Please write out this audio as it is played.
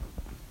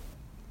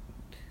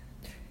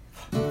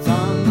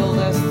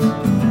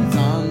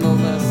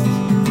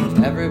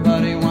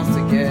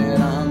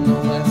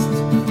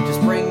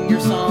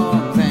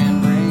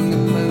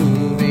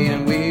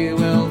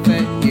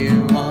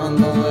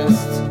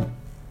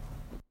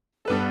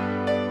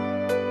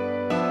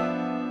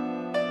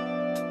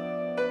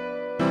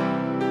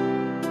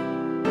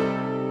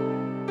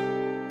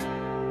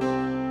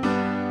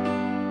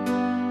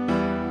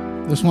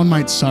This one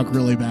might suck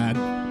really bad.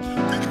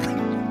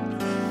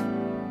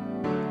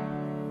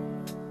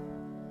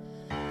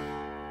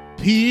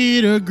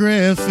 Peter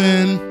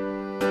Griffin,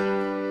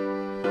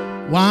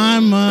 why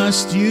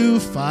must you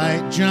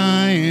fight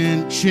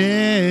giant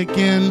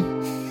chicken?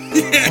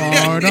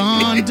 Fart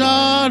on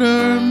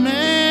daughter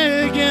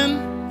Megan,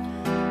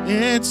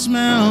 it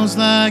smells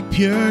like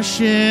pure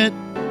shit.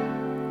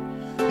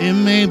 It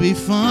may be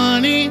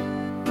funny,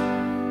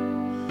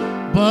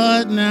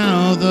 but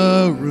now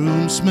the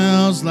room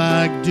smells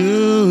like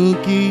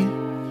Dookie.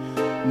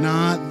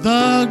 Not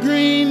the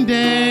Green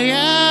Day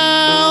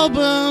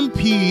album,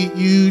 Pete,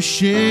 you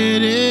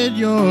shitted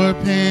your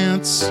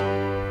pants.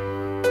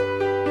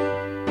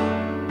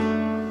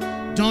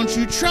 Don't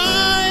you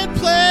try and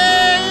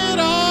play it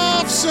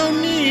off so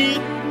neat.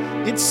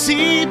 It's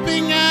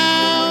seeping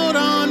out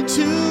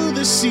onto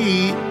the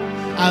seat.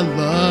 I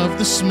love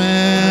the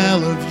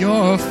smell of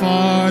your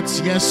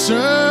farts, yes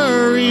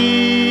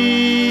sirree.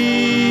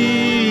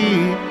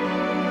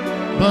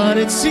 But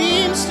it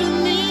seems to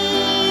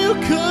me you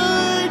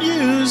could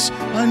use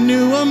a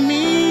new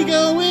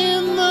amigo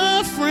in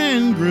the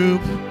friend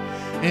group.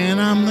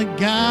 And I'm the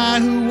guy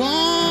who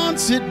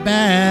wants it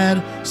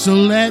bad, so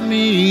let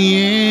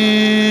me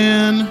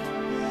in.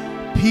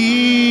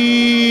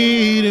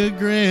 Peter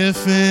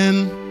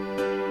Griffin,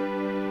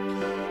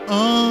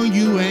 oh,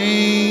 you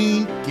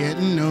ain't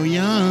getting no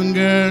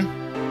younger.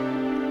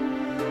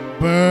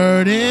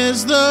 Bird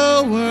is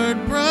the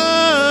word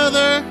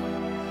brother,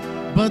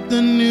 but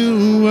the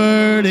new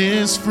word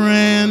is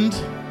friend.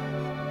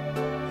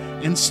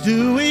 And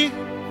Stewie,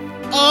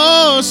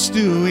 oh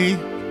Stewie,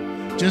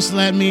 just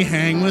let me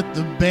hang with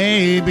the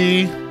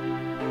baby.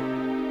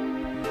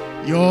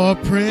 Your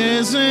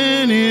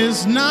prison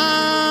is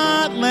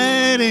not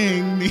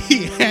letting me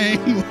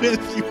hang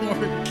with your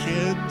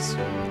kids.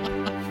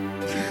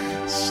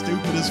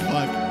 Stupid as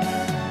fuck.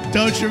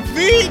 Don't your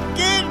feet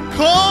get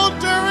cold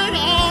during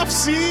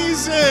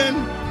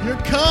off-season? Your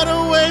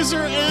cutaways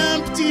are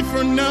empty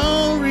for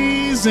no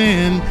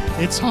reason.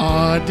 It's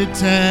hard to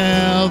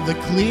tell the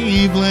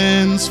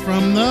Clevelands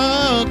from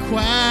the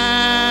Quags.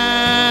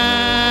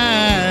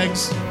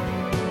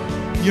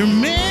 You're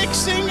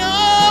mixing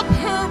up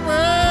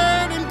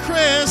Herbert and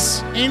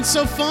Chris. Ain't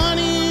so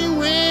funny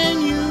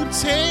when you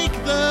take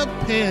the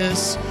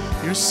piss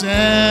yourself.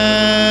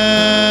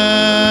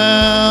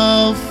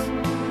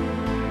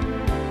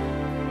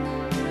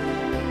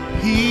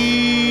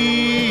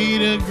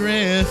 Peter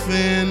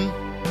Griffin,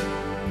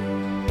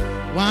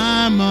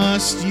 why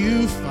must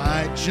you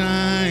fight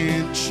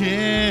giant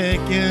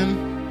chicken?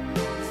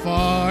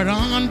 Fart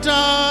on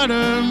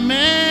daughter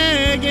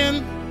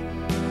Megan,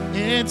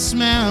 it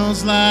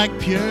smells like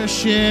pure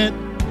shit.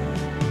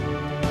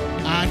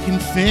 I can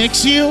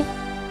fix you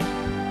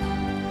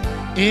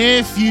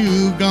if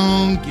you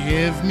gon'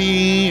 give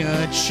me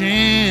a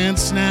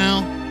chance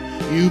now.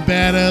 You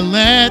better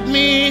let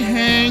me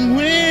hang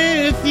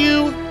with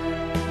you.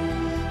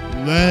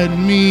 Let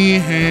me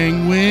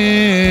hang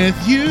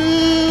with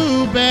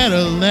you.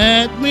 Better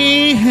let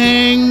me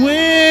hang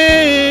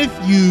with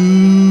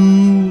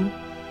you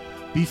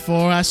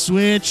before I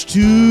switch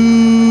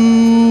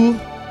to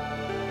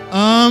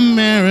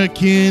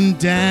American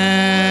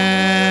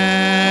Dad.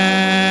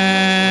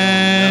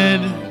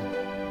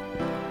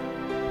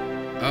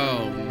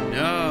 Oh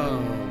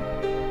no.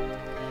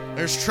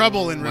 There's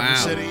trouble in River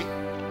City.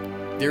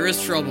 There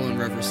is trouble in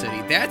River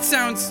City. That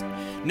sounds,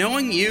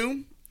 knowing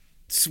you,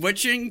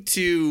 switching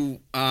to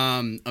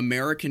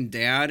American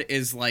Dad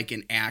is like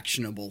an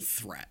actionable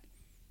threat.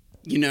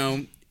 You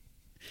know,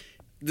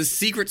 the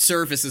Secret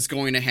Service is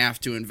going to have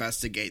to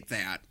investigate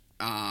that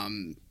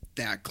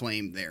that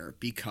claim there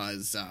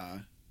because,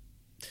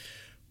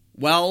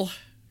 well,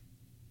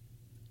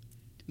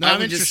 no, I I'm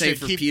would just say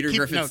for Peter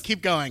Griffin. No,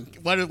 keep going.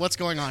 What's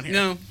going on here?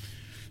 No.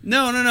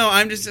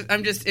 I'm just.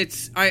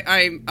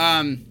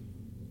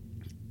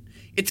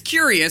 It's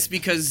curious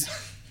because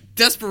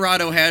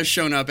Desperado has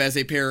shown up as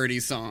a parody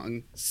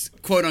song,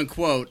 quote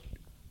unquote,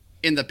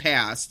 in the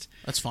past.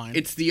 That's fine.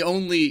 It's the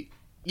only.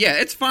 Yeah,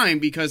 it's fine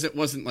because it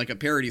wasn't like a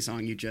parody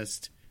song. You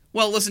just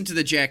listen to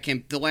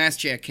the last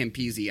Jack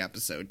Campese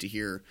episode to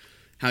hear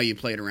how you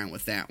played around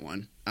with that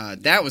one.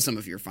 That was some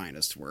of your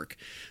finest work.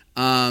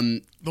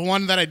 The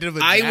one that I did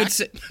with I Jack? would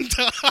say,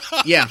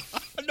 yeah.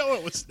 No,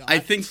 it was not. I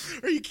think.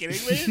 Are you kidding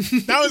me?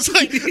 That was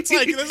like, it's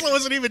like this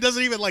doesn't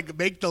even like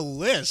make the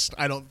list.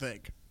 I don't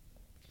think.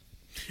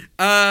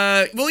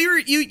 Well,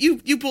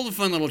 you pulled a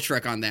fun little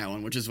trick on that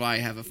one, which is why I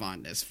have a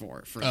fondness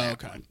for that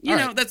okay. one. You all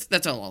know, right.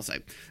 that's all I'll say.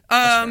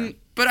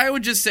 But I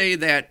would just say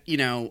that, you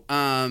know,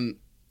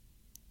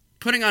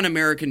 putting on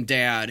American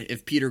Dad,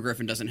 if Peter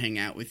Griffin doesn't hang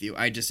out with you,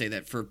 I just say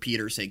that for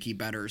Peter's sake, he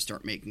better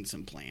start making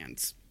some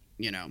plans,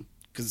 you know,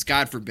 because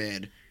God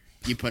forbid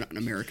you put on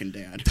American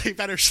Dad. He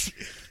better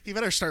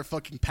start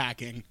fucking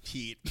packing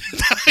heat.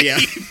 Yeah.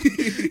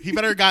 he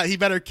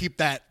better keep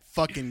that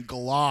fucking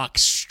Glock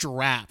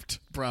strapped,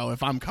 bro,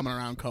 if I'm coming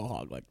around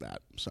Quahog like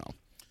that. So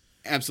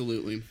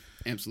Absolutely.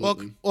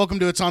 Welcome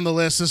to It's on the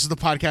List. This is the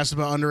podcast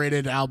about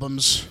underrated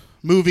albums,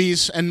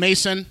 movies, and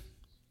Mason.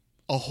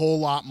 a whole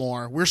lot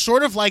more. We're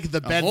sort of like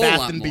the Bed whole Bath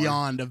lot and more.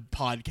 Beyond of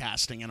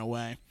podcasting in a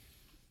way.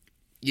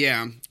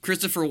 Yeah,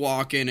 Christopher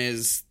Walken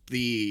is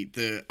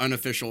the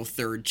unofficial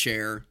third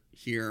chair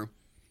here.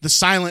 The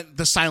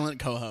silent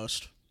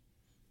co-host.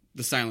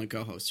 The silent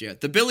co-host, yeah.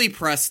 The Billy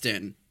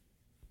Preston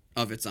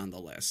of It's on the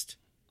List.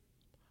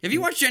 Have you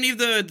watched any of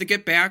the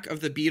Get Back of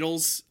the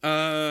Beatles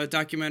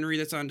documentary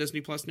that's on Disney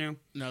Plus now?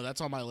 No,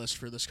 that's on my list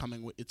for this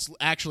coming week. It's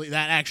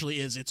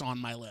on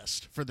my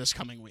list for this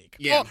coming week.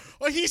 Yeah.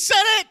 Oh, he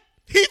said it!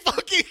 He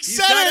fucking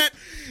said it!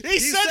 He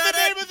said the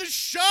name of the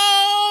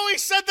show! He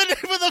said the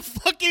name of the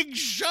fucking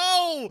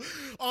show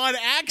on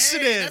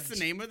accident! Hey, that's the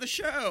name of the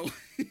show.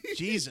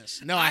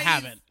 Jesus. No, I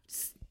haven't.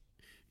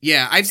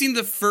 Yeah, I've seen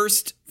the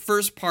first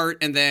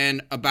part and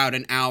then about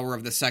an hour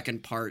of the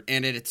second part,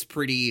 and it's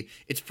pretty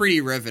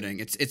riveting.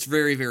 It's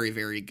very, very,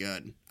 very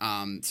good.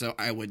 So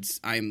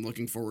I'm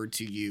looking forward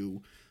to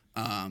you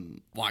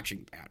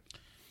watching that.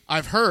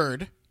 I've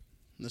heard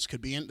this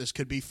could be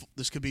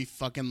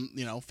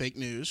fucking, fake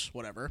news,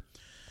 whatever.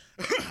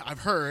 I've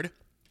heard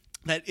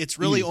that it's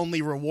really only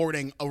a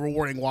rewarding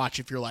watch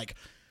if you're like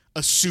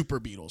a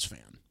super Beatles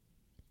fan.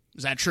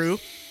 Is that true?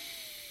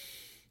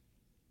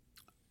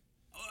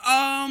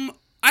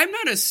 I'm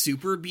not a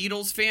super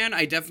Beatles fan.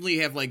 I definitely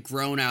have like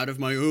grown out of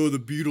my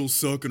the Beatles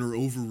suck and are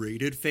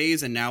overrated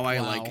phase, and now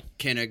I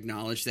can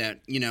acknowledge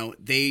that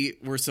they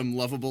were some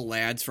lovable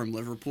lads from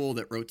Liverpool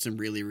that wrote some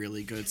really,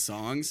 really good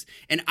songs,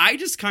 and I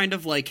just kind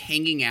of like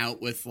hanging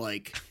out with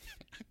like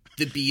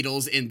the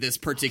Beatles in this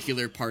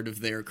particular part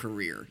of their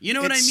career. You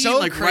know what I mean? So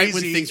like crazy. Right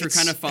when things were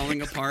kind of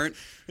falling apart.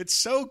 It's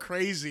so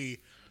crazy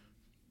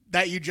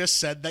that you just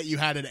said that you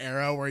had an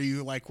era where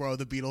you like, whoa,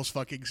 the Beatles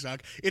fucking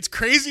suck. It's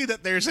crazy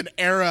that there's an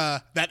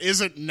era that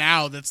isn't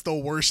now that's the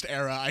worst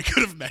era I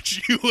could have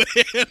met you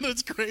in.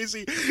 It's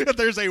crazy that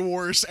there's a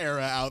worse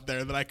era out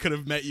there that I could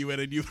have met you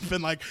in, and you've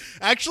been like,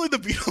 actually, the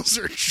Beatles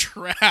are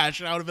trash.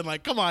 And I would have been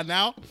like, come on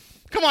now.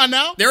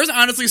 There was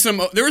honestly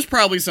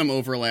probably some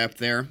overlap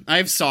there. I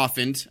have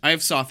softened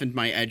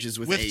my edges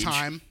with age.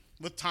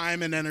 With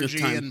time and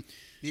energy, and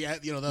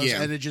those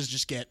edges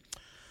just get.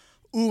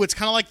 Ooh, it's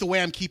kind of like the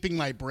way I'm keeping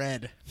my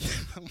bread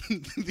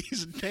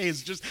these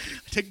days. Just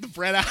take the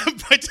bread out.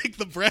 I take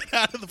the bread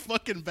out of the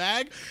fucking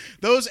bag.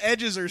 Those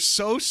edges are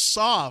so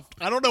soft.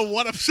 I don't know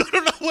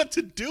what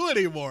to do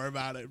anymore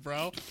about it,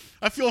 bro.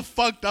 I feel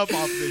fucked up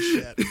off this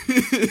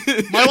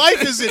shit. My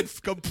life is in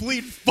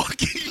complete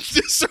fucking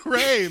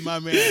disarray, my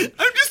man.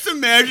 I'm just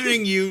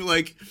imagining you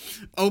like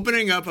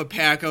opening up a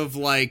pack of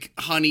like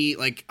honey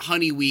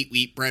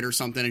wheat bread or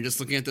something, and just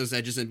looking at those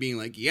edges and being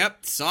like,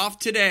 "Yep,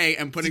 soft today,"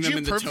 and putting them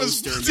in the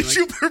toaster. Did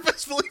you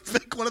purposefully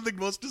pick one of the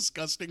most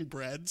disgusting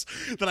breads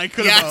that I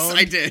could have owned? Yes,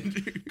 I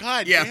did.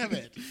 God damn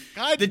it.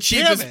 The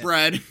cheapest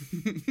bread.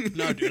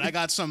 No, dude, I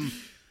got some,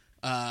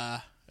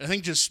 I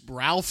think just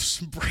Ralph's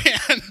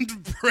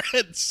brand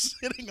bread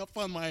sitting up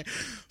on my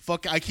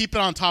I keep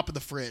it on top of the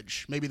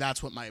fridge. Maybe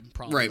that's what my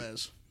problem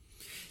is.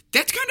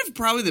 That's kind of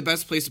probably the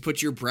best place to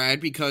put your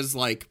bread because,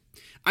 like,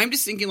 I'm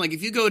just thinking, like,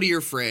 if you go to your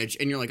fridge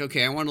and you're like,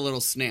 okay, I want a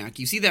little snack.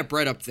 You see that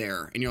bread up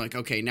there, and you're like,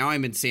 okay, now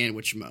I'm in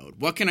sandwich mode.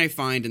 What can I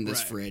find in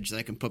this fridge that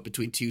I can put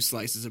between two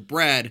slices of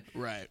bread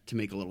to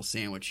make a little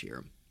sandwich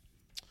here?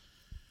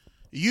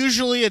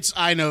 Usually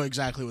I know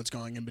exactly what's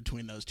going in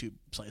between those two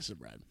slices of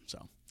bread.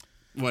 So,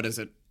 what is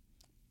it?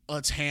 Well,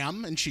 it's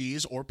ham and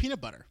cheese or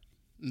peanut butter.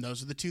 And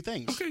those are the two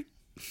things. Okay.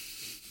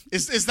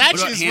 Is that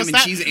what about ham and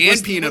cheese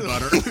and peanut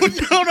butter?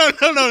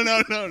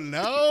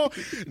 No.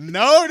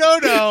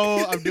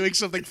 I'm doing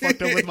something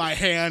fucked up with my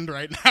hand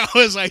right now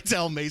as I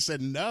tell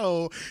Mason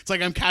no. It's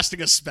like I'm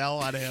casting a spell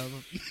on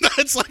him.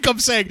 It's like I'm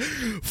saying,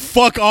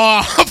 fuck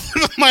off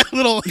with my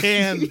little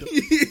hand.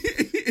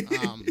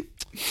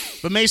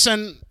 But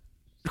Mason,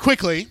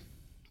 quickly,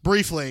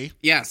 briefly.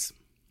 Yes.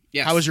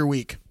 How was your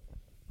week?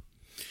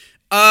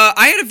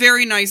 I had a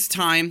very nice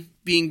time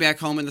being back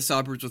home in the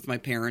suburbs with my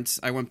parents.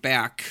 I went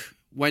back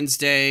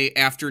Wednesday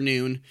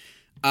afternoon,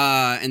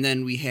 and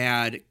then we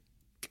had you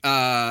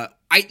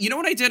know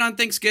what I did on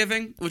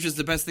Thanksgiving, which is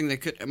the best thing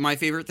my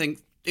favorite thing.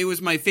 It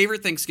was my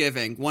favorite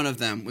Thanksgiving. One of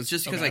them was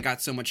just because I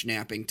got so much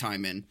napping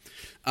time in.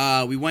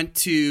 We went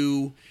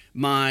to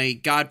my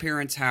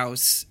godparents'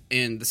 house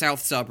in the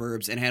south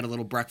suburbs and had a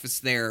little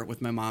breakfast there with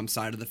my mom's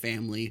side of the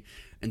family.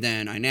 And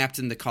then I napped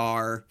in the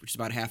car, which is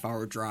about a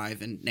half-hour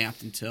drive, and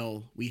napped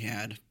until we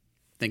had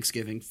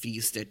Thanksgiving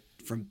feast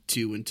from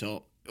 2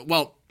 until...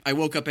 Well, I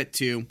woke up at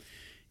 2,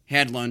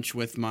 had lunch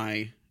with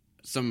some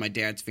of my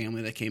dad's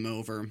family that came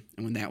over,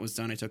 and when that was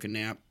done, I took a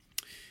nap.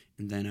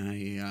 And then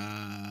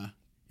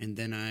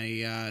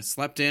I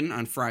slept in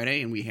on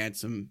Friday, and we had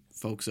some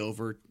folks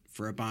over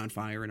for a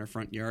bonfire in our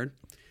front yard.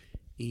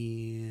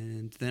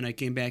 And then I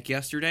came back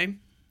yesterday.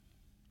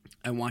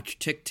 I watched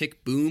Tick,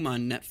 Tick, Boom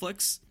on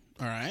Netflix.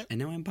 All right. And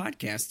now I'm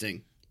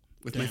podcasting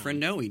with my friend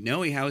Noe.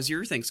 Noe, how was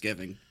your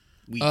Thanksgiving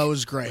week? Oh, it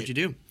was great. What'd you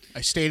do?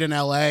 I stayed in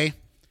L.A.,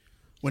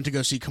 went to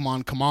go see Come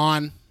On, Come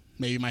On,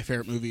 maybe my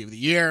favorite movie of the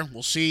year.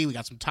 We'll see. We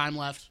got some time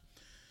left.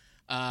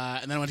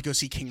 And then I went to go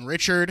see King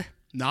Richard,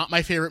 Not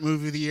my favorite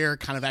movie of the year.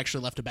 Kind of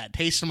actually left a bad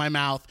taste in my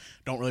mouth.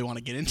 Don't really want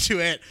to get into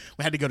it.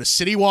 We had to go to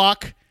City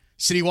Walk.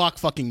 City Walk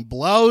fucking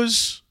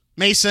blows.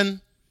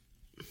 Mason,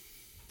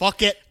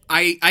 fuck it.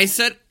 I've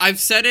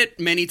said it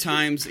many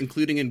times,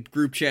 including in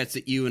group chats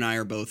that you and I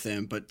are both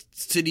in, but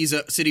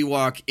City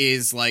Walk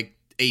is like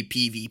a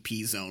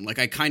PvP zone. Like,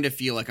 I kind of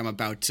feel like I'm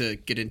about to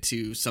get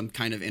into some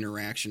kind of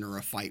interaction or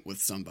a fight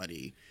with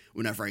somebody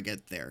whenever I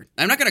get there.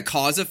 I'm not going to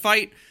cause a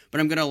fight, but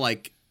I'm going to,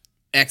 like,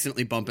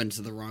 accidentally bump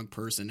into the wrong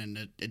person,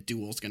 and a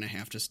duel's going to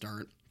have to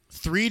start.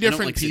 Three different I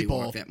don't like people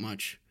City Walk that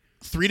much.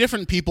 3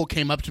 different people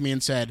came up to me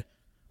and said,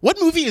 "What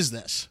movie is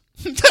this?"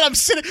 I'm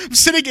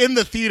sitting in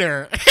the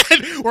theater,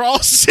 and we're all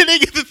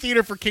sitting in the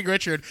theater for King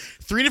Richard.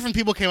 3 different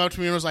people came up to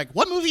me and was like,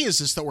 "What movie is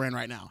this that we're in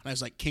right now?" And I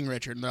was like, "King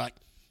Richard." And they're like,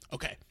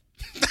 "Okay."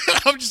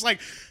 I'm just like,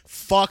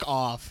 fuck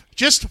off.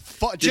 Just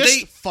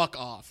fuck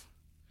off.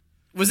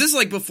 Was this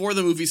like before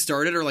the movie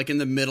started, or like in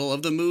the middle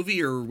of the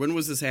movie, or when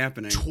was this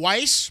happening?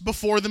 Twice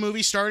before the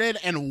movie started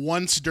and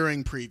once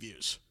during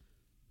previews.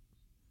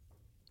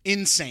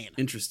 Insane.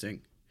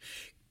 Interesting.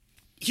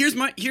 Here's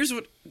what.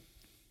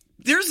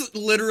 There's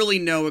literally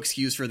no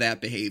excuse for that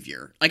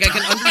behavior. Like, I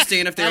can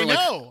understand if they were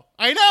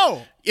I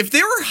know. If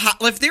they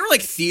were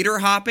like theater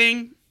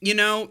hopping, you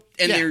know,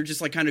 and they were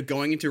just like kind of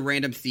going into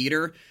random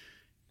theater.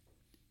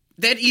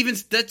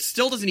 That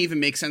still doesn't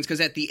even make sense,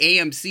 because at the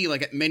AMC,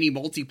 like at many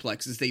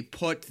multiplexes, they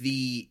put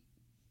the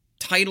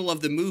title of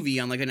the movie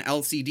on like an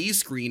LCD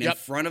screen in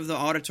front of the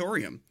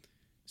auditorium.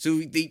 So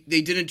they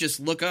didn't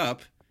just look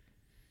up.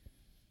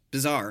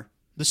 Bizarre.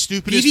 The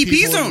stupidest PvP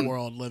people zone in the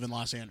world live in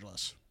Los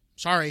Angeles.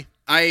 Sorry.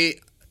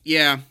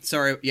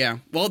 Sorry.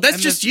 Well,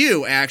 that's just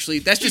you, actually.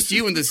 That's just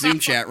you in the Zoom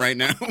chat right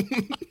now.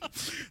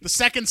 The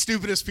second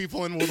stupidest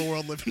people in the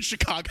world live in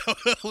Chicago,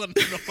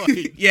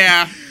 Illinois.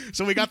 Yeah.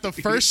 So we got the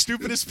first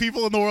stupidest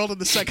people in the world and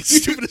the second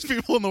stupidest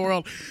people in the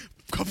world.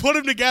 Put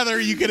them together,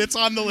 it's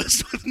on the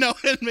list with Noah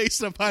and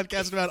Mason, a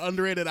podcast about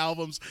underrated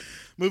albums,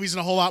 movies, and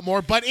a whole lot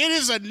more. But it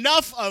is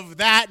enough of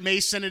that,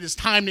 Mason. It is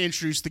time to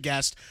introduce the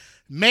guest.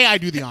 May I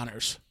do the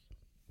honors?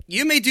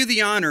 You may do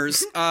the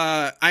honors.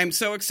 I'm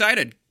so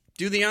excited.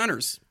 Do the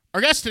honors.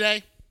 Our guest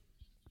today,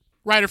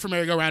 writer for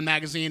Merry-Go-Round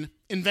Magazine,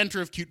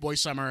 inventor of Cute Boy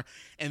Summer,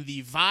 and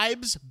the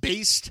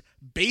vibes-based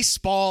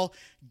baseball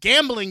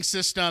gambling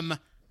system.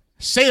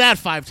 Say that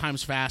 5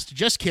 times fast.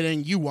 Just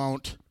kidding. You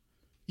won't.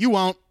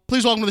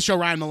 Please welcome to the show,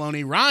 Ryan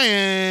Maloney.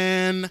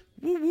 Ryan!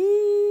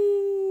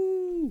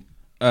 Woo-woo!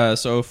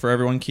 So for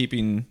everyone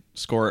keeping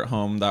score at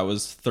home, that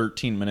was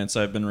 13 minutes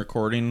I've been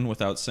recording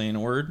without saying a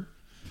word.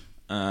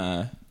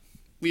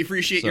 We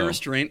appreciate your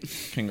restraint.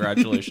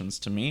 Congratulations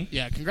to me.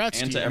 Yeah,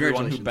 congrats and to you.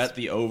 everyone who bet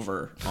the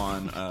over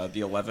on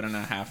the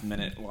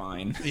 11.5-minute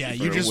line. Yeah,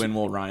 when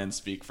will Ryan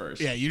speak first?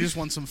 Yeah, you just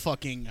want some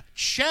fucking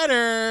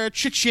cheddar.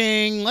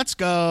 Cha-ching. Let's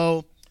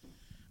go.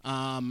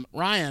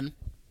 Ryan,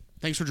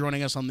 thanks for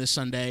joining us on this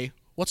Sunday.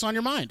 What's on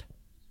your mind?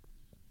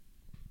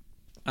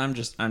 I'm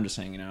just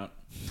hanging out.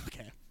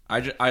 Okay.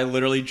 I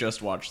literally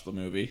just watched the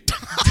movie.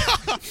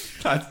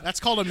 That's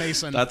called a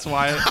Mason. That's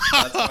why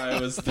I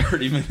was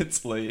 30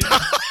 minutes late.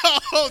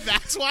 Oh,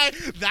 that's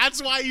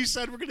why you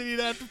said we're gonna need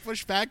to have to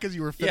push back, because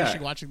you were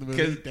finishing watching the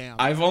movie. Damn.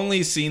 I've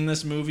only seen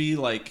this movie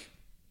like,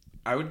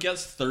 I would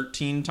guess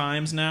 13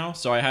 times now,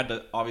 so I had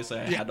to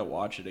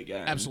watch it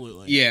again.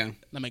 Absolutely. Yeah.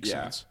 That makes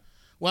sense.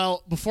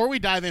 Well, before we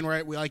dive in,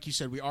 right, like you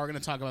said, we are going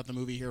to talk about the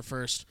movie here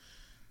first.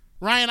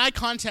 Ryan, I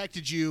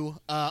contacted you,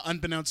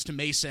 unbeknownst to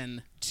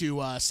Mason,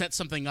 to set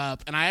something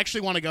up, and I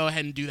actually want to go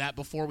ahead and do that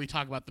before we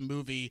talk about the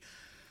movie.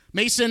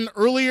 Mason,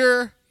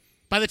 earlier,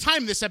 by the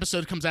time this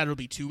episode comes out, it'll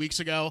be 2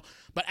 weeks ago,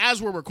 but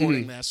as we're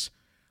recording this,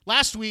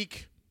 last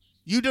week,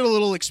 you did a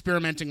little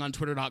experimenting on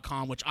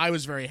Twitter.com, which I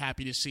was very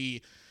happy to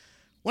see.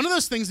 One of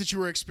those things that you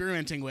were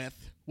experimenting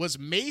with was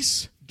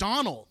Mace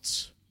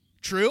Donalds.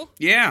 True?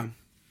 Yeah,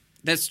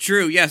 that's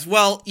true, yes.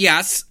 Well,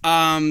 yes,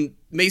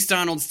 Mace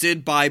Donalds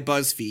did buy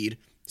BuzzFeed,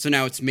 so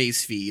now it's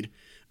Mace Feed.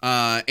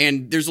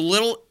 And there's a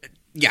little...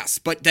 Yes,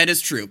 but that is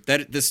true.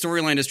 That the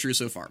storyline is true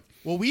so far.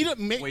 Well,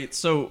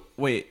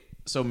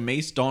 So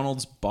Mace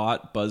Donalds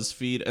bought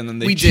BuzzFeed, and then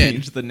they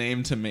changed the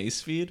name to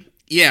Macefeed?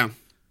 Yeah.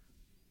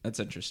 That's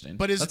interesting.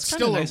 But is That's it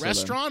still nice a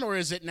restaurant, or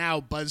is it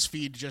now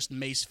BuzzFeed just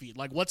Macefeed?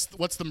 Like, what's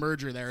the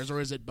merger there, or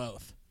is it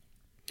both?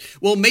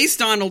 Well, Mace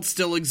Donalds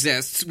still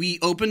exists. We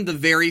opened the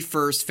very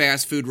first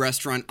fast food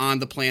restaurant on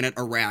the planet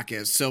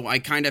Arrakis, so I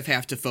kind of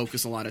have to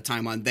focus a lot of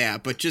time on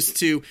that. But just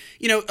to,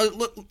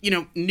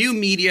 new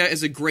media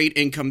is a great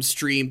income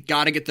stream.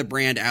 Got to get the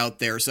brand out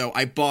there. So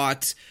I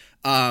bought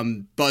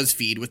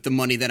BuzzFeed with the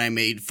money that I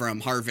made from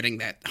harvesting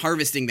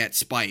that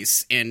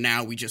spice, and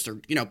now we just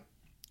are,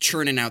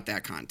 churning out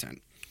that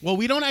content. Well,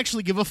 we don't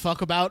actually give a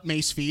fuck about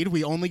Macefeed.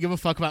 We only give a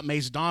fuck about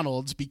Mace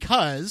Donalds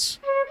because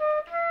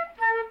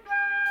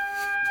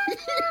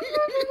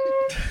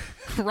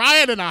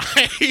Ryan and I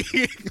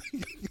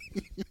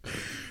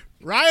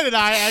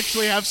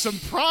actually have some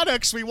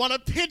products we want to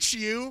pitch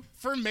you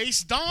for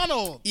Mace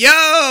Donalds.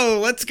 Yo,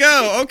 let's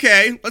go.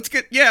 Okay, let's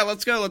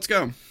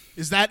go.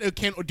 Is that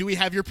do we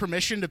have your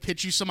permission to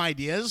pitch you some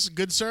ideas,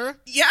 good sir?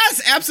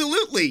 Yes,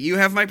 absolutely. You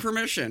have my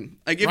permission.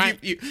 I give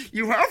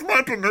you have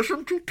my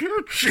permission to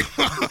pitch.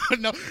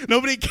 No,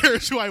 nobody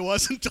cares who I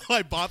was until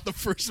I bought the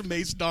first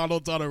Mace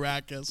Donalds on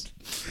Arrakis.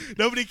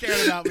 Nobody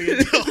cared about me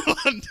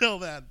until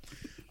then.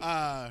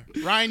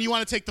 Ryan, you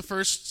want to take the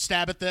first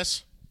stab at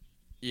this?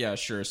 Yeah,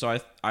 sure. So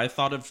I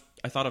thought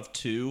of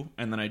two,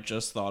 and then I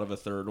just thought of a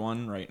third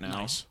one right now.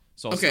 Nice.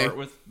 So I'll start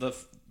with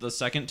the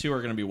second two are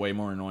going to be way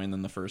more annoying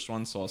than the first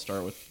one. So I'll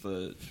start with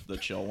the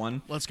chill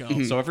one. Let's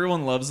go. So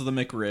everyone loves the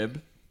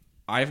McRib.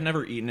 I've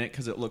never eaten it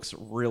because it looks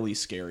really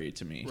scary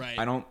to me. Right.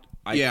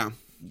 I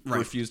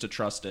refuse to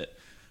trust it.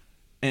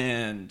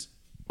 And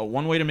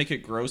one way to make it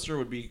grosser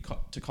would be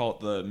to call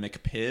it the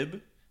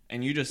McPib,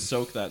 and you just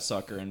soak that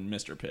sucker in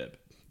Mr. Pibb.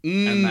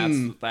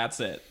 And that's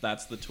it.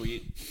 That's the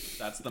tweet.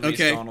 That's the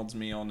McDonald's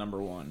meal number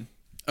 1.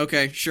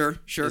 Okay, sure.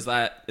 Is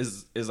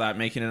that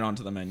making it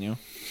onto the menu?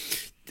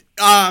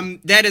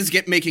 That is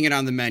making it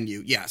on the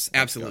menu. Yes,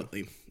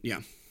 absolutely.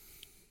 Yeah.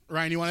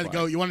 Ryan, you want to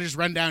go? You want to just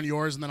run down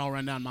yours and then I'll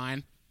run down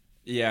mine?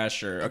 Yeah,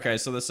 sure. Okay,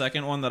 so the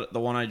second one, the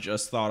one I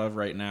just thought of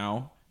right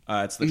now,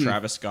 it's the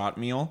Travis Scott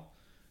meal.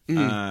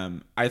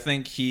 I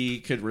think he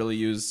could really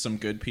use some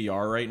good PR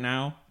right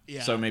now.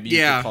 Yeah. So maybe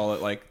you could call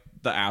it like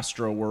the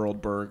Astro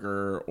World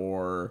Burger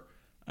or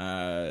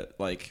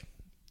like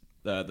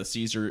the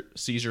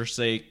Caesar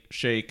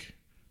shake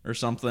or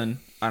something.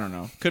 I don't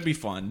know. Could be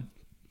fun.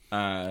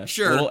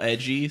 Sure. A little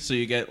edgy, so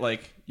you get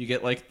like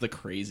the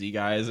crazy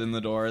guys in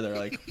the door. They're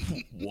like,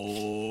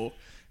 whoa.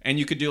 And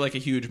you could do like a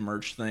huge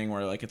merch thing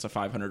where like it's a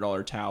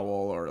 $500 towel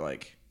or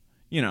like,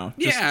 you know,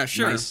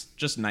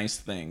 just nice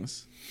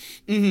things.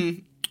 Mm-hmm.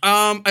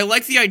 I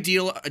like the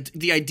idea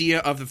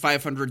of the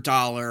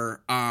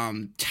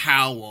 $500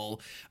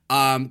 towel.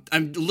 I'm a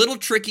little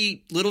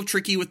tricky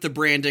with the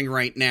branding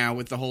right now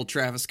with the whole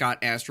Travis Scott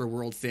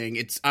Astroworld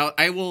thing.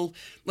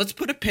 Let's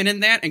put a pin in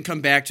that and come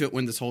back to it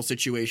when this whole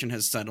situation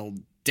has settled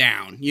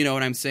down. You know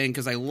what I'm saying?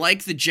 Because I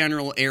like the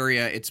general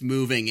area it's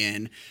moving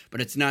in, but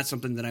it's not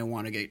something that I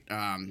want to get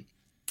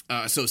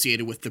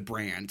associated with the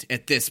brand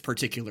at this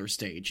particular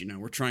stage. You know,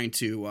 we're trying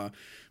to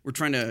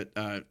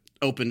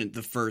open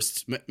the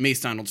first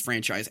Mace Donalds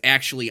franchise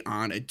actually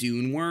on a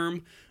Dune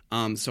worm,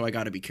 so I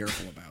got to be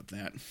careful about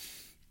that.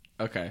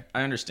 Okay,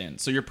 I understand.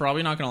 So you're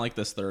probably not going to like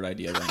this third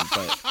idea then,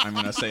 but I'm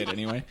going to say it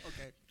anyway.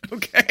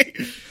 Okay.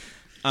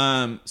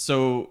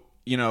 So,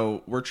 you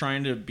know, we're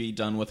trying to be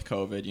done with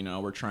COVID. You know,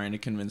 we're trying to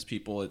convince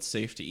people it's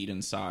safe to eat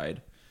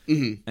inside.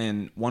 Mm-hmm.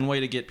 And one way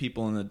to get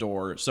people in the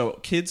door. So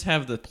kids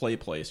have the play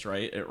place,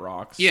 right? It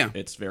rocks. Yeah.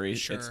 It's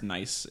it's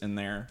nice in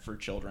there for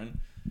children.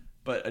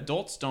 But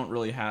adults don't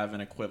really have an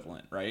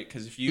equivalent, right?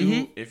 Because if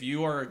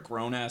you are a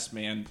grown-ass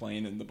man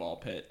playing in the ball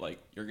pit, like,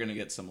 you're going to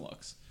get some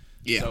looks.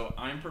 Yeah. So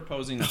I'm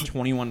proposing a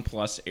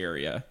 21-plus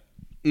area,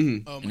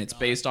 and it's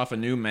based off a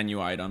new menu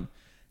item.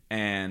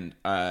 And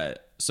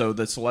so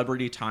the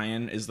celebrity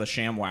tie-in is the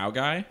ShamWow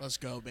guy. Let's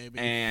go, baby.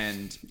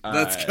 And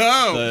let's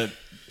go.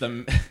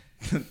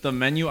 The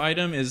menu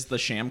item is the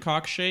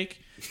Shamcock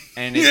shake,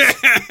 and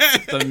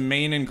the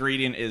main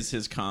ingredient is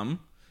his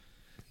cum.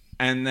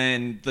 And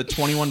then the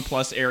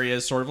 21-plus area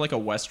is sort of like a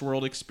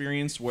Westworld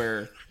experience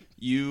where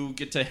you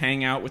get to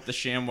hang out with the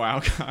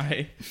ShamWow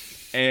guy,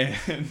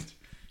 and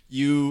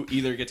you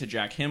either get to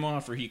jack him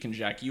off, or he can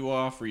jack you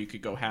off, or you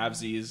could go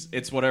halvesies.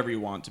 It's whatever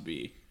you want to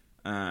be.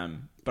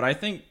 But I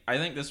think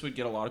this would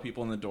get a lot of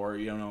people in the door.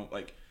 You know,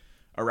 like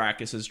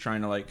Arrakis is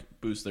trying to like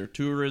boost their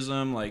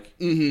tourism. Like,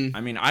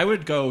 I mean, I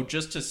would go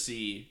just to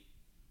see.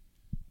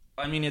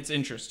 I mean, it's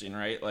interesting,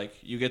 right? Like,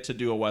 you get to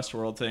do a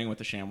Westworld thing with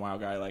the ShamWow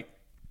guy. Like,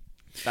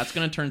 that's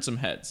going to turn some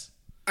heads.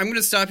 I'm going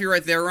to stop you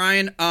right there,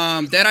 Ryan.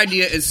 That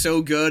idea is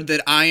so good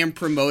that I am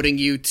promoting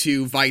you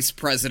to vice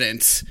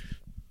president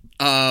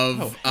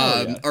of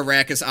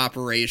Arrakis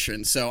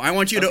operations. So I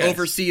want you to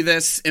oversee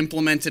this,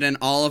 implement it in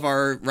all of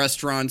our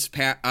restaurants,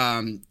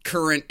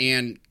 current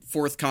and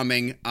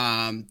forthcoming.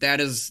 That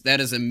is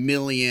a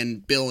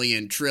 $1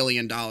 billion,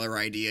 trillion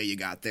idea you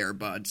got there,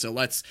 bud. So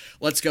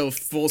let's go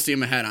full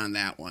steam ahead on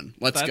that one.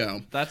 Let's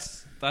go.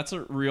 That's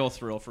a real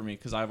thrill for me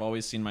because I've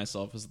always seen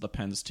myself as the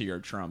Pence to your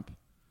Trump.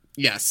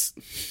 Yes.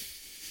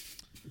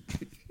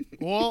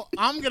 Well,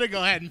 I'm gonna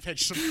go ahead and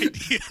pitch some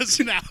ideas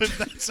now, if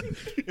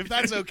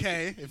that's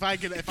okay. If I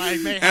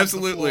may have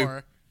absolutely the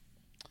floor.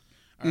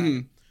 All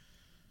right.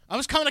 I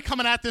was kind of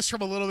coming at this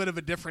from a little bit of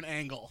a different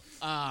angle.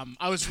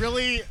 I was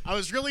really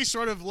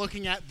sort of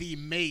looking at the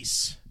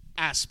Mace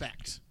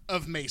aspect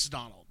of Mace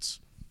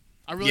Donalds.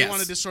 I really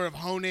wanted to sort of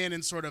hone in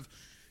and sort of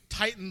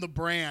tighten the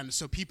brand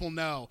so people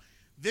know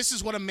this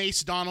is what a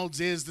Mace Donalds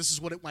is. This is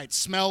what it might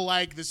smell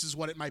like. This is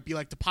what it might be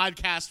like to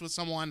podcast with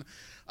someone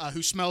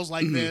who smells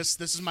like this.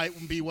 This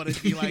might be what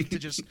it'd be like to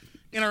just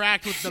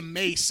interact with the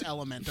Mace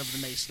element of the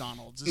Mace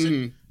Donalds.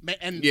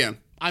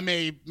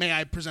 May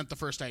I present the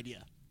first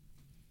idea?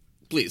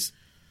 Please.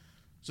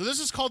 So this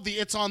is called the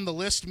It's on the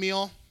List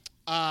meal.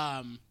 2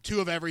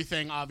 of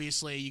everything,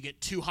 obviously. You get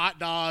 2 hot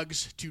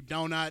dogs, 2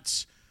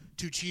 donuts,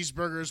 2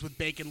 cheeseburgers with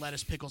bacon,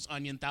 lettuce, pickles,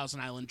 onion, Thousand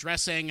Island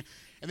dressing,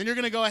 And then you're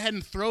going to go ahead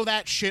and throw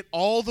that shit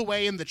all the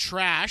way in the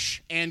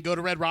trash and go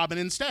to Red Robin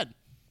instead.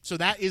 So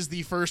that is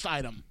the first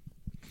item.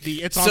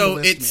 It's on the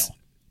list meal.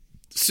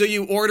 So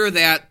you order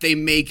that, they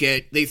make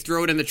it, they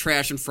throw it in the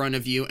trash in front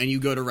of you, and you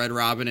go to Red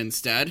Robin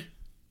instead?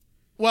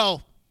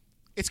 Well,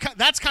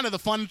 that's kind of the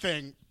fun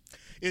thing.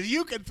 Is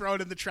you can throw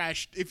it in the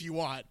trash if you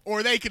want,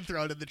 or they can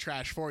throw it in the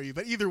trash for you.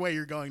 But either way,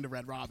 you're going to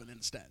Red Robin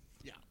instead.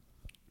 Yeah.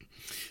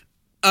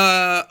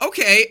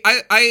 Okay.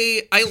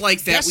 I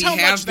like that. Guess we how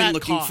have much been that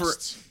looking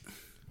costs? for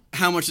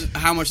how much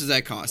does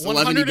that cost?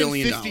 $11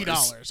 billion.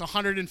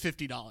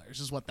 $150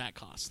 is what that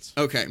costs.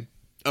 Okay.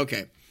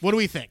 What do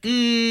we think?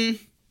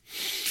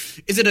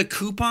 Is it a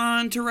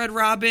coupon to Red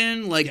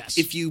Robin? Like, yes.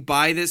 If you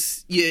buy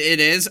this, it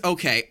is?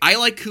 Okay. I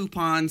like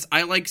coupons.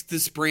 I like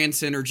this brand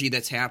synergy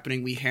that's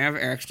happening. We have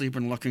actually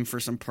been looking for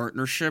some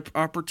partnership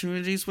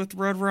opportunities with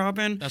Red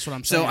Robin. That's what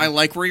I'm saying. So I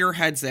like where your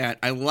head's at.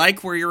 I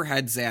like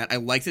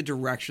the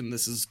direction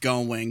this is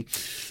going.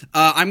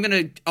 I'm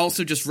going to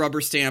also just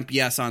rubber stamp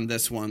yes on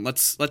this one.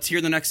 Let's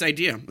hear the next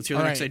idea.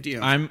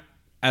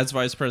 As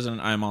vice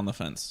president, I'm on the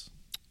fence.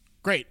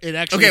 Great. It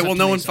actually okay, well,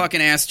 no one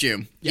fucking asked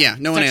you. Yeah,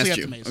 no one asked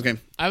you. Okay.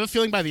 I have a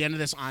feeling by the end of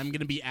this, I'm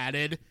going to be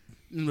added.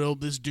 And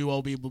this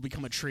duo will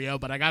become a trio,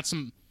 but I got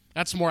some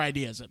more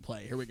ideas at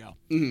play. Here we go.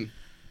 Mm-hmm.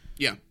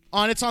 Yeah.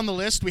 It's on the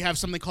list. We have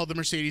something called the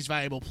Mercedes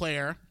Valuable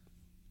Player.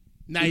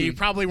 Now, you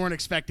probably weren't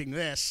expecting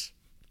this.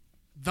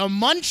 The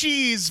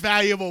Munchies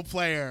Valuable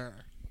Player.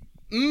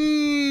 The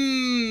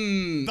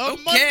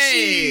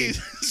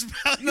Munchies.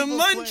 The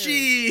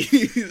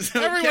Munchies.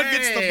 Okay, everyone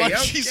gets the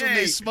Munchies when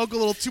they smoke a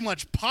little too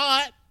much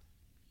pot.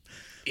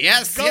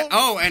 Yes. Yeah.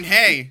 Oh, and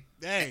hey,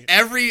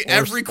 every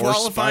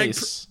qualifying, or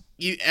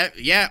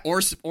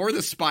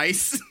the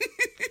spice.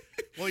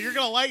 Well, you're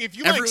gonna like if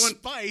you like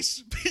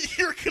spice,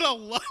 you're gonna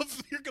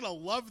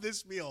love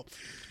this meal.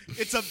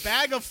 It's a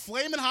bag of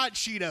Flamin' Hot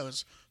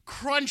Cheetos,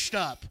 crunched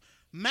up,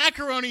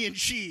 macaroni and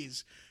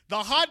cheese. The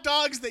hot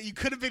dogs that you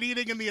could have been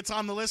eating in the It's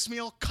on the List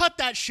meal, cut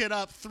that shit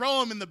up,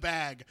 throw them in the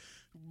bag.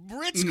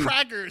 Ritz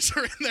crackers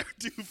are in there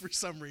too for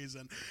some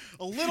reason.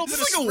 A little bit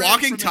of like a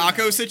walking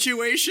taco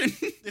situation.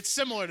 It's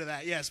similar to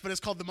that, yes, but it's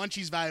called the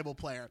Munchies Valuable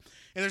Player.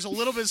 And there's a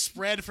little bit of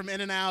spread from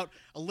In-N-Out,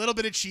 a little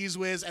bit of Cheese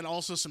Whiz, and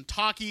also some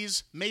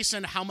Takis.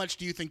 Mason, how much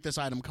do you think this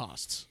item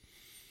costs?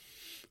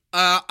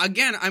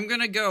 Again, I'm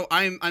gonna go.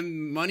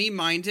 I'm money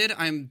minded.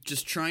 I'm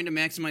just trying to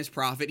maximize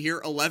profit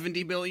here.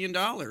 $11 billion.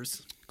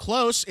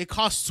 Close. It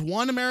costs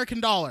 $1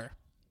 American. $1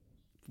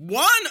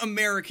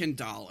 American.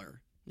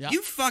 Yep.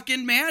 You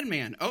fucking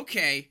madman.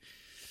 Okay.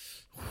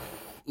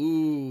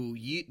 Ooh,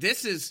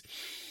 this is...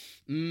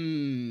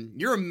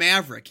 you're a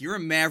maverick. You're a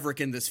maverick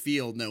in this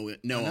field, Noah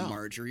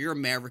Marger. You're a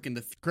maverick in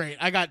the... Great.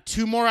 I got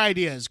 2 more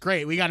ideas.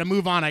 Great. We got to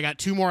move on. I got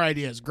 2 more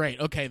ideas.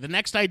 Great. Okay, the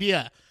next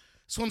idea.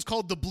 This one's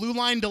called the Blue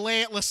Line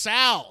Delay at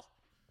LaSalle.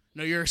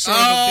 No, you're sort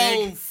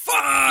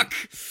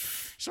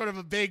of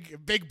a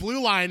big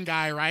Blue Line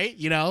guy, right?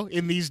 You know,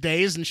 in these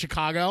days in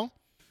Chicago.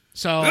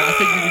 So I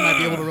think you might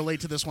be able to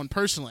relate to this one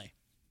personally.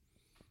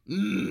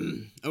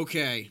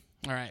 Okay.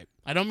 All right.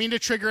 I don't mean to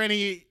trigger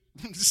any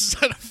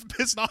set of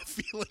pissed off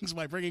feelings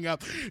by bringing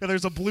up that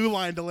there's a Blue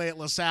Line Delay at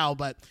LaSalle,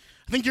 but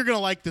I think you're going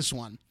to like this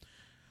one.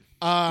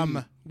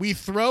 We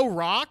throw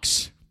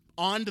rocks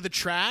onto the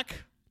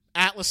track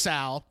at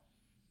LaSalle,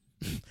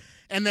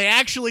 and they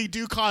actually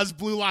do cause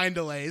Blue Line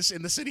delays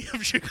in the city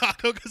of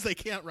Chicago because they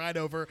can't ride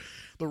over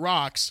the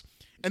rocks.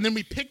 And then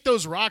we pick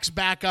those rocks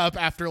back up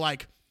after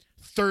like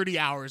 30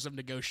 hours of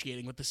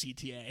negotiating with the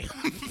CTA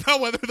about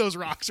whether those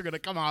rocks are going to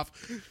come off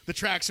the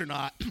tracks or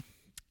not.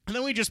 And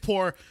then we just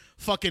pour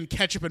fucking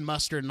ketchup and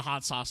mustard and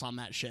hot sauce on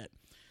that shit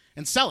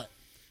and sell it.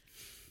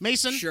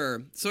 Mason?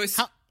 Sure. So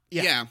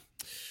yeah.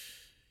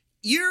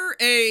 You're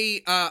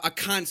a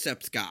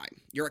concept guy.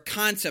 You're a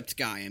concept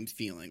guy, I'm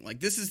feeling. Like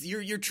this is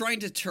you're trying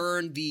to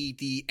turn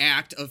the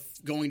act of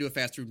going to a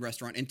fast food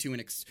restaurant into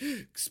an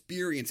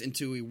experience,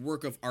 into a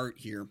work of art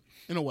here.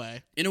 In a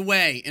way.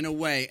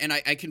 And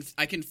I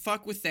can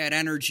fuck with that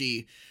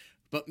energy,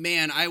 but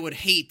man, I would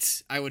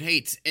hate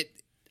it.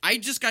 I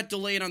just got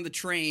delayed on the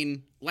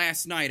train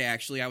last night,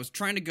 actually. I was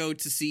trying to go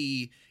to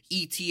see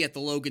E.T. at the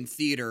Logan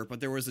Theater, but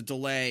there was a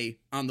delay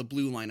on the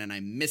Blue Line, and I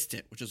missed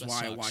it, which is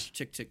why I watched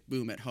Tick, Tick,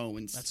 Boom at home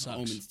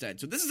instead.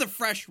 So this is a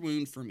fresh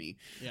wound for me.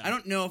 Yeah. I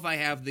don't know if I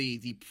have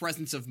the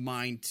presence of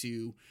mind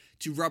to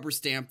rubber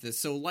stamp this.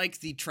 So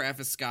like the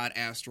Travis Scott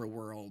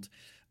Astroworld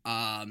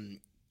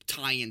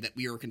tie-in that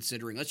we were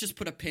considering, let's just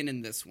put a pin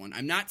in this one.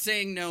 I'm not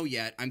saying no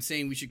yet. I'm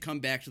saying we should come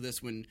back to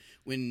this when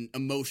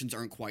emotions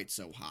aren't quite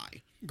so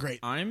high. Great.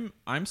 I'm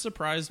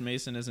surprised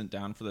Mason isn't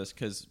down for this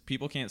because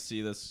people can't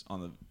see this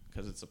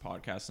because it's a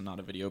podcast and not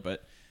a video,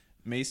 but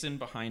Mason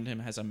behind him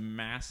has a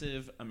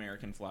massive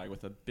American flag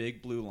with a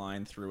big blue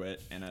line through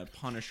it and a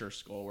Punisher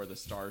skull where the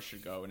stars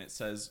should go. And it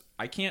says,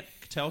 I can't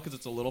tell because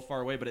it's a little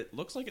far away, but it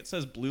looks like it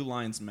says Blue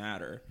Lines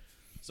Matter.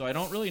 So I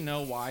don't really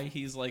know why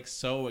he's like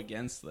so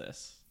against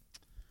this.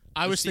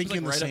 I was thinking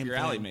like the right same up your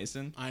thing. alley,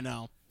 Mason. I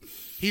know.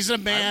 He's a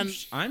man.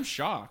 I'm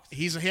shocked.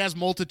 He has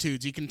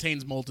multitudes. He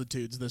contains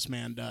multitudes. This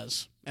man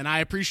does, and I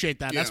appreciate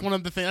that. Yeah. That's one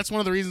of the That's one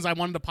of the reasons I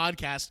wanted to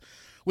podcast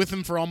with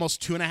him for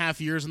almost 2.5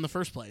 years in the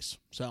first place.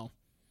 So,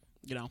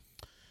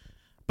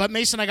 But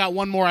Mason, I got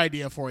one more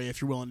idea for you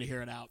if you're willing to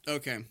hear it out.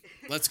 Okay,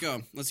 let's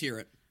go. Let's hear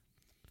it.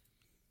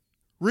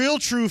 Real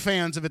true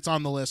fans, if it's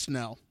on the list,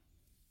 know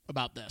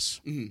about this,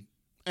 and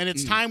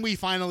it's time we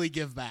finally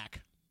give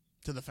back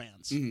to the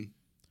fans.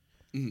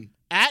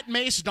 At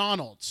Mace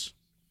Donald's,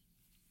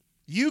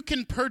 you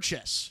can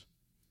purchase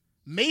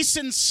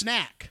Mason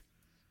Snack,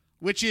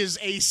 which is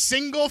a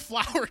single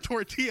flour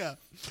tortilla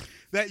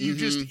that you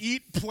just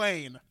eat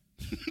plain.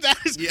 That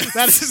is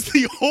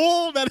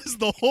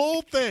the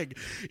whole thing.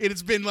 It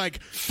has been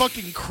like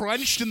fucking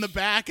crunched in the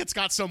back. It's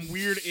got some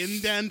weird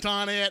indent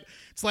on it.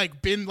 It's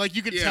like been like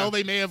you could tell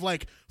they may have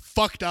like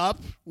fucked up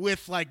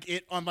with like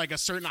it on like a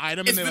certain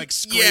item and they like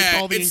scraped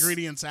all the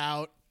ingredients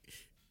out.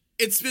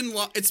 It's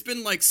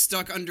been like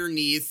stuck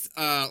underneath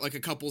like a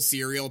couple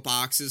cereal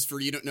boxes for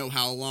you don't know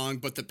how long,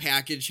 but the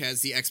package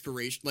has the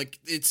expiration, like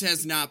it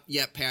has not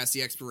yet passed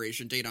the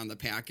expiration date on the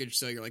package.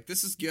 So you're like,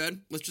 this is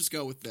good. Let's just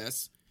go with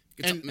this.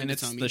 And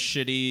it's the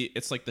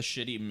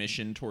shitty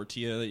Mission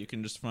tortilla that you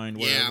can just find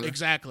wherever. Yeah,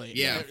 exactly.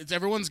 Yeah,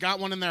 everyone's got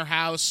one in their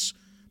house,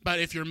 but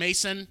if you're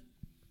Mason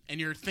and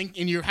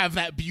you have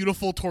that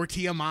beautiful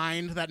tortilla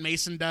mind that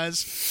Mason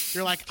does,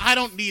 you're like, I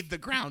don't need the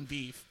ground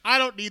beef. I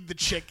don't need the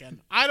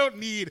chicken. I don't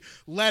need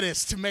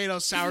lettuce, tomato,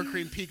 sour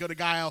cream, pico de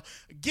gallo.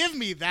 Give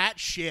me that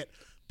shit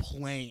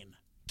plain.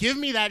 Give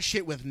me that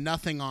shit with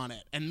nothing on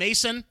it. And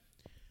Mason,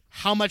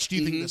 how much do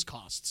you think this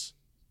costs?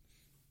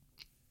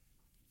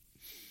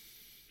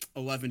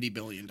 $11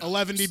 billion.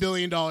 $11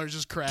 billion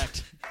is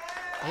correct.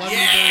 $11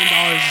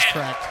 billion is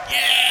correct.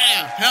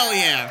 Yeah! Hell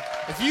yeah!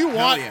 If you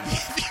want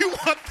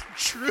the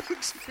true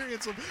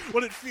experience of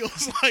what it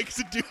feels like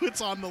to do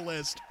what's on the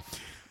list,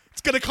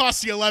 it's going to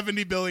cost you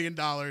 $11 billion.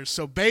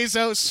 So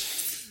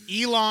Bezos,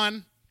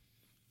 Elon,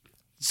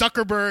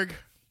 Zuckerberg,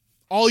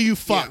 all you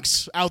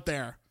fucks out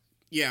there.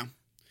 Yeah.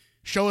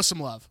 Show us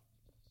some love.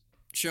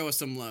 Show us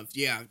some love.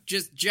 Yeah.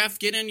 Just, Jeff,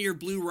 get in your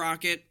blue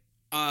rocket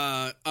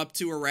up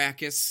to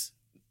Arrakis.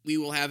 We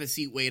will have a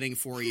seat waiting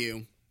for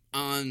you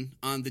on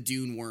the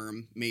Dune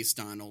Worm, Mace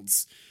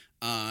Donald's.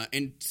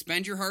 And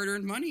spend your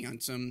hard-earned money on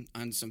some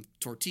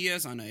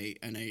tortillas, on a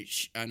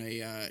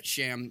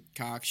sham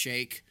cock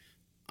shake,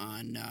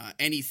 on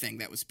anything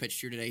that was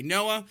pitched here today.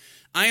 Noah,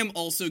 I am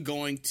also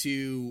going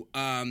to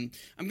I'm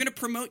going to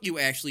promote you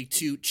actually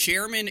to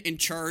chairman in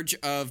charge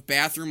of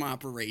bathroom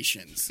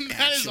operations.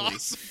 That is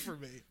awesome for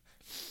me.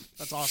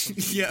 That's awesome.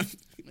 Yeah,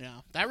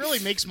 that really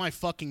makes my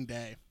fucking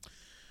day.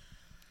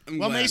 I'm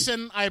glad.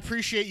 Mason, I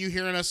appreciate you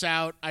hearing us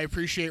out. I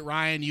appreciate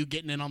Ryan, you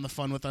getting in on the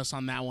fun with us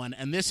on that one.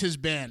 And this has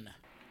been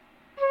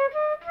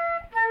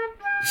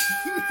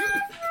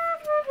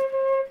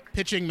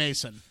Pitching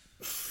Mason,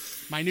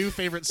 my new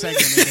favorite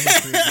segment in the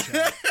history of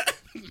the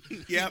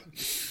show. Yep.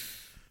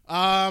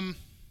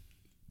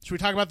 Should we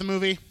talk about the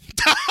movie?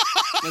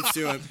 Let's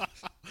do it.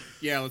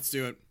 Yeah, let's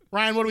do it.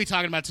 Ryan, what are we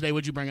talking about today?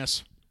 What'd you bring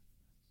us?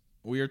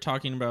 We are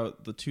talking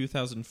about the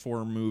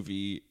 2004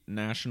 movie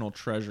National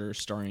Treasure,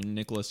 starring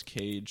Nicolas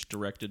Cage,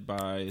 directed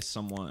by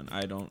someone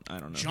I don't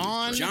know.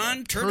 John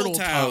Turteltaub.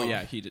 Oh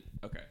yeah, he did.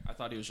 Okay, I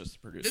thought he was just the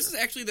producer. This is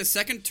actually the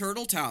second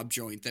Turteltaub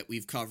joint that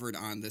we've covered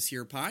on this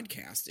here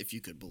podcast, if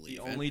you could believe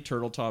it. The only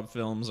Turteltaub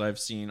films I've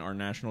seen are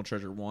National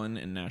Treasure 1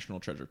 and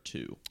National Treasure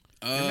 2.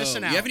 You're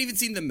missing out. You haven't even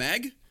seen the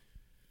Meg?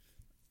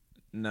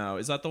 No,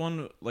 is that the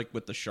one like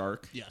with the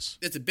shark? Yes,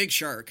 it's a big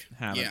shark.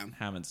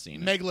 Haven't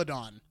seen it.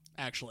 Megalodon,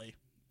 actually.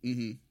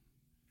 Mm-hmm.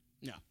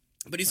 Yeah,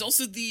 but he's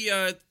also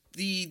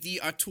the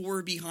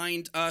auteur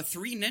behind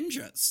Three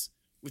Ninjas,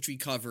 which we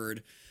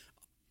covered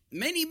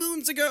many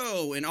moons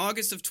ago in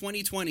August of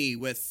 2020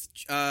 with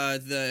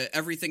the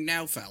Everything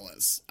Now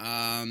fellas.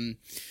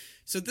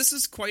 So this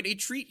is quite a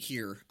treat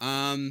here.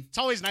 It's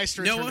always nice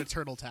to return to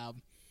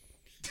Turteltaub.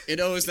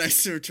 It's always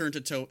nice to return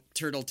to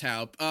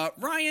Turteltaub.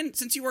 Ryan,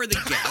 since you are the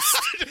guest.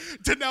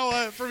 To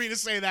Noah, for me to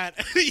say that.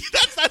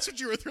 that's what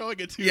you were throwing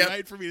it to,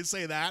 right? For me to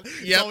say that.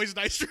 It's always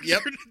nice to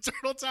return to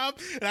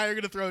Turteltaub. And now you're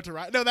going to throw it to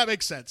Ryan. No, that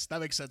makes sense.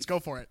 Go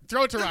for it.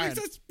 Throw it to Ryan.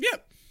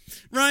 Yep.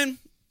 Ryan,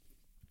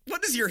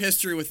 what is your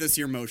history with this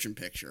here motion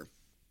picture?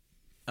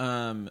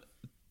 I've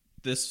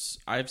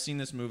seen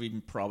this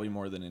movie probably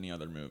more than any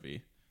other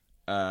movie.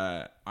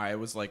 I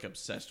was like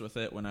obsessed with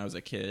it when I was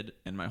a kid,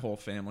 and my whole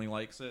family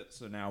likes it.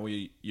 So now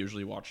we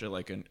usually watch it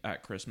like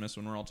at Christmas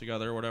when we're all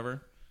together or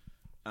whatever.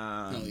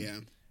 Hell yeah!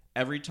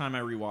 Every time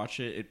I rewatch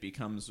it, it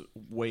becomes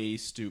way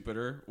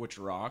stupider, which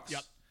rocks.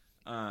 Yep.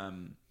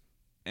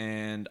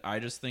 And I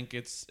just think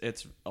it's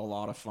a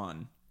lot of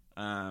fun.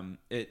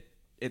 It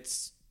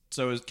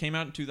came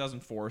out in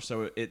 2004,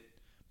 so it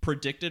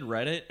predicted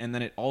Reddit, and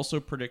then it also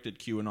predicted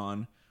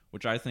QAnon,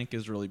 which I think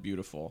is really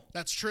beautiful.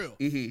 That's true.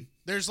 Mm-hmm.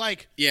 There's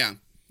like,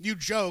 you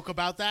joke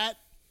about that,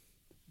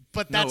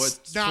 but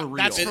that's not.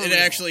 That's for real. It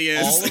actually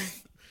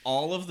is.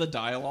 all of the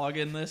dialogue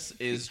in this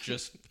is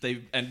just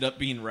they end up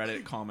being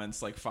Reddit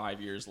comments like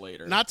 5 years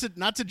later. Not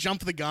to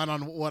jump the gun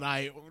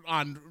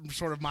on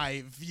sort of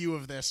my view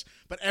of this,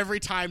 but every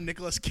time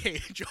Nicolas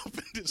Cage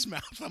opened his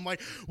mouth, I'm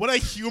like, what a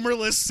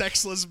humorless,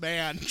 sexless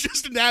man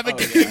just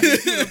navigating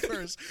the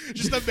universe.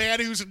 Just a man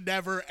who's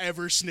never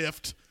ever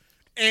sniffed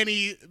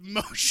any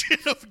motion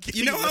of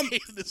getting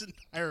laid in his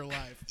entire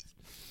life.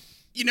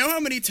 You know how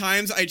many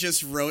times I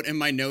just wrote in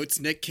my notes,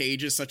 Nick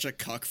Cage is such a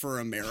cuck for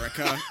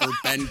America, or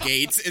Ben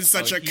Gates is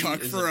such a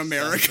cuck for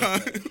America?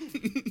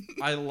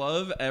 I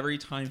love every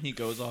time he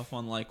goes off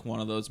on like one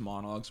of those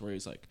monologues where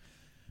he's like,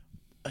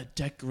 a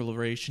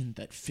declaration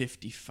that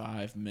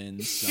 55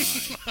 men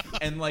sign.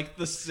 And like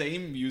the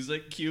same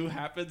music cue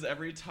happens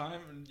every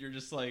time, and you're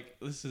just like,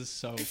 this is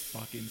so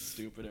fucking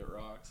stupid, it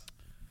rocks.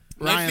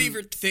 My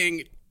favorite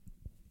thing...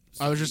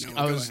 I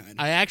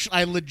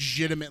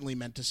legitimately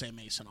meant to say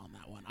Mason on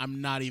that one. I'm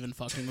not even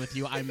fucking with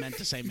you. I meant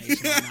to say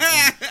Mason on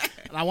that one.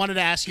 And I wanted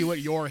to ask you what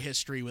your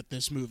history with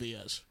this movie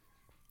is.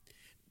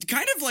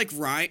 Kind of like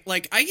Ryan,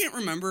 like I can't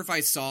remember if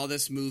I saw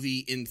this movie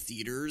in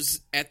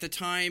theaters at the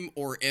time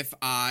or if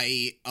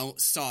I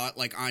saw it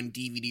like on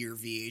DVD or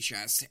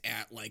VHS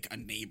at like a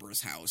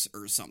neighbor's house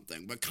or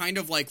something. But kind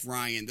of like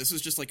Ryan, this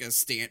was just like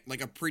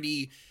a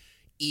pretty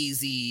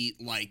easy,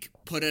 like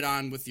put it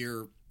on with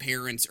your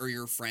parents or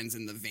your friends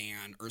in the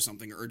van or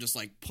something, or just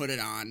like put it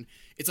on.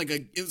 It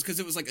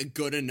was like a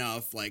good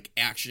enough like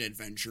action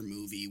adventure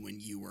movie when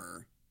you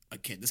were a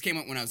kid. This came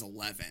out when I was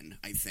 11,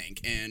 I think.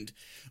 And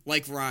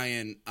like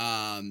Ryan,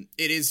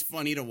 it is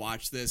funny to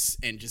watch this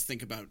and just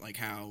think about like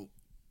how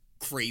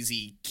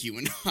crazy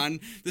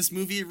QAnon this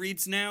movie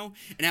reads now.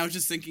 And I was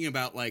just thinking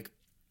about like,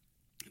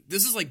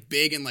 this is like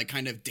big in like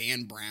kind of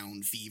Dan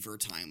Brown fever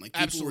time. Like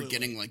people were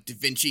getting like Da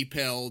Vinci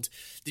pilled.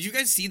 Did you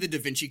guys see the Da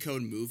Vinci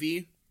Code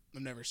movie?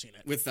 I've never seen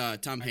it. With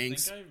Tom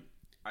Hanks?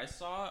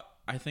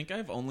 I think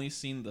I've only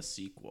seen the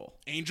sequel.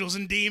 Angels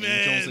and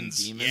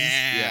Demons.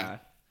 Yeah.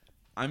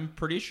 I'm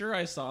pretty sure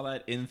I saw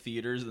that in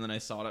theaters, and then I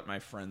saw it at my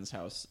friend's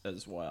house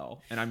as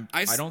well. And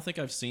I don't think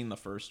I've seen the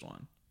first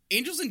one.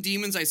 Angels and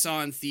Demons I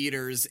saw in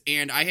theaters,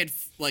 and I had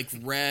like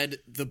read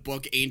the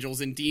book Angels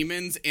and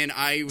Demons, and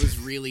I was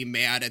really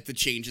mad at the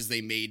changes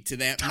they made to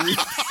that movie.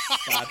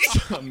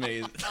 That's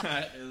amazing.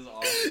 That is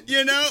awesome.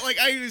 You know, like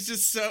I was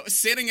just so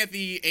sitting at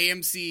the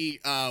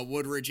AMC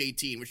Woodridge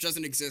 18, which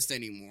doesn't exist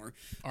anymore.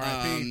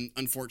 R.I.P.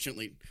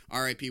 Unfortunately,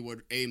 R.I.P.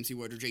 AMC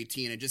Woodridge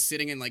 18, and just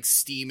sitting and like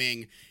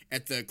steaming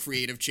at the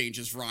creative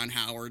changes Ron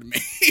Howard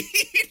made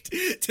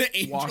to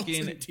Angels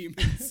and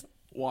Demons.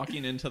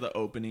 Walking into the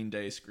opening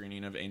day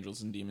screening of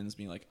Angels and Demons,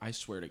 being like, I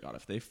swear to God,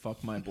 if they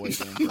fuck my boy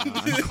Dan Brown,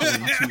 I'm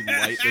going to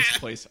light this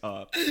place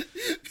up.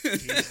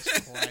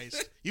 Jesus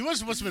Christ. You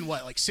must have been,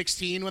 what, like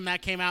 16 when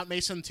that came out,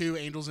 Mason, too,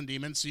 Angels and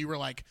Demons? So you were,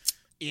 like,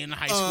 in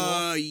high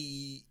school?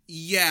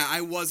 Yeah,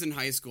 I was in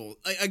high school.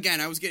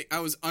 Again, I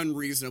was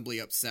unreasonably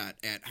upset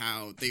at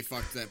how they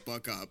fucked that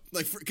book up.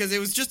 Like, because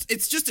it's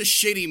just a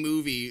shitty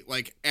movie,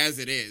 like, as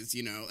it is,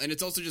 you know? And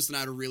it's also just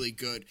not a really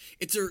good...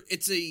 It's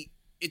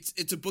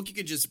a book you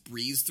could just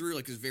breeze through,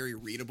 like a very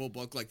readable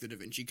book like the Da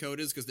Vinci Code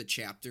is, because the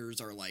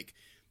chapters are like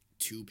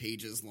 2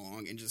 pages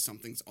long and just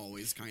something's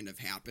always kind of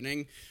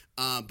happening.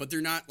 But they're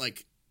not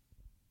like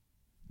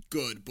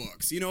good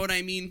books. You know what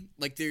I mean?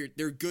 Like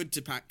they're good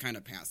to kind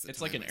of pass the time.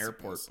 It's like an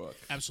airport book.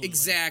 Absolutely.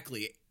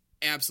 Exactly.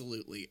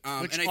 Absolutely.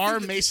 Which are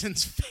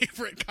Mason's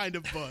favorite kind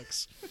of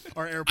books.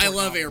 Are airport I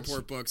love novels.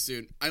 airport books,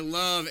 dude. I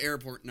love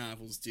airport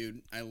novels,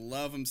 dude. I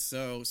love them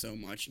so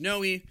much.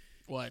 Noe.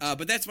 What?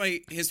 But that's my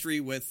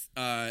history with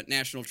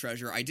National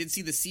Treasure. I did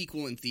see the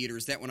sequel in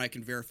theaters. That one I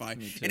can verify.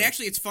 And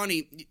actually, it's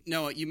funny.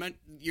 Noah, you meant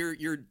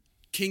your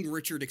King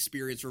Richard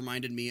experience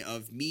reminded me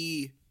of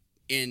me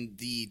in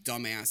the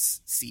dumbass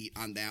seat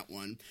on that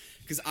one,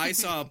 because I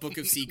saw Book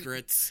of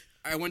Secrets.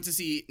 I went to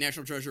see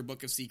National Treasure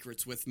Book of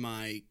Secrets with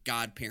my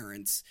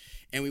godparents,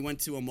 and we went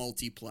to a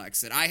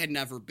multiplex that I had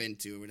never been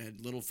to and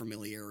had little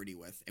familiarity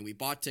with. And we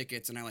bought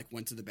tickets, and I like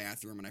went to the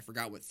bathroom, and I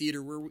forgot what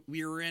theater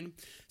we were in.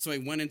 So I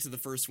went into the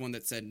first one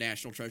that said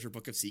National Treasure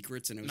Book of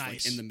Secrets, and it was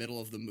like in the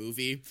middle of the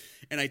movie.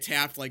 And I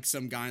tapped like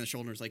some guy on the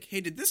shoulder and was like,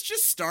 "Hey, did this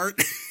just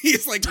start?"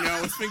 He's like,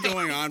 "No, it's been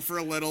going on for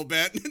a little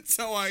bit." And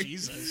so I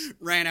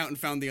ran out and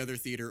found the other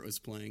theater it was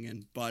playing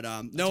in. But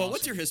Noah, awesome.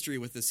 What's your history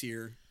with this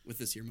here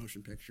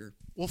motion picture?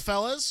 Well,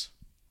 fellas,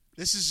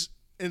 this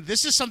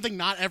is something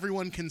not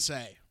everyone can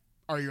say.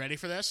 Are you ready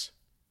for this?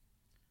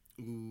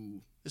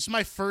 Ooh. This is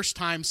my first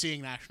time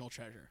seeing National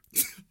Treasure.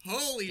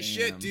 Holy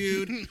shit,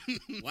 dude.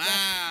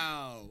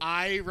 Wow.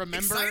 I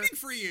remember... Exciting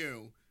for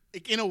you.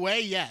 In a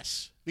way,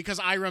 yes. Because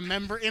I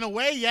remember... In a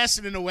way, yes,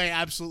 and in a way,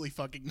 absolutely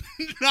fucking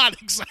not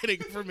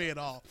exciting for me at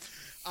all.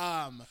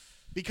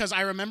 Because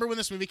I remember when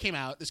this movie came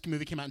out. This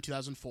movie came out in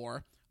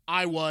 2004.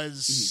 I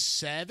was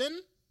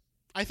 7,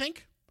 I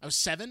think. I was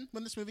 7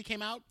 when this movie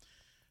came out.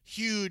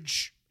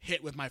 Huge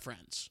hit with my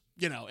friends,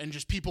 you know, and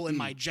just people in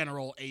my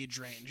general age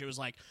range. It was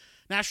like,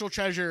 National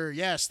Treasure,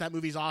 yes, that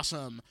movie's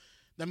awesome.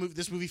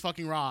 This movie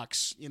fucking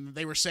rocks.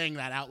 They were saying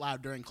that out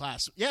loud during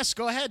class. Yes,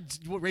 go ahead.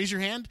 Raise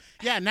your hand.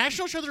 Yeah,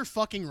 National Treasure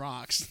fucking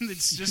rocks.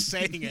 It's just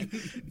saying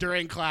it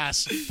during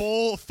class.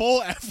 Full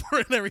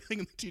effort and everything.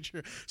 And the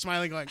teacher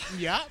smiling, going,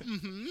 yeah,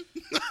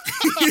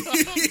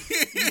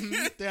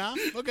 yeah,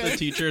 okay. The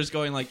teacher is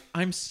going like,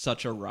 I'm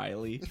such a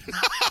Riley.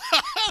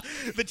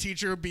 The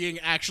teacher being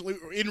actually,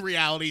 in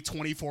reality,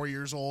 24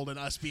 years old, and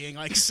us being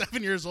like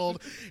 7 years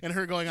old, and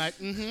her going like,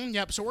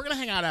 yep. So we're gonna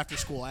hang out after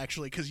school,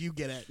 actually, because you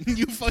get it.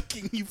 You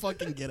fucking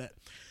get it.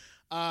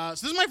 So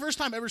this is my first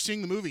time ever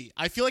seeing the movie.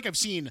 I feel like I've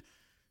seen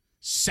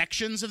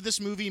sections of this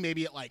movie,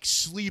 maybe at like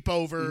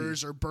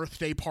sleepovers or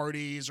birthday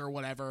parties or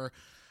whatever,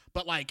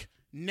 but like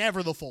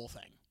never the full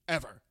thing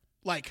ever.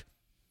 Like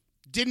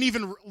didn't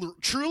even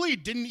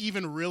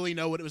really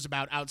know what it was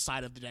about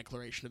outside of the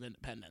Declaration of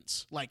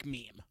Independence, like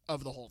meme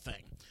of the whole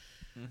thing.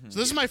 So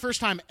this is my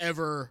first time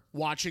ever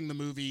watching the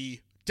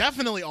movie,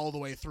 definitely all the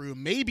way through,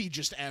 maybe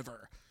just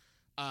ever.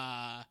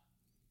 And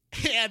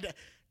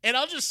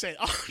I'll just say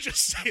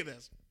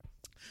this.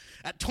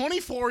 At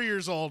 24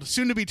 years old,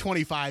 soon to be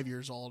 25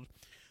 years old,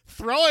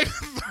 throwing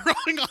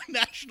on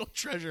National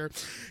Treasure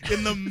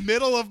in the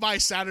middle of my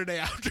Saturday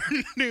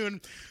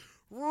afternoon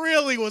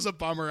really was a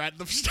bummer at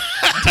the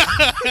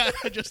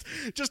start.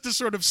 just to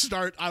sort of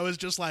start, I was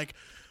just like,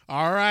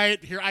 all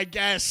right, here, I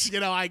guess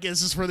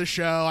this is for the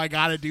show. I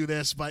got to do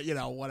this, but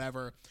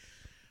whatever.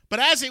 But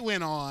as it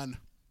went on,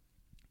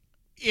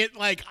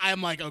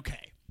 I'm like,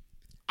 okay,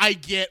 I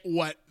get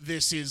what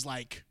this is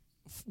like,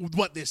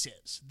 what this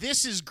is.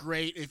 This is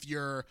great if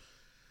you're,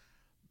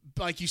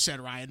 like you said,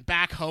 Ryan,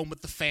 back home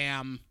with the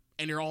fam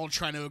and you're all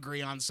trying to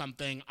agree on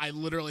something. I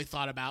literally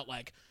thought about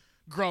like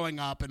growing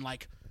up and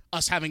like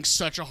us having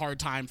such a hard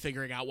time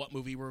figuring out what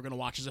movie we were going to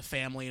watch as a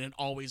family, and it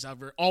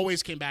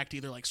always came back to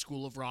either like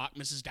School of Rock,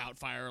 Mrs.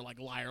 Doubtfire, or like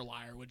Liar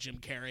Liar with Jim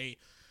Carrey.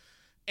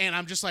 And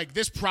I'm just like,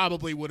 this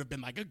probably would have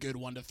been like a good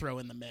one to throw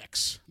in the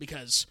mix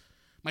because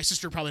my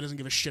sister probably doesn't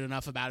give a shit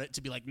enough about it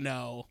to be like,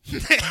 no.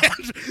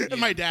 And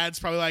my dad's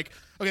probably like,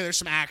 okay, there's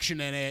some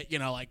action in it,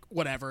 like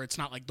whatever. It's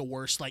not like the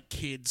worst like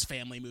kids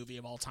family movie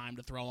of all time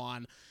to throw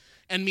on.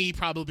 And me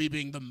probably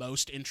being the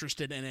most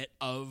interested in it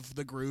of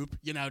the group,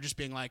 just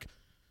being like,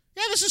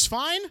 yeah, this is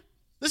fine.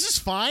 This is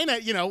fine,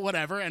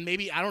 whatever. And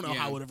maybe, I don't know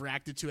how I would have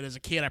reacted to it as a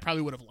kid. I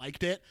probably would have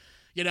liked it,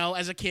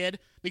 as a kid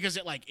because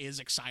it like is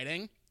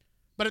exciting.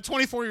 But at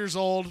 24 years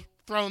old,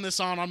 throwing this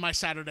on my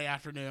Saturday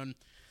afternoon,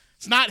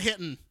 it's not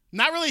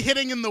really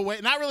hitting in the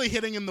way,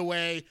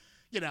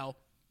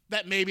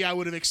 that maybe I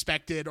would have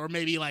expected, or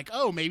maybe like,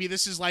 oh, maybe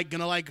this is like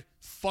gonna like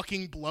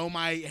fucking blow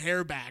my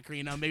hair back, or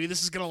maybe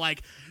this is gonna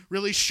like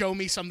really show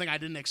me something I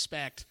didn't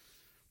expect.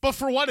 But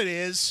for what it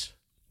is,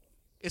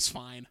 it's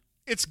fine.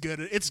 It's good.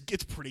 It's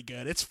pretty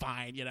good. It's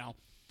fine,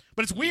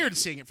 But it's weird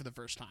seeing it for the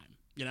first time.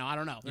 I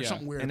don't know. There's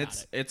something weird about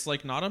it. It's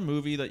like not a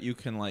movie that you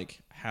can like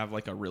have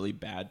like a really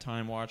bad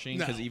time watching,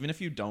 because even if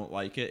you don't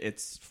like it,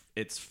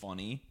 it's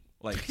funny.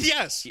 Like,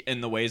 yes, in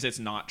the ways it's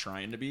not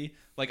trying to be.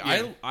 Like,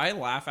 I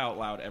laugh out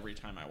loud every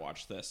time I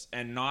watch this,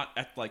 and not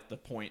at like the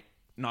point,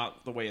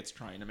 not the way it's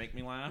trying to make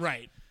me laugh.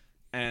 Right.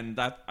 And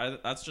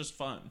that's just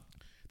fun.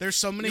 There's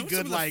so many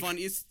good like.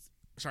 Funniest...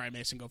 Sorry,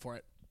 Mason, go for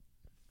it.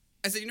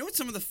 I said, what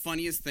some of the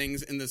funniest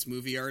things in this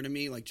movie are to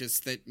me, like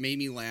just that made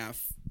me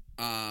laugh,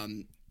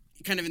 kind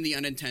of in the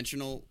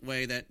unintentional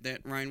way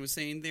that Ryan was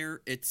saying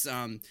there. It's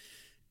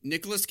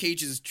Nicolas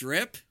Cage's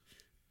drip.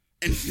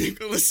 And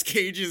Nicolas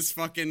Cage's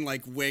fucking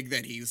like wig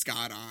that he's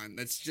got on.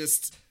 That's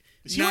just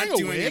not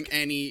doing him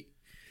any.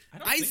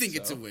 I think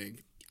it's a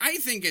wig. I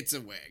think it's a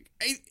wig.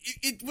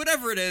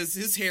 Whatever it is,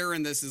 his hair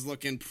in this is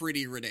looking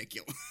pretty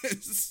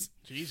ridiculous.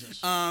 Jesus.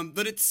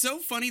 But it's so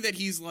funny that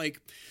he's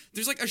like,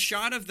 there's like a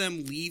shot of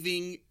them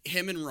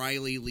him and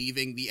Riley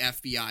leaving the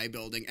FBI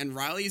building, and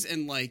Riley's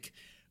in like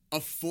a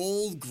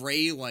full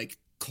gray like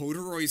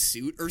corduroy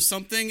suit or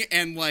something,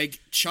 and like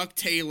Chuck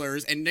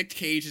Taylor's, and Nick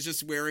Cage is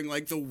just wearing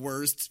like the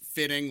worst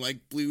fitting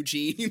like blue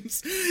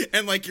jeans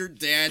and like your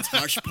dad's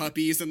Hush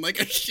Puppies and like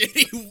a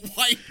shitty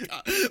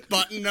white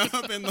button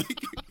up, and like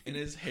and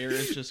his hair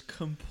is just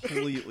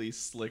completely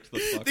slicked the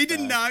fuck they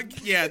did back.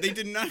 they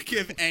did not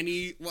give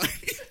any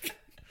like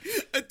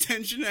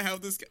attention to how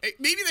this guy,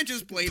 maybe that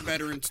just played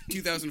better in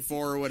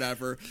 2004 or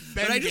whatever.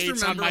 Ben but I just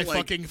Gates remember on my like,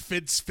 fucking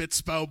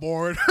Fitspo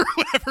board or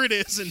whatever it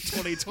is in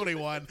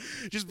 2021,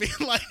 just being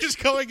like,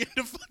 just going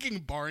into fucking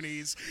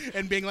Barney's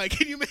and being like,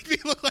 can you make me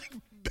look like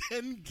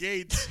Ben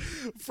Gates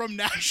from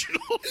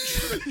National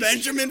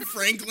Benjamin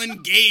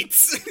Franklin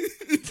Gates?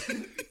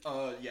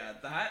 Yeah,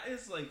 that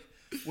is like,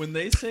 when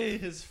they say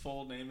his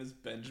full name is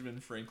Benjamin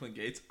Franklin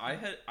Gates,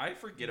 I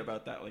forget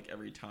about that like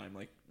every time.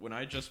 Like when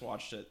I just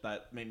watched it,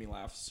 that made me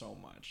laugh so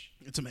much.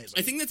 It's amazing.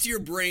 I think that's your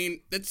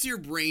brain. That's your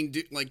brain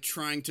like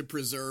trying to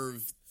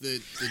preserve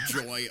the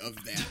joy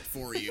of that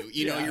for you.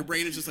 You know, your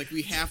brain is just like,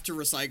 we have to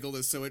recycle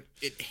this so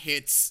it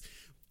hits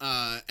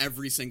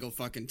every single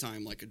fucking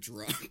time like a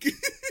drug.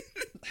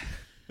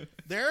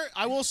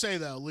 I will say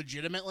though,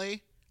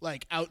 legitimately,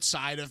 like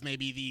outside of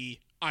maybe the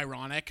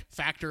ironic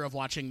factor of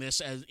watching this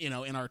as in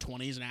our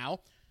 20s now,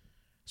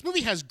 this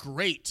movie has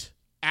great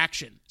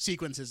action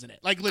sequences in it.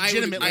 Like,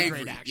 legitimately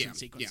great agree. action Yeah,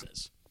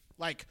 sequences.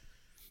 Like,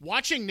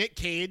 watching Nick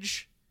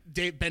Cage,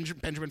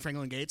 Benjamin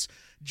Franklin Gates,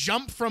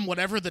 jump from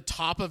whatever the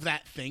top of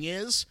that thing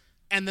is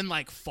and then,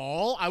 like,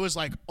 fall, I was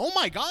like, oh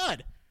my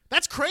God,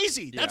 that's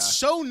crazy. Yeah. That's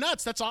so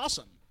nuts. That's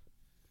awesome.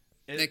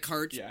 That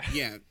car,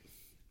 yeah.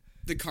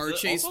 The car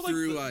chase Also, like,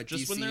 through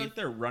just DC. when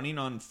they're running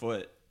on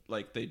foot,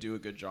 like, they do a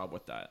good job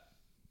with that.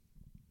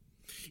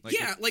 Like,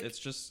 Yeah, like-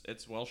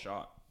 it's well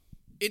shot.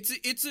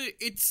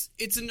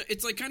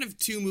 It's like kind of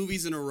two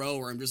movies in a row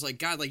where I'm just like,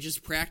 God, like,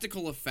 just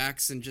practical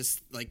effects and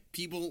just like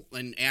people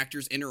and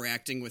actors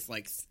interacting with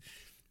like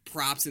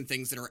props and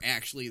things that are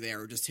actually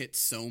there just hit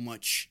so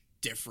much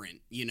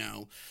different, you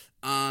know.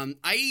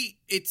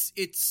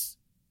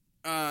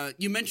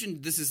 You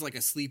mentioned this is like a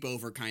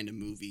sleepover kind of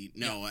movie,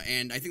 Noah,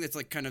 and I think that's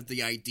like kind of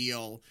the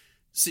ideal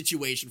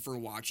situation for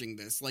watching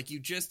this. Like,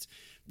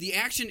 the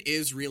action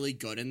is really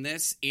good in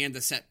this, and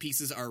the set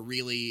pieces are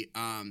really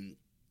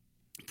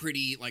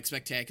pretty like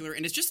spectacular,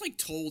 and it's just like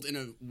told in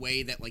a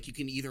way that like you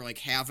can either like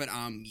have it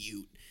on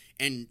mute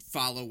and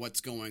follow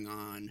what's going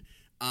on,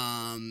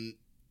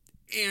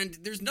 and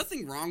there's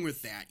nothing wrong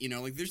with that, you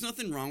know. Like, there's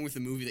nothing wrong with a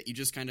movie that you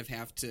just kind of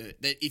have to,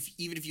 that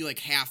even if you like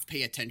half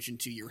pay attention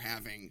to, you're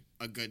having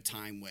a good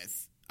time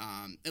with,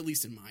 at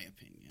least in my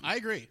opinion. I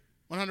agree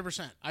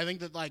 100%. I think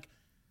that, like,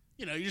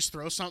 you know, you just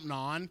throw something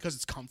on because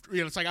it's comfortable.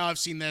 You know, it's like, oh, I've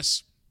seen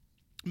this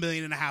 1.5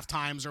 million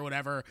times or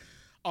whatever.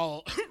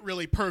 I'll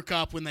really perk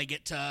up when they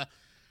get to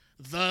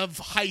the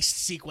heist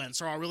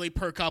sequence, or I'll really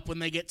perk up when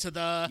they get to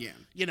the,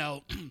 you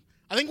know,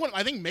 I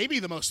think maybe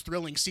the most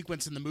thrilling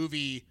sequence in the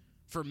movie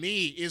for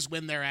me is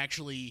when they're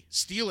actually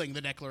stealing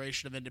the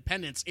Declaration of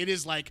Independence. It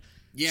is like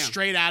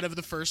straight out of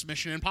the first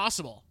Mission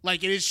Impossible.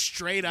 Like, it is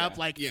straight up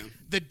like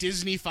the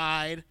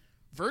Disney-fied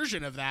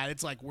version of that.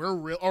 It's like,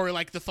 or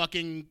like the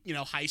fucking, you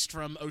know, heist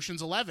from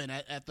Ocean's 11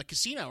 at the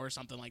casino or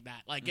something like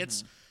that. Like,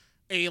 it's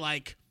a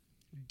like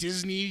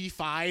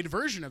Disney-fied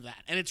version of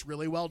that, and it's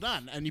really well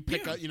done. And you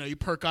pick up, you know, you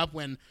perk up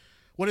when,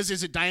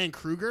 is it Diane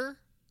Kruger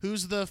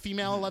who's the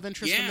female love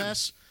interest in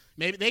this?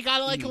 Maybe they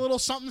got like a little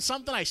something.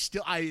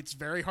 It's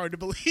very hard to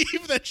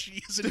believe that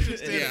she's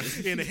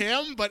interested in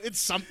him, but it's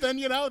something,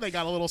 you know. They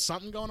got a little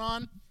something going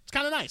on. It's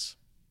kind of nice.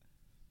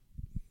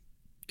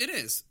 It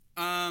is.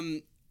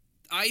 I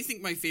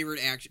think my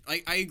favorite action.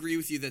 I agree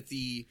with you that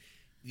the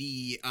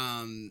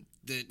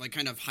like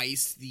kind of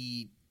heist,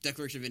 the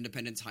Declaration of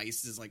Independence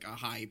heist, is like a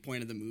high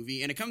point of the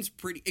movie, and it comes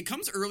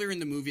earlier in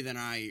the movie than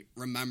I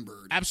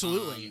remembered.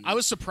 Absolutely. I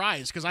was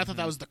surprised because I thought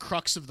that was the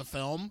crux of the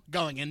film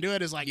going into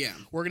it, is like,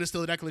 we're going to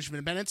steal the Declaration of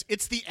Independence.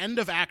 It's the end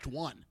of Act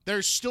 1.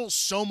 There's still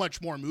so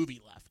much more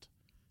movie left.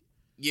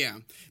 Yeah,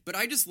 but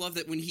I just love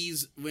that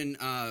when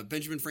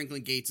Benjamin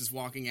Franklin Gates is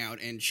walking out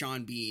and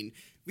Sean Bean.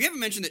 We haven't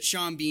mentioned that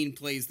Sean Bean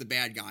plays the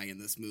bad guy in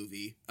this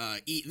movie.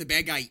 The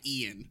bad guy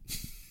Ian.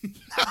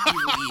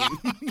 Ian.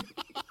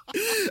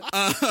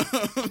 I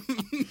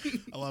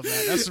love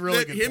that. That's a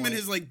really good him point. And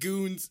his like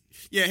goons.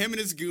 Yeah, him and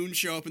his goons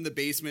show up in the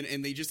basement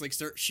and they just like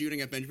start shooting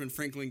at Benjamin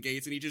Franklin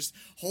Gates, and he just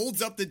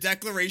holds up the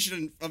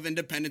Declaration of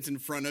Independence in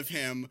front of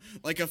him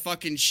like a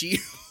fucking shield.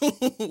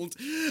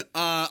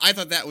 I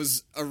thought that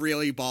was a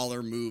really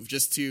baller move,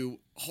 just to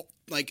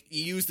like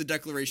use the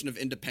Declaration of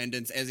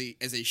Independence as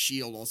a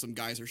shield while some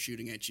guys are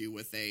shooting at you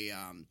with a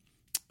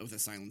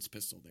silenced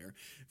pistol there.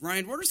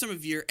 Ryan, what are some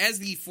of your, as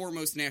the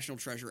foremost National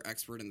Treasure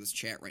expert in this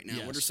chat right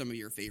now, what are some of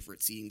your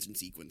favorite scenes and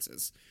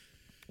sequences?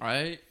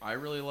 I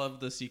really love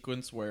the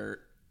sequence where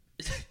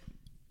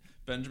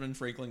Benjamin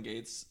Franklin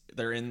Gates,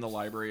 they're in the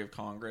Library of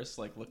Congress,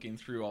 like looking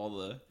through all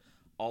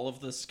of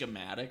the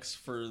schematics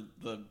for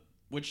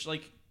which,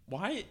 like,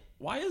 why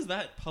is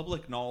that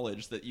public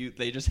knowledge that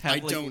they just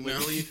have like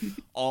literally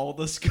all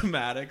the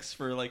schematics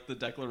for like the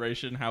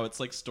Declaration, how it's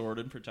like stored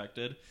and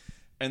protected,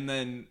 and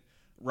then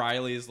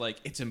Riley is like,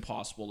 it's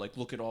impossible. Like,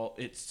 look at all,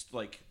 it's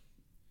like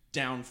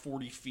down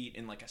 40 feet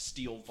in like a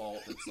steel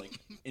vault. It's like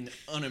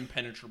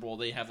unimpenetrable.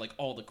 They have like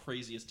all the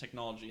craziest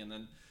technology. And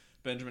then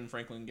Benjamin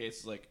Franklin Gates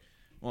is like,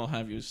 well,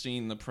 have you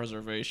seen the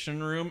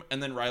preservation room?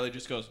 And then Riley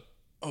just goes,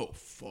 oh,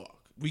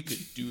 fuck, we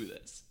could do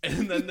this.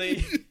 And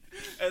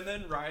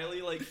then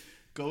Riley like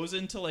goes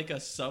into like a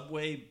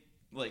subway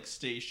like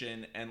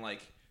station and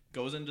like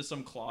goes into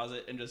some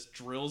closet and just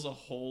drills a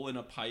hole in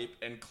a pipe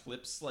and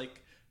clips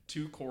like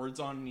 2 cords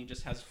on, and he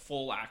just has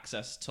full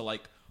access to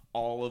like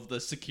all of the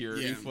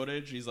security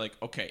footage. He's like,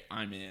 okay,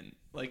 I'm in.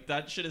 Like,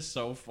 that shit is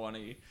so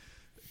funny.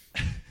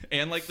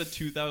 And like the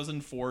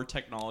 2004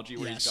 technology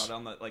where he's got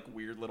on that like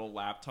weird little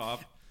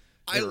laptop.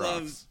 I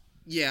love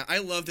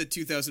the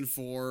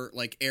 2004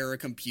 like era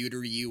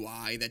computer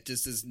UI that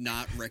just is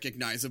not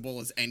recognizable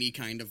as any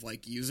kind of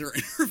like user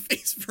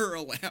interface for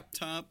a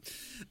laptop.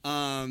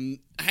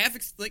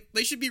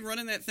 They should be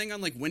running that thing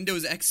on like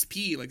Windows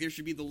XP. Like, there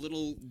should be the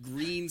little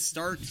green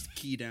start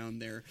key down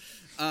there.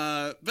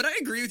 But I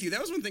agree with you.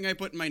 That was one thing I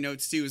put in my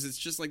notes too. Is it's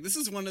just like, this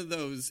is one of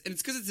those, and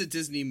it's because it's a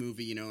Disney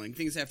movie, you know, and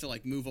things have to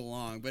like move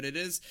along. But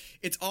it's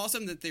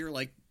awesome that they're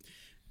like,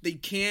 they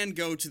can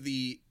go to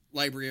the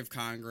Library of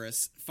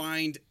Congress,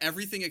 find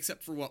everything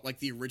except for what, like,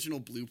 the original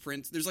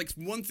blueprints. There's, like,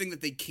 one thing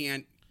that they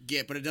can't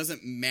get, but it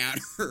doesn't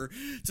matter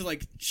to,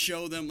 like,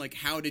 show them, like,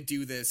 how to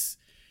do this.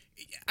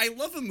 I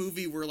love a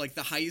movie where, like,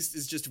 the heist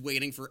is just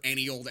waiting for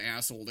any old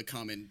asshole to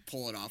come and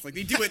pull it off. Like,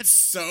 they do it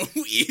so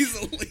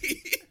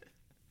easily.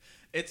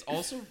 It's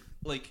also,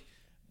 like,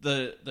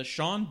 the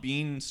Sean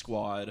Bean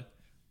squad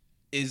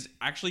is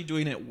actually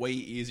doing it way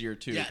easier,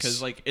 too. Yes.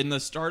 Because, like, in the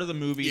start of the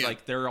movie,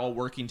 like, they're all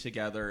working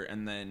together,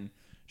 and then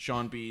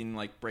Sean Bean,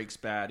 like, breaks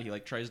bad. He,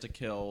 like, tries to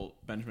kill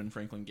Benjamin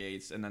Franklin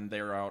Gates, and then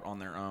they're out on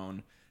their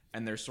own,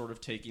 and they're sort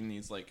of taking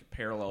these, like,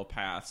 parallel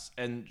paths.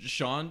 And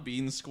Sean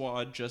Bean's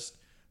squad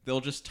they'll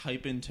just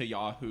type into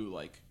Yahoo,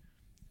 like,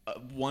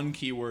 one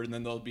keyword, and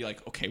then they'll be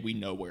like, okay, we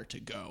know where to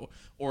go.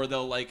 Or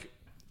they'll, like,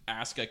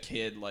 ask a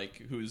kid, like,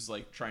 who's,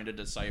 like, trying to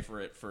decipher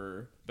it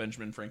for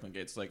Benjamin Franklin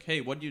Gates, like,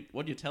 hey, what'd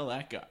you tell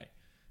that guy?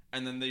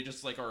 And then they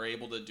just, like, are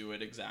able to do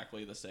it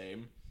exactly the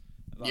same.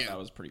 I thought that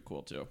was pretty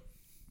cool, too.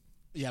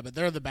 Yeah, but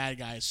they're the bad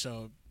guys,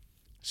 so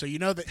you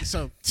know that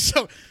so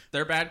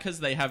they're bad because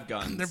they have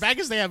guns. they're bad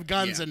because they have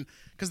guns, and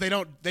because they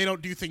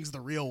don't do things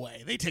the real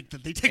way. They take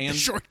the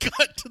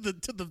shortcut to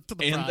the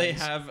and prize. they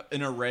have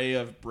an array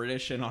of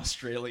British and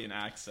Australian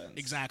accents.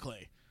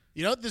 Exactly.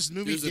 You know what this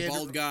movie There's a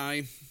bald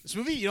guy. This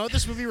movie, you know what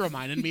this movie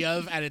reminded me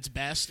of at its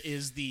best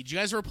is did you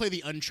guys ever play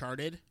the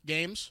Uncharted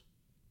games?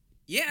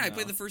 Yeah, I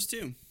played the first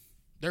two.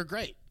 They're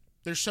great.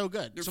 They're so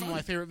good. They're Some fun. of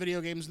my favorite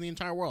video games in the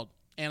entire world.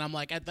 And I'm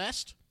like, at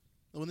best,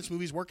 when this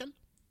movie's working,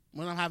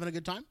 when I'm having a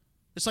good time,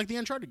 it's like the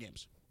Uncharted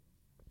games.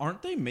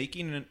 Aren't they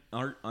making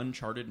an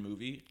Uncharted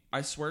movie?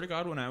 I swear to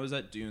God, when I was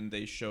at Dune,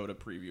 they showed a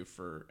preview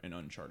for an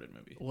Uncharted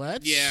movie.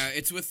 What? Yeah,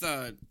 it's with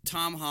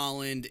Tom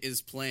Holland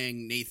is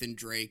playing Nathan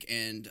Drake,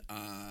 and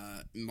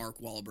Mark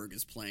Wahlberg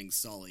is playing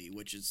Sully,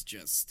 which is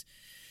just...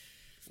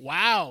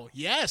 Wow.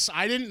 Yes,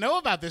 I didn't know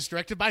about this.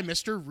 Directed by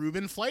Mr.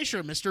 Ruben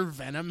Fleischer, Mr.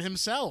 Venom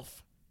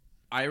himself.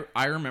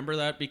 I remember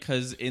that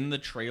because in the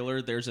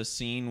trailer, there's a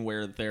scene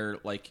where they're,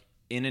 like,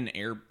 in an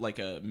like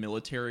a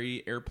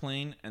military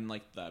airplane, and,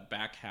 like, the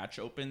back hatch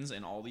opens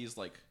and all these,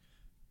 like,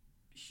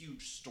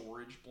 huge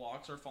storage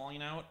blocks are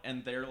falling out,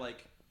 and they're,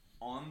 like,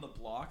 on the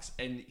blocks,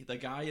 and the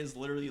guy is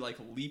literally, like,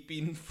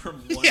 leaping from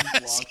one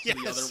block to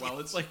the other while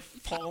it's, like,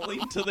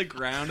 falling to the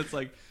ground. It's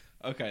like,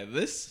 okay,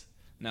 this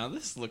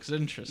looks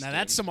interesting. Now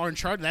that's some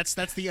Uncharted.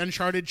 That's the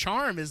Uncharted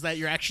charm, is that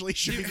you're actually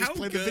shooting just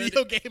play the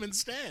video game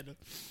instead.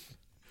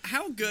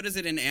 How good is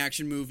it in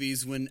action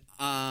movies when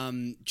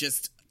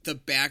just the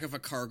back of a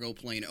cargo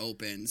plane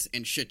opens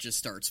and shit just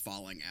starts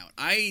falling out?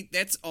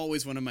 That's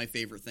always one of my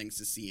favorite things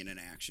to see in an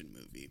action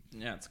movie.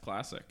 Yeah, it's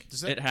classic.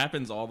 It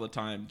happens all the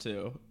time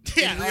too.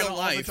 Yeah, in real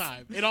life.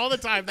 All the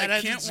time. That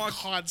happens walk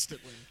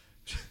constantly.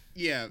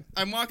 Yeah,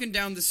 I'm walking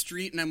down the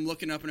street and I'm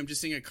looking up and I'm just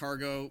seeing a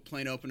cargo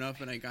plane open up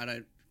and I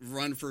gotta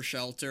run for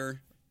shelter.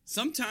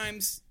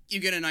 Sometimes you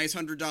get a nice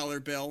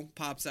 $100 bill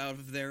pops out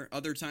of there.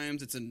 Other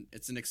times it's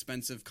an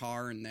expensive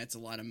car, and that's a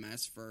lot of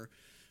mess for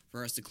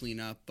us to clean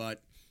up.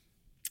 But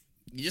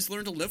you just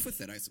learn to live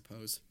with it, I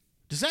suppose.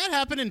 Does that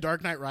happen in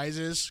Dark Knight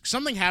Rises?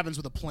 Something happens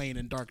with a plane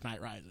in Dark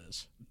Knight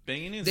Rises.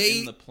 Bane is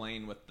in the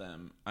plane with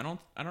them. I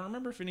don't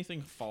remember if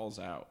anything falls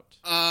out.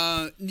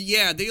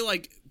 Yeah,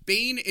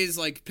 Bane is,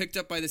 like, picked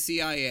up by the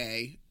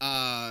CIA.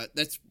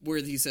 That's where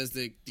he says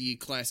the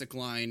classic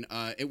line,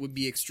 it would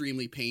be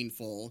extremely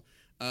painful.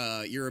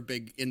 You're a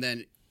big... And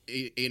then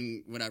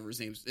in whatever his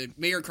name is,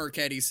 Mayor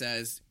Carcetti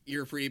says,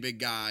 you're a pretty big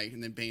guy.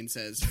 And then Bane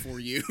says, for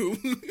you.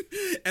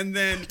 And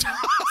then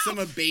some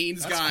of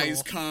Bane's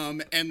guys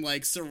come and,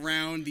 like,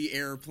 surround the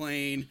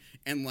airplane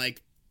and,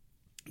 like,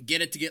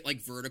 get it to get,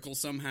 like, vertical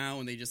somehow.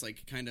 And they just,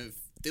 like, kind of...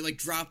 They, like,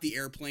 drop the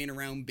airplane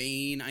around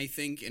Bane, I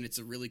think, and it's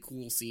a really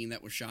cool scene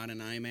that was shot in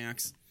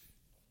IMAX.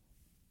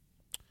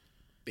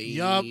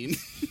 Bane.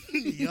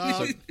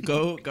 Yup.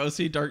 So go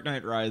see Dark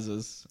Knight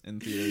Rises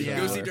in theaters. Yeah.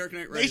 Go see Dark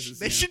Knight Rises.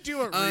 They should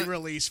do a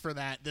re-release for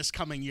that this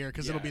coming year,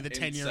 because it'll be the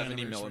 10-year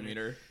 70 anniversary.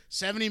 millimeter.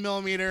 70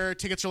 millimeter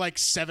tickets are like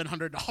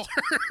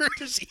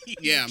 $700 each.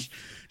 Yeah.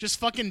 Just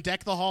fucking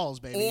deck the halls,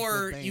 baby.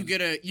 Or you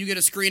get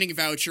a screening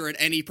voucher at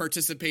any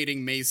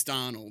participating Mace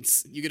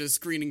Donald's. You get a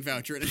screening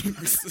voucher at any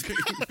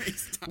participating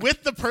Mace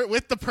Donald's.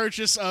 with the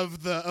purchase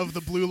of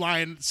the Blue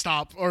Line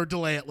stop or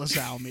delay at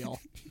LaSalle meal.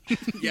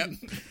 Yep.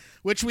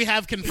 Which we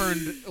have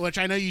confirmed, which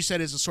I know you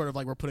said is a sort of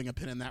like we're putting a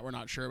pin in that. We're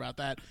not sure about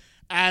that.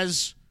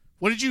 Was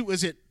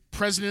it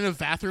President of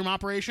Bathroom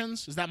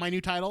Operations? Is that my new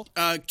title?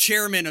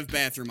 Chairman of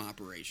Bathroom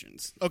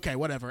Operations. Okay,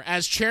 whatever.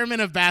 As Chairman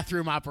of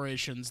Bathroom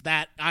Operations,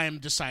 that I am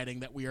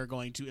deciding that we are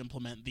going to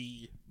implement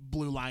the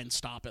Blue Line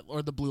stop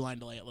or the Blue Line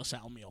delay at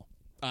LaSalle meal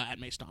at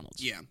Mace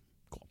Donald's. Yeah.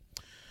 Cool.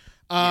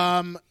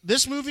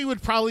 This movie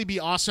would probably be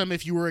awesome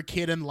if you were a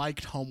kid and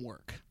liked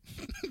homework.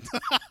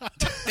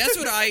 That's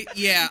what I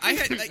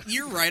had.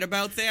 You're right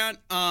about that.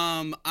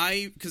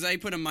 Because I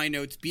put in my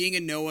notes, being a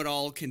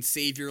know-it-all can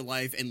save your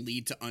life and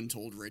lead to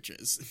untold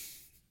riches.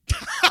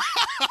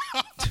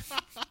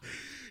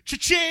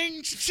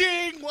 Cha-ching,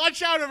 cha-ching!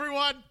 Watch out,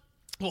 everyone!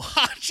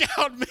 Watch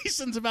out!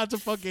 Mason's about to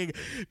fucking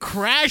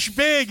crash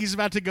big. He's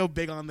about to go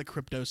big on the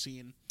crypto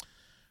scene.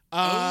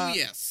 Oh,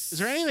 yes. Is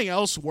there anything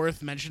else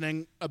worth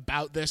mentioning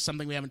about this?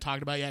 Something we haven't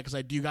talked about yet? Because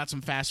I do got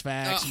some fast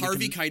facts.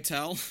 Harvey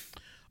Keitel.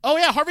 Oh,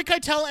 yeah. Harvey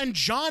Keitel and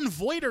Jon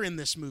Voight are in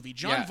this movie.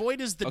 Jon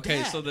Voight is the dad.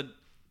 Okay, so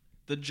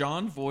the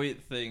Jon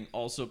Voight thing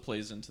also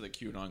plays into the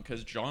QAnon,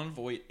 because Jon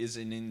Voight is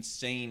an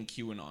insane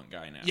QAnon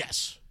guy now.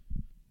 Yes.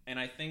 And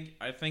I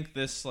think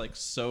this like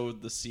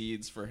sowed the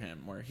seeds for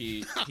him, where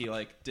he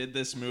like did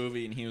this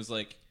movie and he was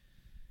like,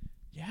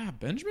 yeah,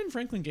 Benjamin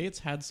Franklin Gates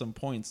had some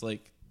points.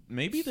 Like,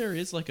 maybe there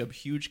is like a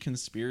huge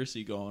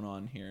conspiracy going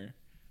on here.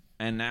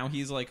 And now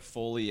he's like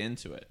fully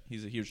into it.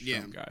 He's a huge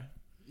Trump guy.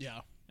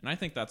 Yeah. And I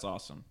think that's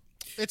awesome.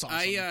 It's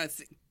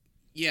awesome.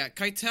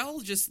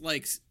 Keitel just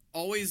like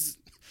always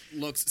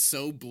looks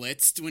so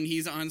blitzed when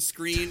he's on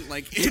screen.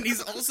 Like, and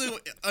he's also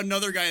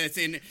another guy that's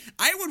in.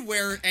 I would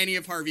wear any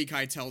of Harvey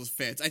Keitel's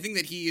fits. I think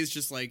that he is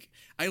just like,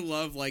 I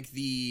love like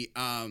the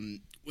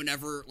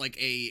whenever like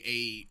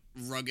a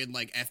rugged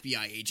like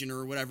FBI agent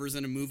or whatever is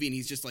in a movie and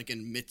he's just like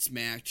in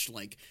mismatched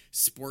like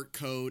sport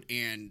coat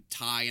and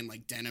tie and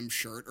like denim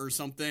shirt or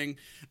something.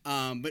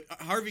 But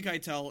Harvey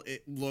Keitel,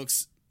 it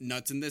looks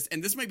nuts in this,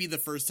 and this might be the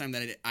first time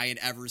that I had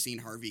ever seen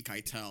Harvey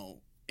Keitel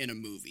in a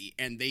movie,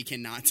 and they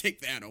cannot take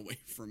that away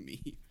from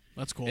me.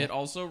 That's cool. It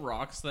also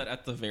rocks that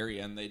at the very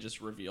end they just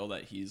reveal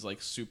that he's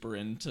like super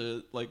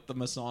into like the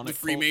Masonic, the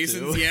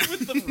Freemasons, cult too, yeah,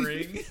 with the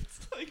ring.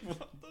 It's like, what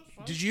the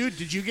fuck? Did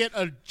you get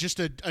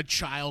a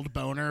child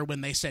boner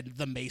when they said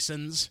the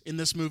Masons in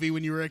this movie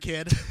when you were a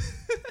kid?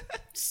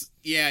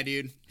 Yeah,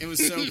 dude, it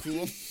was so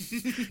cool.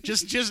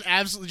 just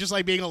absolutely, just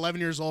like being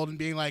 11 years old and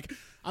being like,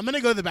 I'm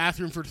gonna go to the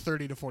bathroom for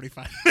 30 to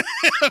 45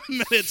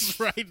 minutes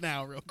right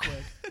now, real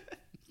quick.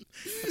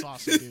 That's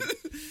awesome, dude.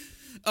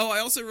 Oh, I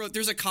also wrote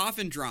there's a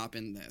coffin drop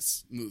in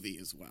this movie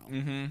as well.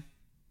 Mm-hmm.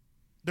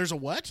 There's a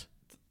what?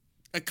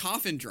 A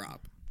coffin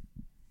drop.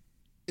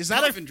 Is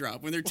that coffin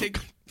drop when they're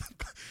taking?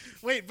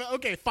 Wait, but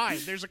okay, fine.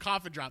 There's a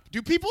coffin drop.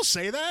 Do people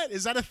say that?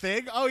 Is that a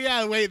thing? Oh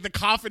yeah, wait, the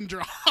coffin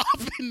drop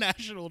in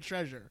National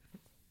Treasure.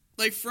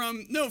 Like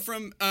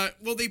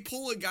they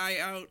pull a guy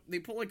out. They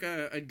pull like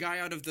a guy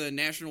out of the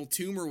national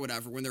tomb or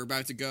whatever when they're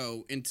about to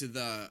go into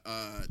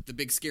the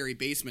big scary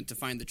basement to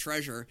find the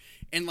treasure,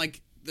 and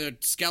like the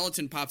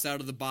skeleton pops out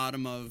of the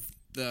bottom of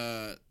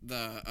the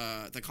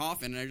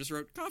coffin, and I just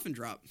wrote coffin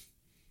drop.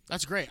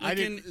 That's great. I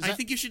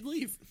think you should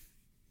leave.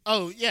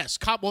 Oh yes,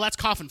 well that's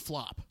coffin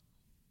flop.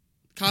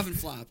 Coffin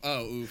flop.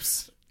 Oh,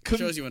 oops.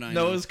 Shows you what I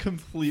know. Noah's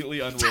completely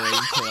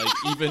unwilling to like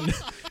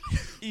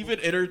even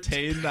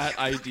entertain that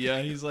idea.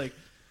 He's like,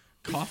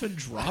 coffin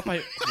drop?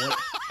 I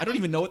don't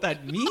even know what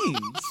that means.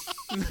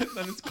 And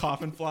then it's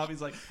coffin flop.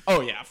 He's like,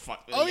 oh yeah,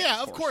 fuck. Oh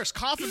yeah, of course.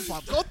 Coffin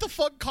flop. What the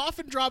fuck?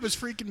 Coffin drop is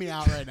freaking me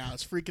out right now.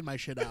 It's freaking my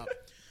shit out.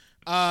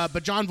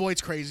 But Jon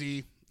Voight's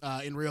crazy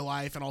in real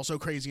life and also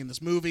crazy in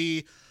this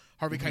movie.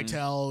 Harvey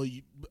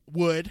Keitel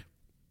would,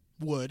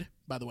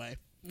 by the way.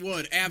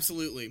 Would,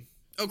 absolutely.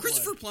 Oh,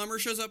 Christopher Plummer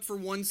shows up for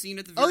one scene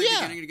at the very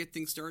beginning to get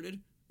things started,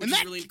 which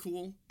is really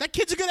cool. That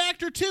kid's a good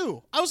actor,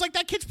 too. I was like,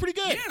 that kid's pretty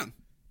good. Yeah.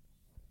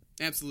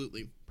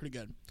 Absolutely. Pretty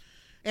good.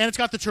 And it's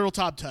got the turtle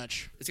top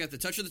touch. It's got the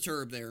touch of the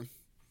turb there.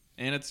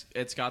 And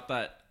it's got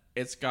the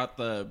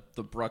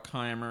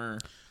Bruckheimer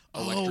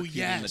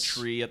electrocuting the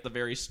tree at the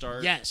very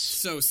start. Yes.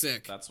 So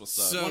sick. That's what's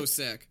up. So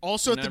sick.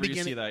 Also Whenever at the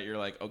beginning, you see that, you're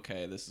like,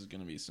 okay, this is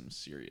going to be some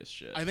serious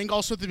shit. I think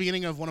also at the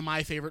beginning of one of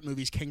my favorite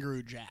movies,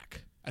 Kangaroo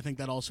Jack. I think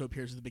that also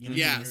appears at the beginning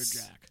of Kangaroo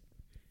Jack.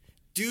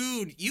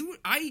 Dude,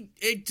 I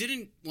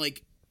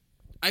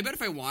bet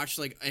if I watched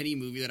like any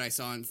movie that I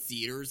saw in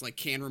theaters, like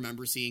can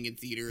remember seeing in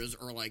theaters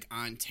or like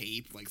on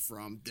tape, like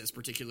from this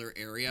particular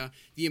area,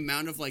 the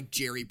amount of like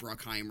Jerry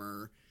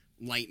Bruckheimer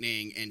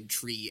lightning and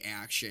tree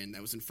action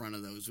that was in front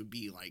of those would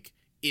be like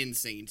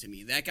insane to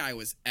me. That guy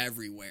was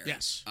everywhere.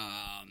 Yes.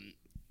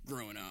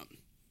 Growing up,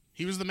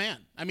 he was the man.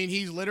 I mean,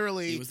 he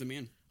was the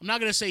man. I'm not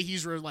gonna say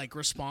he's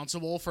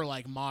responsible for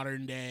like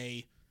modern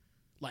day,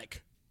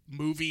 like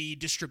movie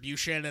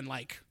distribution and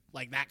like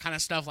that kind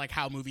of stuff, like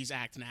how movies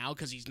act now,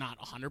 because he's not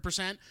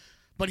 100%.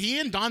 But he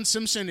and Don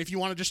Simpson, if you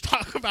want to just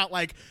talk about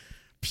like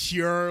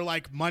pure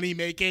like money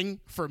making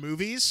for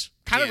movies,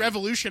 kind of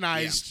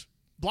revolutionized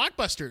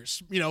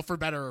blockbusters, for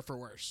better or for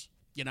worse,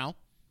 Yeah.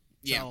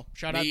 So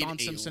shout out Don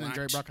Simpson and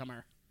Jerry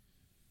Bruckheimer.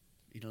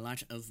 Made a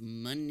lot of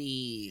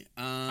money.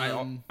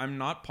 I'm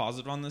not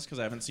positive on this because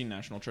I haven't seen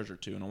National Treasure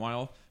 2 in a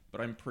while,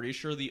 but I'm pretty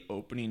sure the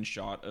opening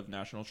shot of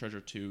National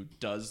Treasure 2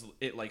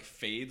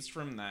 fades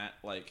from that,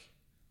 like,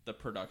 the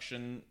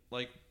production,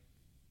 like,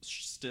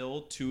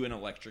 still to an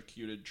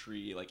electrocuted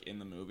tree, like, in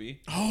the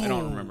movie. I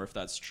don't remember if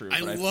that's true. But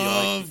I love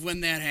feel like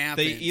when that happens.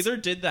 They either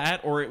did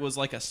that or it was,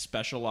 like, a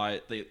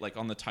specialized, like,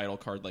 on the title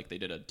card, like, they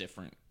did a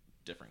different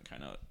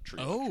kind of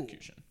tree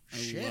electrocution.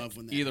 I love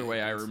when that Either way,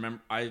 happens.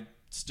 I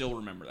still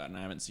remember that, and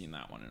I haven't seen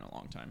that one in a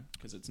long time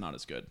because it's not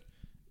as good.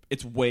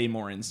 It's way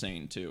more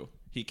insane too.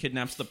 He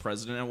kidnaps the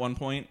president at one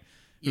point.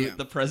 Yeah.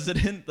 The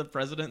president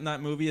in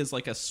that movie is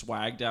like a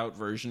swagged out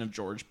version of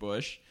George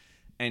Bush,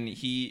 and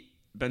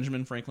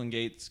Benjamin Franklin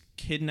Gates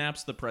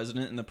kidnaps the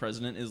president, and the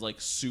president is like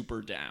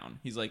super down.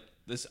 He's like,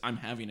 I'm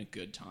having a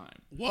good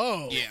time.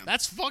 Whoa. Yeah.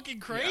 That's fucking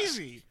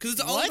crazy. Because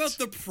it's all about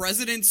the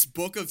President's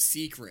Book of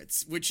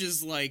Secrets, which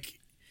is like,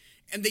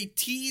 and they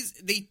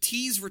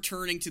tease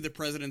returning to the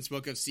President's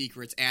Book of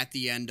Secrets at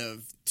the end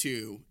of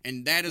 2,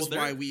 and that is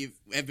why we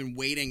have been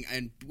waiting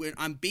and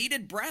on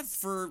bated breath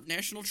for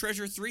National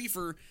Treasure 3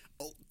 for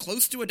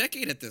close to a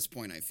decade at this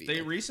point. I feel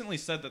they recently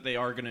said that they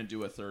are going to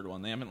do a third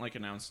one. They haven't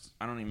announced.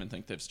 I don't even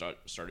think they've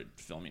started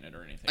filming it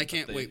or anything. I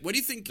can't wait. What do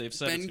you think? They've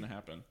said it's going to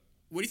happen.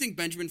 What do you think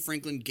Benjamin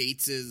Franklin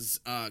Gates's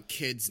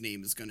kid's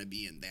name is going to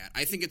be in that?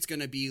 I think it's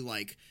going to be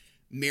like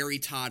Mary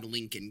Todd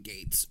Lincoln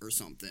Gates or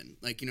something.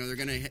 Like, they're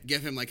going to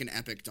give him like an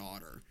epic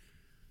daughter.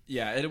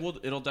 Yeah,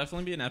 it'll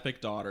definitely be an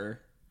epic daughter.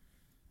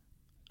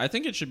 I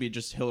think it should be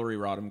just Hillary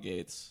Rodham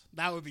Gates.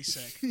 That would be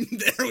sick.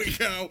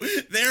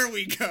 There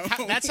we go.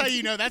 That's how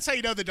you know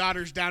the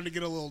daughter's down to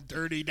get a little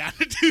dirty, down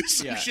to do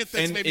some shit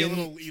that's maybe a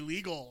little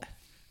illegal.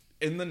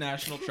 In the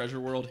National Treasure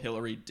world,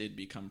 Hillary did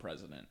become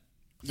president.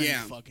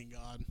 Thank fucking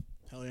God.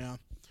 Hell yeah.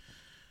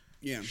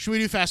 Yeah. Should we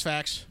do fast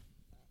facts?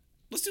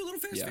 Let's do a little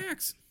fast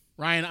facts.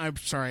 Ryan, I'm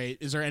sorry.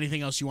 Is there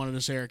anything else you wanted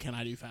to say, or can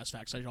I do fast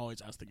facts? I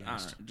always ask the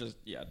guest. Do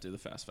the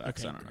fast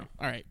facts. Okay, I don't know.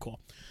 All right, cool.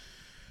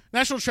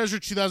 National Treasure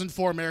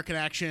 2004 American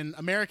action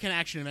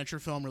adventure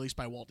film released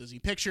by Walt Disney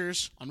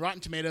Pictures. On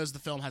Rotten Tomatoes, the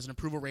film has an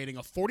approval rating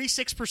of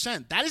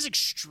 46%. That is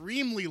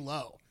extremely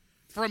low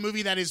for a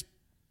movie that is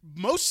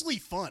mostly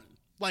fun,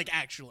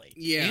 actually.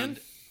 Yeah. And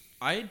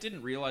I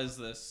didn't realize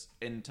this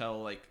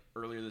until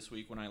earlier this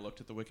week when I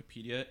looked at the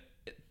Wikipedia.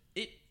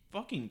 It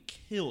fucking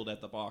killed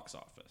at the box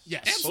office.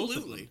 Yes. Absolutely.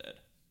 Both of them did.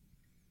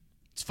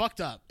 It's fucked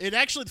up. It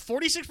actually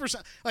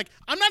 46%.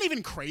 I'm not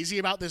even crazy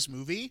about this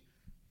movie,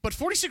 but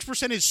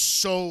 46% is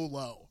so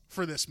low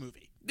for this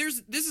movie.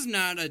 This is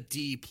not a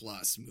D+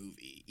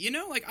 movie.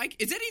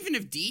 Is that even a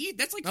D?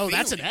 That's like failing,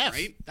 that's an F.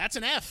 Right? That's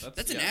an F.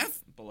 That's an F?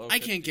 Below I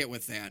can't get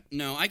with that.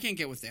 No, I can't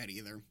get with that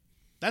either.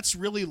 That's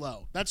really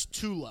low. That's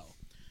too low.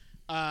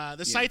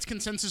 The site's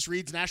consensus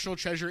reads National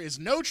Treasure is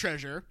no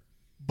treasure,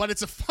 but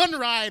it's a fun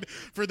ride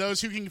for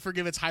those who can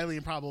forgive its highly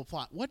improbable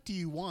plot. What do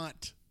you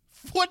want?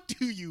 What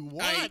do you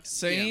want?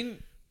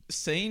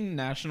 Saying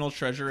National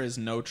Treasure is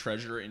no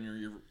treasure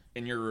in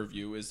your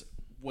review is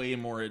way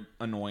more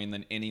annoying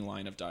than any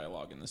line of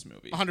dialogue in this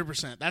movie.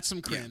 100%. That's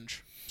some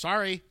cringe.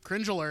 Sorry,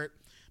 cringe alert.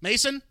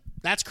 Mason,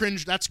 that's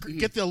cringe.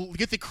 Get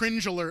the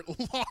cringe alert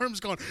alarms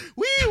going.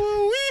 Wee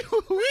woo, wee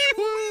woo, wee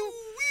woo.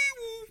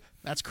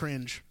 That's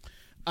cringe.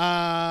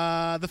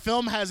 The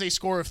film has a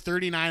score of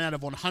 39 out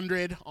of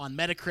 100 on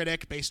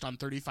Metacritic based on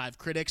 35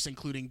 critics,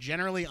 including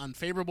generally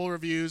unfavorable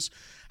reviews.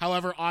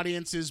 However,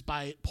 audiences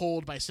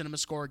polled by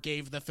CinemaScore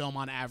gave the film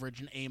on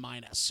average an A-.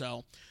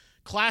 So,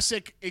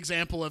 classic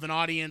example of an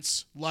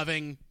audience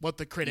loving what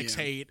the critics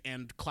hate,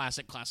 and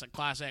classic.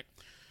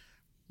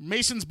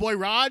 Mason's boy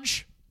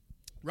Raj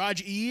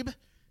Ebe,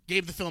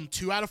 gave the film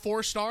 2 out of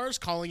 4 stars,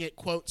 calling it,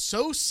 quote,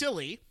 so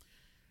silly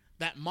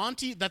that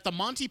the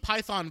Monty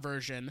Python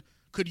version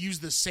could use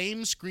the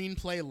same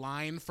screenplay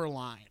line for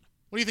line.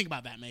 What do you think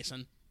about that,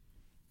 Mason?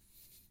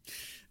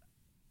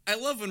 I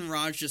love when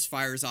Raj just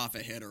fires off a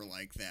hitter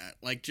like that.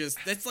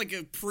 That's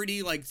a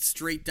pretty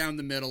straight down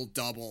the middle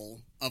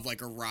double of a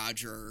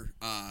Roger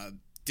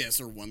diss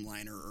or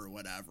one-liner or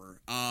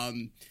whatever.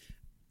 I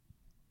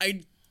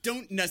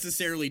don't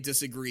necessarily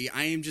disagree.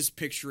 I am just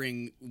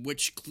picturing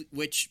which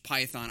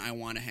Python I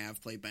want to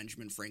have play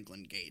Benjamin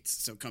Franklin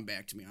Gates. So come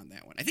back to me on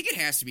that one. I think it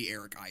has to be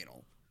Eric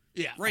Idle.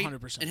 Yeah, right?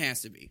 100%. It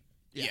has to be.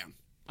 Yeah.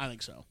 I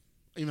think so.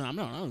 Even I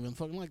don't even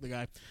fucking like the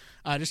guy.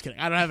 Just kidding.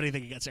 I don't have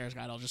anything against Eric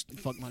Idle. Just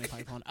fuck Monty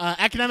Python.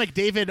 Academic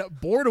David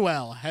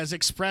Bordwell has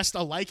expressed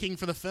a liking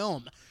for the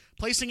film,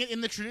 placing it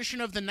in the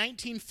tradition of the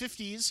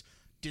 1950s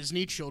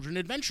Disney children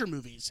adventure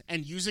movies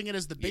and using it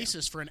as the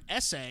basis for an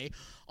essay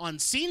on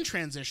scene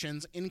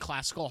transitions in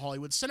classical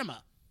Hollywood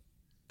cinema.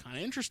 Kind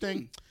of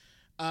interesting.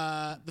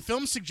 The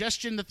film's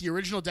suggestion that the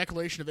original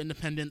Declaration of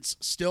Independence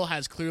still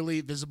has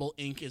clearly visible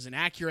ink is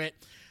inaccurate.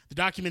 The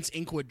document's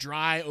ink would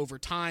dry over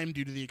time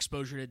due to the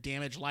exposure to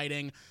damaged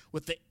lighting,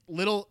 with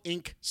little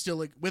ink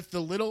still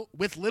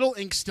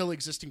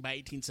existing by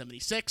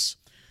 1876.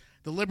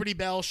 The Liberty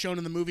Bell shown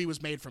in the movie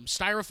was made from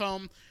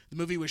styrofoam. The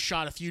movie was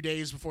shot a few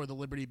days before the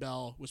Liberty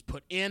Bell was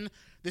put in.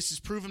 This is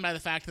proven by the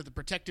fact that the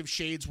protective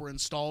shades were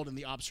installed in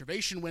the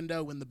observation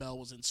window when the bell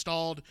was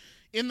installed.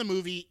 In the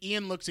movie,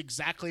 Ian looks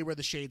exactly where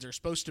the shades are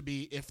supposed to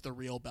be if the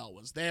real bell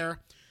was there.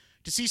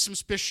 To see some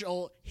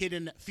special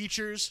hidden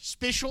features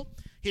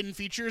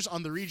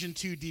on the Region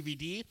 2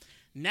 DVD,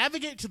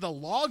 navigate to the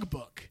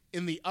logbook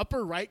in the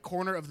upper right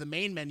corner of the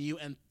main menu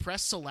and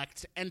press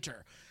select to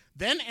enter.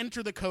 Then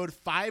enter the code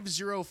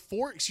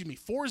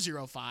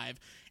 405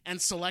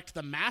 and select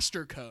the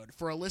master code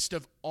for a list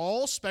of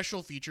all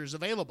special features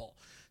available.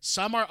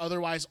 Some are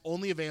otherwise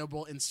only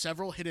available in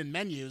several hidden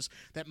menus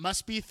that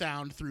must be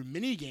found through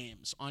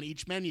mini-games on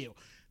each menu.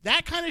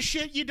 That kind of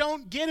shit you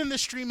don't get in the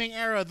streaming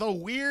era. The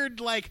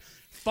weird,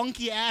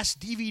 funky-ass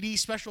DVD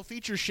special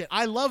feature shit.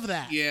 I love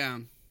that. Yeah.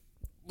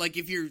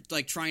 If you're,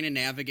 trying to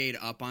navigate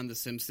up on the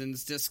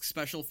Simpsons disc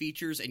special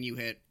features and you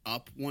hit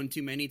up one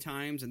too many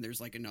times and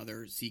there's,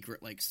 another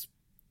secret,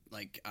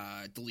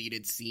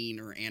 deleted scene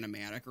or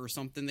animatic or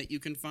something that you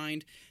can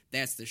find.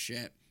 That's the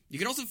shit. You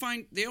can also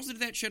find, they also do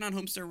that shit on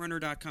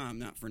homestarrunner.com,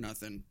 not for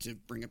nothing, to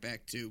bring it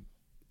back to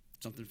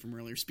something from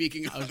earlier.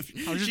 Speaking of,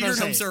 I was just here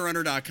gonna at say.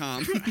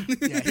 homestarrunner.com.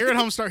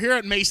 Yeah, here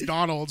at Mace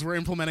Donalds, we're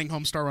implementing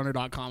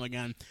homestarrunner.com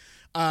again.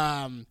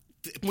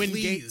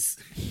 Please.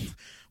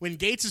 When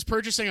Gates is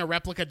purchasing a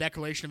replica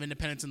Declaration of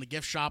Independence in the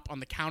gift shop, on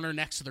the counter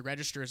next to the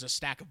register is a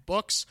stack of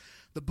books.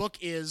 The book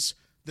is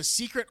The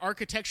Secret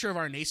Architecture of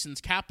Our Nation's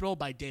Capital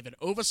by David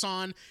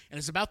Ovason, and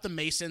is about the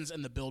Masons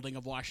and the building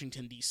of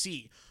Washington,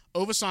 D.C.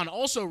 Ovason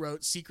also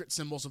wrote Secret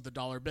Symbols of the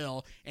Dollar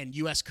Bill, and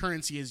U.S.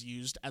 currency is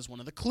used as one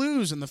of the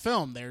clues in the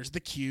film. There's the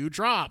Q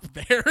drop.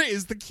 There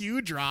is the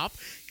Q drop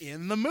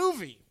in the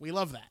movie. We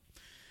love that.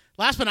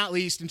 Last but not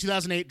least, in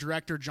 2008,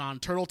 director John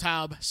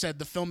Turteltaub said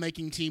the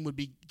filmmaking team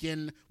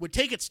would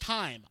take its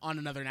time on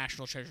another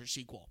National Treasure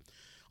sequel.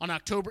 In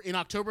October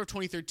of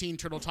 2013,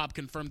 Turteltaub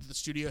confirmed that the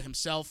studio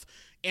himself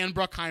and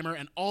Bruckheimer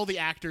and all the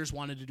actors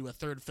wanted to do a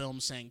third film,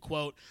 saying,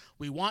 quote,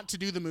 "We want to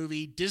do the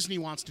movie. Disney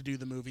wants to do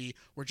the movie.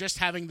 We're just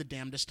having the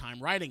damnedest time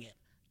writing it.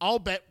 I'll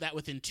bet that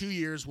within 2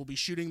 years we'll be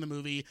shooting the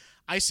movie.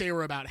 I say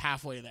we're about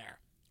halfway there."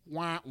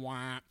 Wah,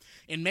 wah.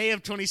 In May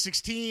of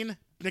 2016,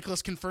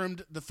 Nicholas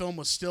confirmed the film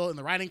was still in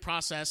the writing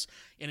process,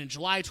 and in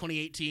July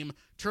 2018,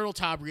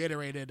 Turteltaub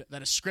reiterated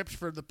that a script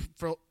for the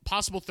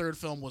possible third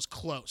film was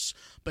close,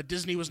 but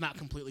Disney was not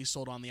completely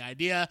sold on the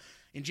idea.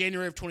 In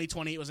January of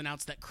 2020, it was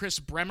announced that Chris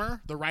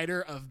Bremer, the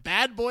writer of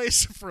Bad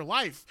Boys for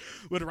Life,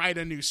 would write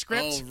a new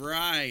script. Oh,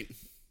 right.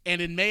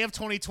 And in May of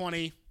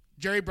 2020,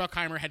 Jerry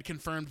Bruckheimer had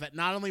confirmed that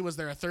not only was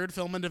there a third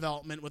film in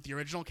development with the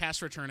original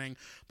cast returning,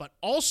 but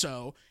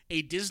also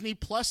a Disney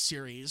Plus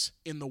series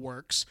in the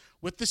works,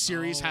 with the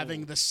series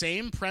having the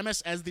same premise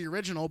as the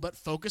original, but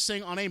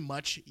focusing on a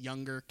much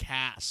younger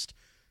cast.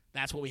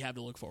 That's what we have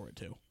to look forward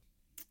to.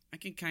 I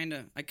kind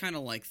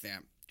of like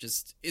that.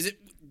 Just,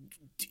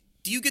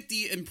 do you get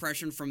the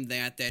impression from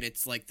that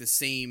it's like the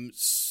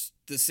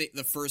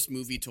first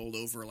movie told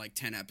over like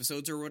 10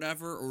 episodes or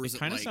whatever, or is it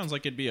kind of sounds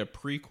like it'd be a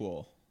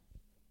prequel.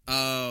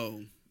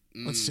 Oh.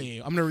 Let's see.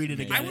 I'm going to read it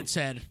again. It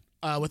said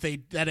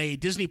that a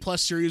Disney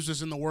Plus series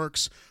was in the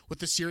works, with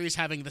the series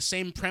having the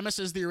same premise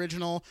as the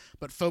original,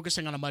 but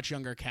focusing on a much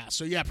younger cast.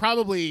 So yeah,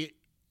 probably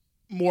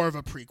more of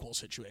a prequel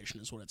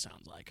situation is what it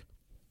sounds like.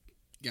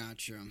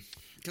 Gotcha.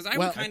 Because I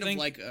would kind of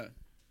like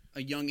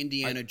a young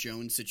Indiana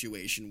Jones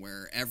situation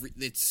where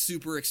it's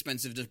super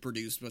expensive to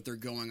produce, but they're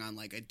going on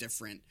like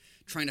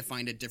trying to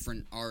find a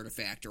different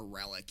artifact or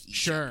relic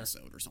each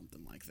episode or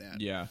something like that.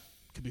 Yeah.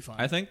 Could be fun.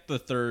 I think the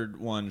third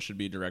one should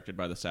be directed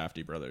by the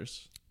Safdie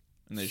brothers,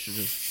 and they should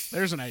just.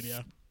 There's an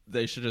idea.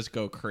 They should just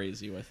go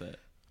crazy with it.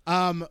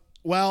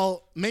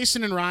 Well,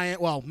 Mason and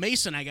Ryan. Well,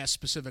 Mason, I guess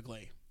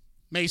specifically.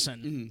 Mason.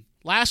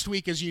 Mm-hmm. Last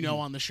week, as you know,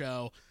 on the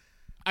show,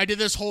 I did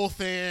this whole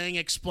thing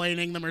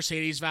explaining the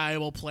Mercedes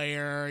valuable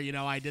player. You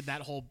know, I did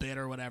that whole bit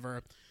or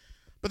whatever.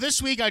 But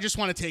this week, I just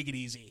want to take it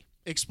easy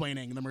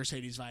explaining the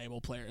Mercedes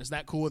valuable player. Is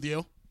that cool with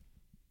you?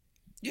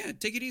 Yeah,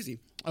 take it easy.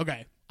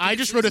 Okay. I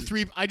just wrote a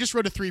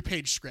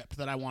 3-page script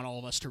that I want all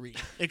of us to read,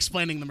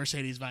 explaining the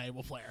Mercedes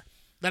valuable player.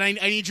 That I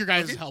need your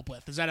guys' help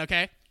with. Is that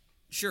okay?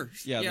 Sure.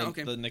 Yeah.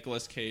 Okay. The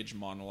Nicolas Cage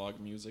monologue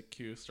music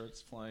cue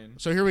starts playing.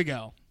 So here we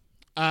go.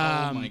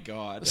 Oh my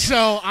god.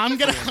 So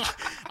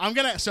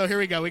So here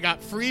we go. We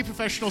got free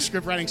professional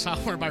script writing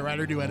software by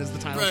Writer Duet as the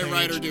title. Right,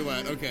 Writer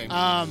Duet. Okay.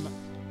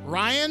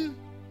 Ryan,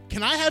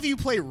 can I have you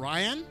play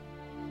Ryan?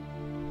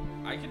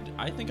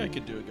 I think I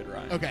could do a good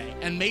Ryan. Okay.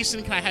 And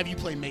Mason, can I have you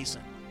play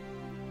Mason?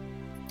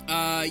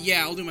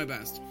 Yeah, I'll do my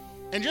best.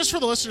 And just for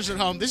the listeners at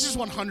home, this is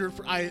 100.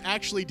 I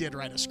actually did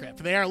write a script.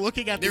 They are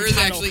looking at.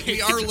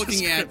 We are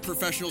looking at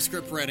professional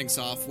script writing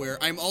software.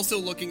 I'm also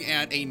looking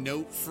at a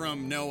note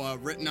from Noah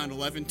written on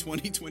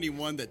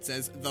 11/20/21 that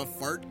says "The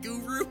Fart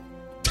Guru."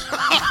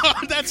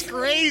 That's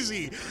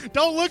crazy.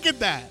 Don't look at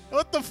that.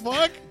 What the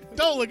fuck?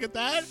 Don't look at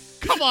that.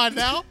 Come on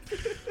now.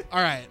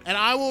 All right, and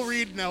I will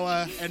read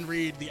Noah and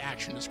read the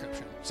action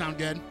description. Sound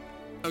good?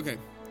 Okay.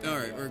 All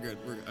right, we're good.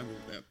 I'm good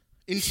with that.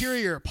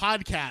 Interior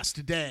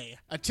podcast day.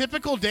 A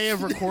typical day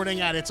of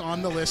recording at its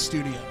On the List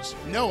studios.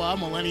 Noah,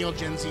 millennial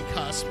Gen Z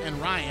cusp, and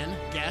Ryan,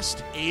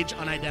 guest, age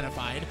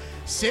unidentified,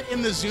 sit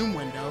in the Zoom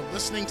window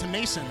listening to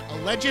Mason,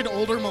 alleged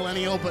older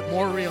millennial but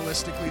more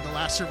realistically the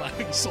last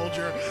surviving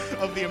soldier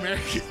of the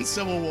American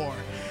Civil War,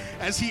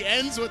 as he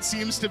ends what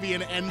seems to be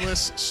an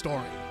endless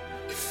story.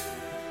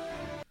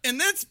 And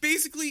that's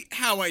basically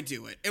how I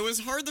do it. It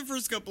was hard the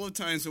first couple of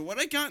times, but when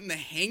I got in the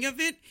hang of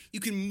it, you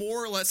can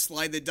more or less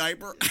slide the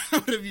diaper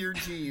out of your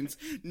jeans.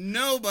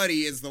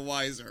 Nobody is the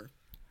wiser.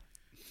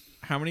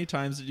 How many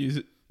times did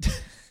you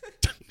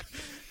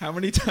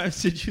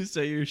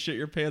say you shit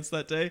your pants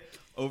that day?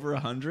 Over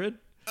 100?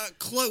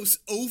 Close.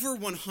 Over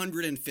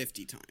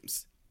 150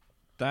 times.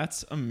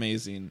 That's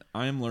amazing.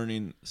 I am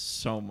learning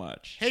so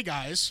much. Hey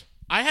guys,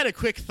 I had a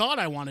quick thought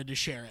I wanted to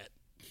share it.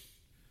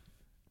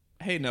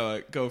 Hey,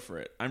 Noah, go for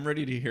it. I'm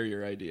ready to hear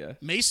your idea.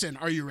 Mason,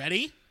 are you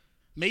ready?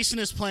 Mason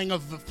is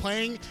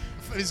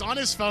is on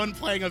his phone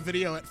playing a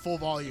video at full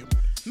volume.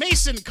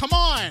 Mason, come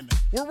on!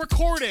 We're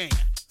recording!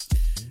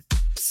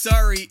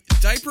 Sorry,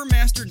 Diaper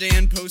Master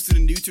Dan posted a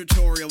new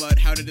tutorial about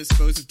how to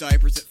dispose of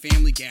diapers at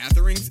family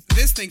gatherings.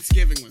 This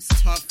Thanksgiving was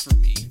tough for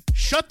me.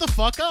 Shut the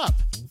fuck up.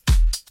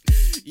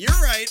 You're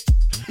right.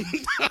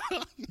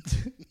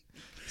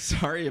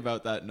 Sorry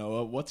about that,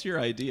 Noah. What's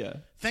your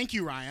idea? Thank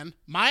you, Ryan.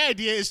 My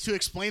idea is to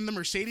explain the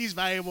Mercedes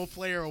Valuable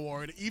Player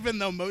Award, even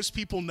though most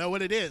people know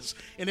what it is.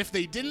 And if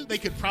they didn't, they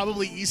could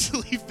probably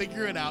easily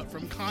figure it out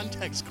from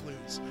context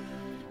clues.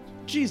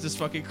 Jesus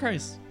fucking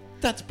Christ.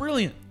 That's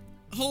brilliant.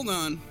 Hold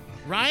on.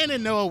 Ryan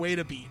and Noah wait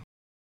a beat.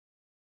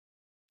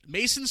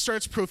 Mason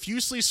starts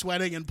profusely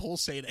sweating and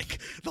pulsating.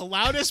 The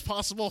loudest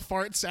possible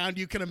fart sound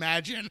you can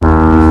imagine,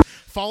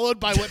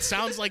 followed by what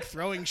sounds like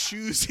throwing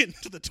shoes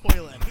into the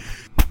toilet.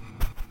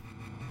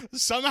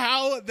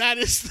 Somehow that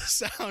is the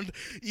sound,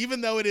 even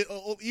though it is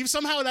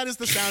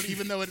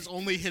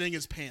only hitting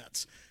his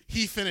pants.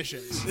 He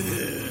finishes.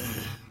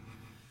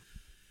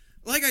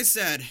 Like I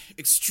said,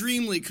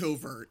 extremely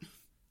covert.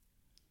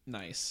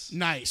 Nice.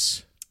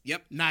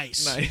 Yep.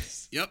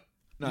 Nice. Yep.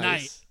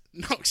 Nice.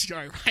 No,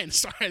 sorry, Ryan.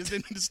 Sorry, I didn't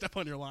mean to step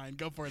on your line.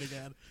 Go for it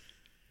again.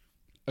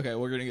 Okay,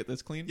 we're gonna get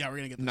this clean? Yeah, we're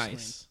gonna get this clean.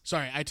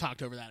 Sorry, I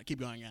talked over that.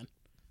 Keep going again.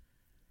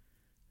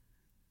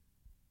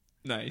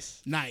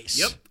 Nice.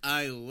 Yep.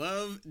 I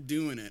love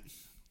doing it.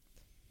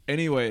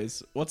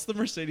 Anyways, what's the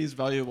Mercedes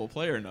Valuable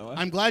Player, Noah?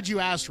 I'm glad you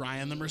asked,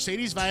 Ryan. The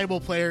Mercedes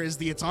Valuable Player is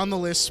the It's on the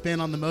List spin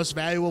on the Most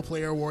Valuable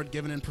Player award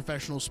given in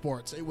professional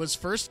sports. It was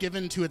first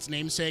given to its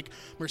namesake,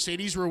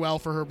 Mercedes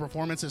Ruehl, for her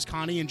performance as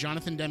Connie in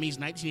Jonathan Demme's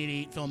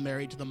 1988 film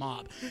Married to the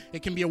Mob.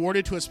 It can be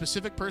awarded to a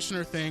specific person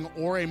or thing,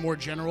 or a more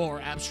general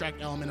or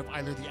abstract element of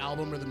either the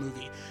album or the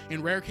movie.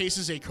 In rare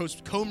cases, a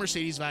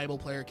co-Mercedes Valuable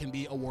Player can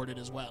be awarded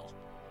as well.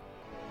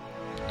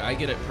 I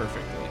get it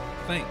perfectly.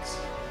 Thanks.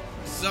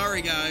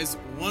 Sorry, guys.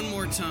 One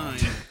more time.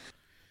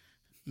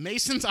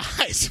 Mason's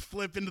eyes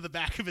flip into the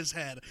back of his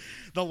head.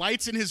 The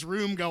lights in his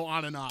room go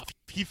on and off.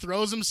 He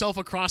throws himself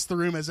across the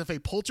room as if a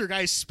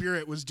poltergeist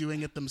spirit was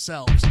doing it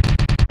themselves.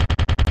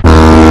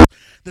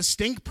 The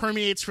stink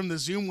permeates from the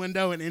Zoom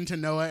window and into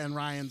Noah and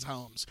Ryan's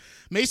homes.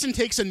 Mason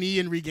takes a knee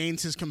and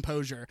regains his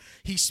composure.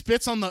 He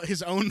spits on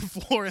his own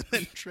floor and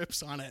then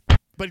trips on it,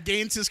 but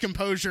gains his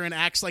composure and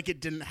acts like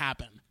it didn't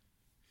happen.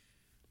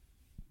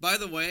 By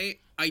the way,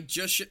 I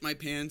just shit my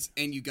pants,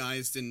 and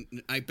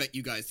I bet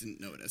you guys didn't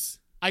notice.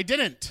 I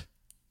didn't.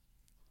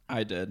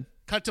 I did.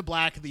 Cut to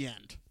black at the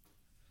end.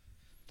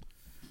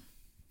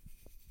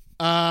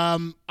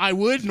 I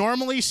would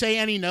normally say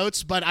any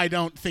notes, but I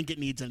don't think it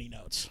needs any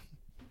notes.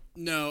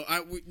 No,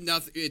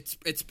 nothing.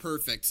 It's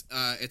perfect.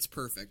 It's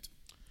perfect.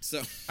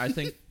 So I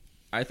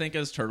think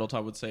as Turtle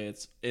Top would say,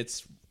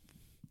 it's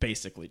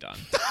basically done.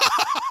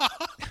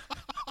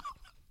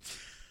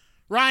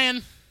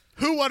 Ryan,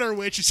 who, what, or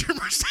which is your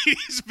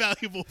Mercedes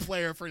Valuable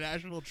Player for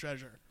National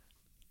Treasure?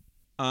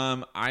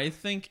 I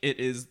think it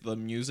is the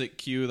music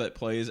cue that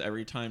plays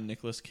every time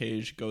Nicolas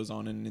Cage goes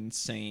on an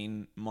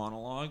insane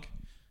monologue,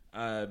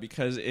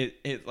 because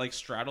it like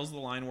straddles the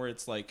line where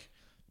it's like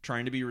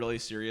trying to be really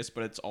serious,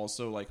 but it's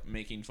also like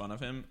making fun of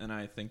him, and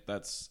I think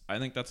that's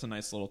a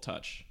nice little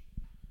touch.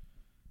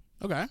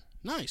 Okay,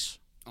 nice,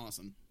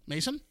 awesome.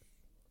 Mason?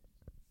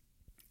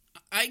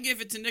 I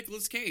give it to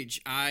Nicolas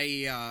Cage.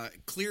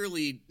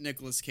 Clearly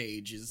Nicolas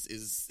Cage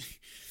is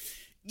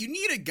you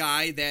need a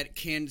guy that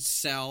can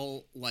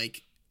sell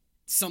like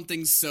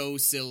something so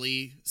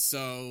silly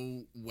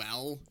so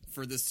well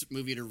for this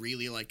movie to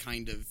really like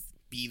kind of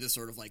be the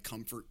sort of like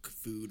comfort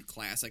food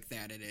classic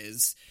that it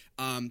is.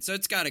 So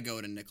it's got to go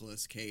to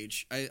Nicolas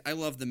Cage. I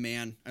love the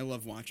man. I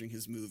love watching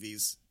his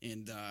movies,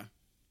 and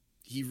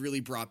he really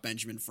brought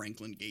Benjamin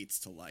Franklin Gates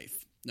to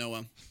life.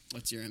 Noah,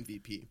 what's your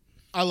MVP?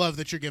 I love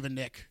that you're giving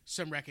Nick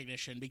some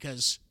recognition,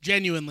 because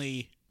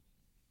genuinely,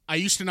 I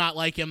used to not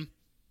like him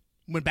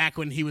back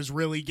when he was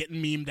really getting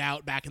memed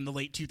out back in the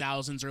late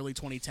 2000s, early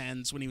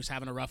 2010s, when he was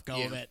having a rough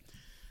go of it.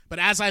 But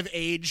as I've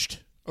aged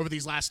over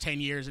these last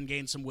 10 years and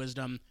gained some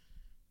wisdom,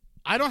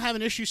 I don't have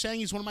an issue saying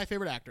he's one of my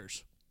favorite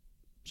actors.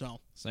 So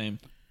Same.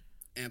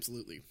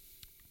 Absolutely.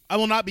 I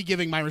will not be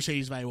giving my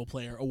Mercedes Valuable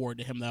Player award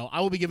to him, though.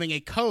 I will be giving a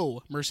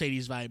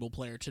co-Mercedes Valuable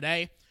Player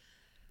today.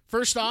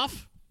 First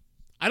off,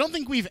 I don't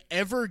think we've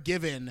ever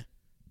given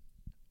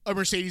a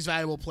Mercedes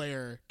Valuable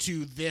Player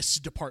to this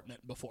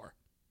department before,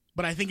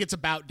 but I think it's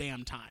about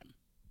damn time.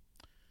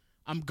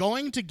 I'm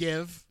going to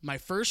give my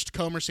first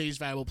co-Mercedes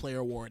Valuable Player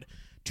award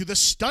to the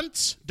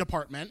stunts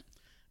department,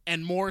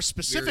 and more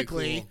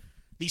specifically,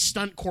 the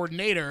stunt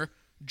coordinator,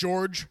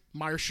 George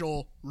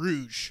Marshall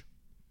Rouge.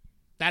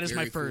 That is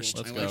Very my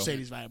first cool.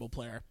 Mercedes Valuable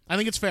Player. I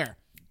think it's fair,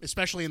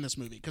 especially in this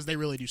movie, because they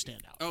really do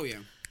stand out. Oh, yeah.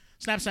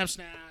 Snap, snap,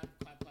 snap.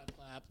 Clap, clap,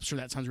 clap. Sure,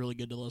 that sounds really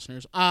good to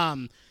listeners.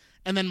 And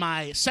then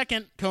my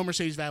second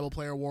co-Mercedes Valuable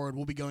Player award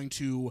will be going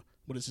to,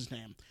 what is his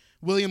name?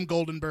 William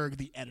Goldenberg,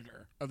 the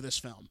editor of this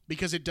film,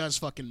 because it does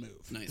fucking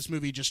move. Nice. This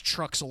movie just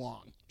trucks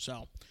along.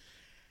 So,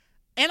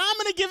 and I'm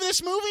going to give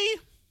this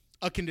movie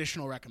a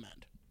conditional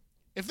recommend.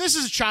 If this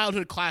is a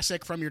childhood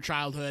classic from your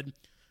childhood,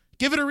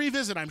 give it a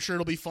revisit. I'm sure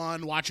it'll be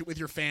fun. Watch it with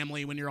your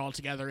family when you're all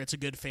together. It's a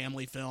good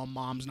family film.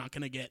 Mom's not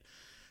going to get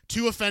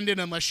too offended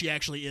unless she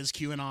actually is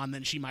QAnon,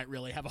 then she might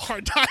really have a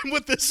hard time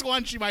with this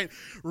one. She might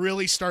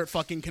really start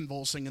fucking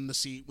convulsing in the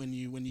seat when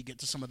you get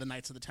to some of the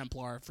Knights of the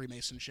Templar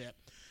Freemason shit.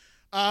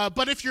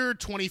 But if you're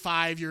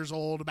 25 years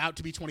old, about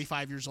to be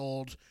 25 years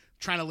old,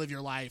 trying to live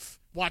your life,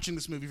 watching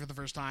this movie for the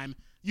first time,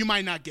 you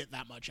might not get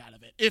that much out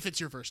of it if it's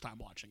your first time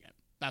watching it.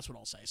 That's what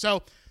I'll say.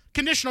 So,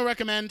 conditional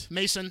recommend.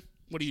 Mason,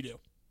 what do you do?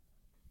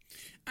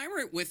 I'm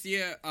right with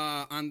you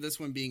on this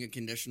one being a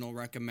conditional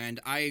recommend.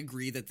 I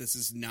agree that this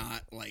is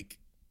not like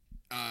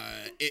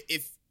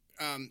if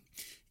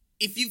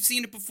you've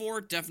seen it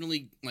before,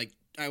 definitely like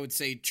I would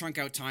say chunk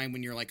out time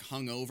when you're like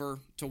hungover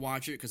to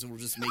watch it because it will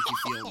just make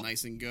you feel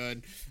nice and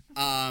good.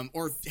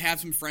 Or have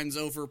some friends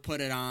over,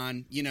 put it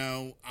on.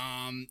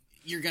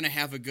 You're gonna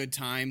have a good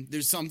time.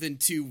 There's something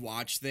to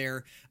watch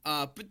there,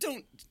 but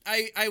don't.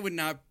 I would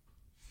not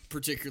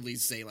particularly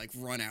say like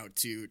run out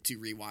to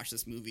rewatch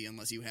this movie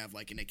unless you have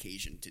like an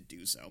occasion to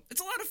do so.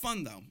 It's a lot of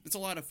fun though. It's a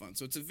lot of fun.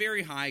 So it's a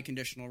very high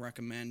conditional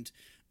recommend.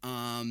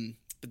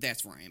 But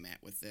that's where I am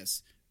at with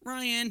this.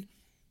 Ryan,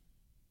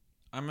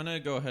 I'm gonna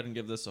go ahead and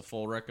give this a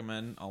full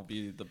recommend. I'll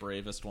be the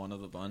bravest one of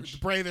the bunch. The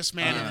bravest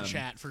man in the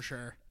chat for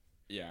sure.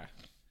 Yeah.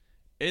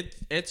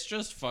 It's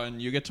just fun.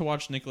 You get to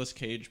watch Nicolas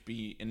Cage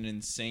be an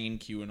insane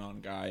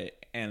QAnon guy,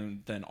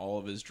 and then all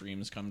of his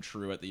dreams come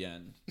true at the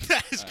end,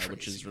 That is crazy.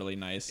 which is really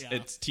nice. Yeah.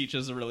 It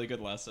teaches a really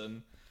good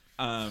lesson.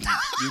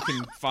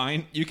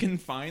 You can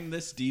find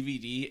this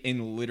DVD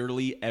in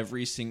literally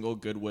every single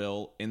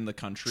Goodwill in the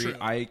country.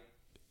 True.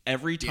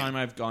 Every time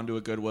I've gone to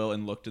a Goodwill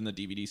and looked in the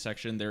DVD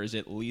section, there is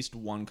at least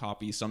one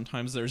copy.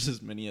 Sometimes there's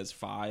as many as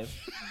 5.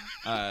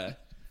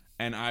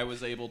 And I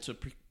was able to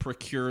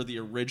procure the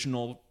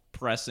original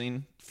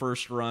pressing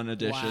first run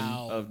edition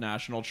Wow. of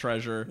National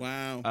Treasure.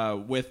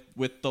 Wow.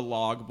 With the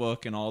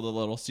logbook and all the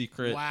little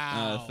secret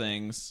Wow.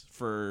 things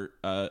for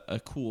a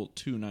cool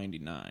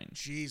 $2.99.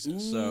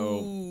 Jesus.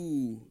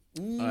 So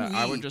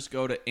I would just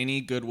go to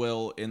any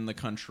Goodwill in the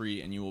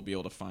country and you will be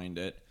able to find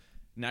it.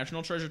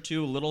 National Treasure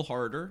 2, a little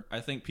harder.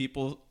 I think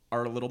people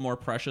are a little more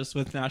precious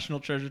with National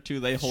Treasure 2.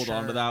 They hold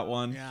on to that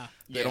one. Yeah.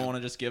 They don't want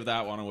to just give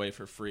that one away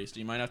for free. So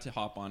you might have to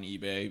hop on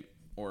eBay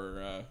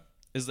or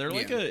is there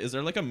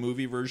like a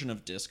movie version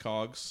of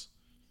Discogs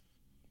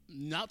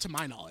Not to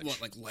my knowledge.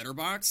 What, like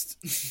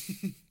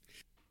Letterboxd?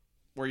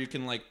 where you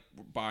can like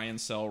buy and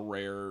sell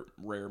rare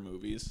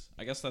movies?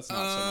 I guess that's not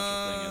so much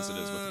a thing as it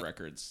is with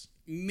records.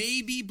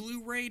 Maybe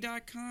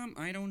Blu-ray.com?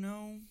 I don't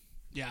know.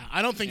 Yeah,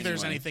 I don't think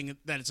there's Anyway. anything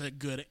that is a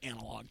good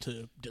analog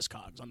to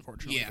Discogs,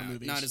 unfortunately, for Yeah,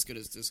 movies. not as good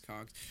as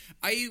Discogs.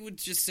 I would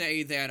just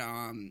say that,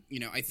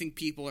 I think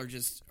people are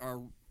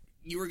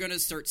you are going to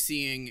start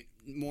seeing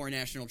more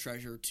National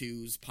Treasure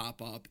 2s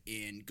pop up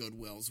in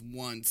Goodwills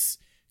once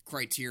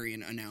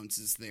Criterion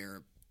announces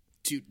their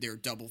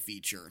double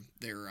feature,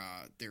 their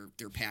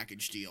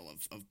package deal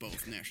of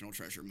both National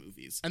Treasure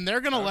movies. And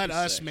they're going to let be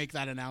us sick. make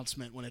that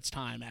announcement when it's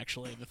time,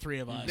 actually, the three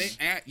of us.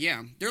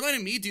 They're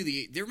letting me do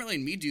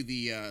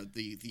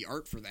the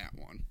art for that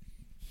one.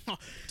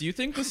 Do you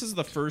think this is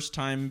the first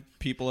time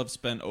people have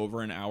spent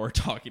over an hour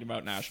talking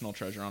about National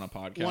Treasure on a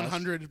podcast?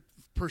 100%.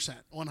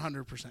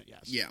 100%, yes.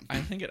 Yeah.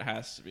 I think it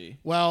has to be.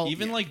 Well,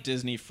 even yeah. like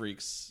Disney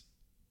freaks,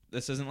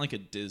 this isn't like a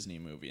Disney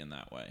movie in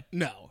that way.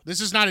 No,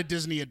 this is not a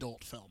Disney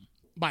adult film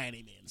by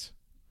any means.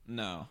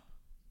 No,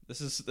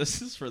 this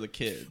is for the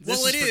kids. Well,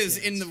 This it is is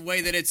for in kids. the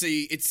way that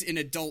it's an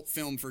adult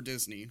film for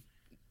Disney.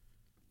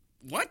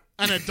 What?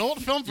 An adult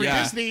film for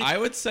Disney? I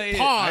would say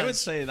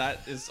Pause.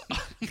 that is.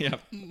 Yeah,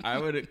 I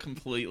would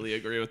completely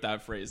agree with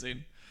that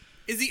phrasing.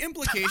 Is the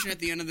implication at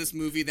the end of this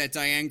movie that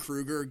Diane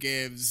Kruger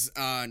gives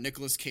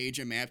Nicolas Cage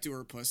a map to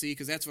her pussy?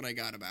 Because that's what I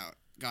got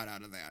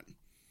out of that.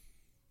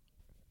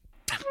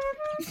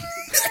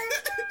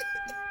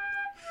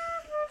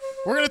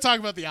 We're going to talk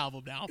about the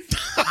album now.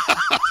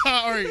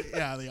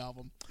 The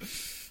album.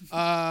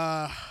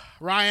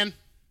 Ryan,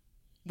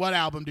 what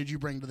album did you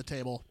bring to the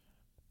table?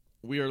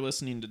 We are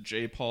listening to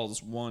J.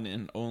 Paul's one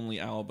and only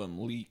album,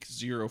 Leak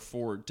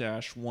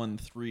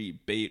 04-13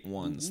 Bait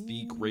Ones,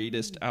 the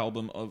greatest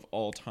album of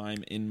all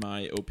time, in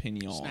my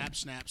opinion. Snap,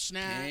 snap,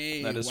 snap.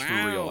 Hey, That is wow. for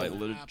real. I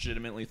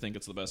legitimately think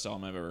it's the best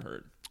album I've ever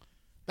heard.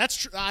 That's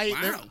true.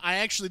 Wow.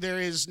 There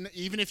is,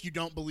 even if you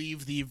don't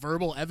believe the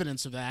verbal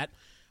evidence of that,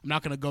 I'm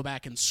not going to go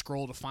back and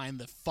scroll to find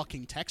the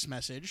fucking text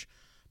message,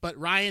 but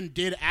Ryan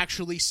did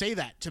actually say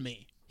that to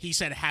me. He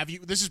said,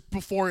 this is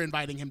before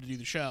inviting him to do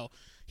the show.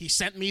 He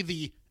sent me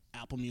the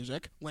Apple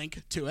Music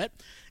link to it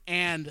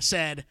and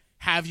said,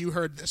 have you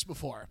heard this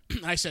before?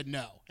 I said,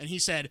 no. And he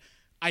said,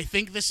 I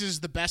think this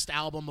is the best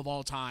album of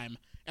all time.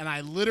 And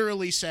I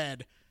literally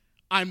said,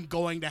 I'm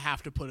going to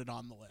have to put it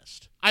on the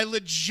list. I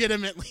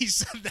legitimately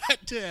said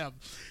that to him.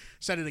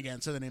 Said it again.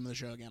 Said the name of the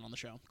show again on the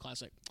show.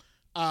 Classic.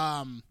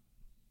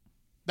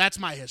 That's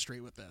my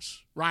history with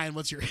this. Ryan,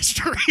 what's your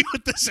history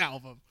with this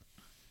album?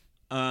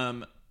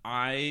 When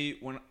I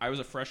was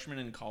a freshman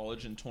in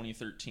college in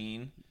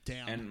 2013,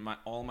 Damn. and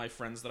all my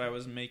friends that I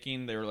was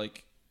making, they were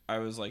like, I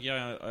was like,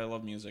 yeah, I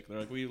love music. They're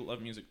like, we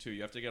love music too.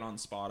 You have to get on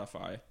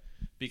Spotify,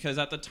 because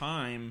at the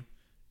time,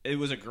 it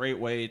was a great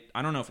way.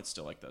 I don't know if it's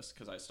still like this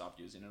because I stopped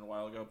using it a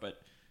while ago,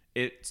 but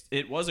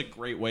it was a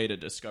great way to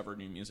discover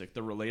new music.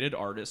 The related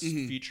artists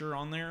feature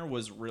on there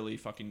was really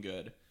fucking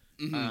good.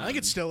 I think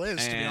it still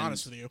is, to be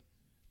honest with you.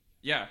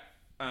 Yeah.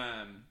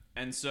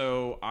 And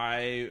so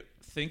I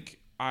think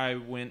I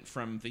went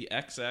from the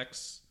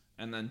XX,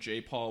 and then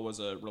J. Paul was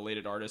a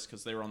related artist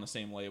because they were on the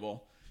same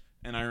label.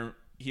 And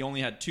he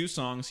only had 2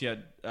 songs. He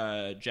had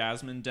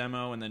Jasmine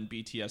demo and then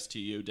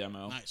BTSTU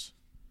demo. Nice.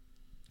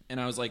 And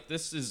I was like,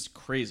 this is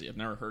crazy. I've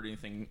never heard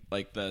anything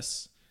like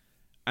this.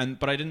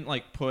 But I didn't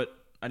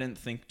I didn't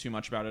think too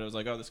much about it. I was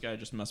like, oh, this guy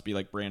just must be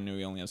like brand new.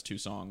 He only has 2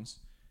 songs.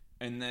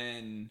 And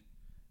then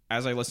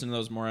as I listened to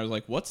those more, I was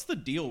like, what's the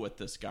deal with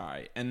this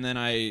guy? And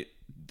then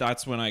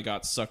that's when I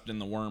got sucked in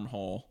the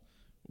wormhole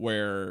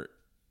where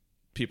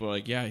people are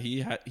like, yeah,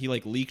 he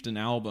like leaked an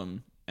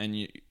album,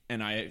 and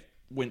I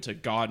went to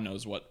God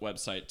knows what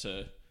website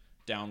to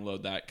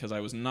download that because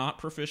I was not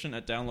proficient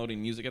at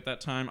downloading music at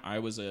that time. I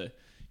was a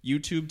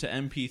YouTube to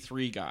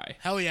MP3 guy.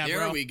 Hell yeah, there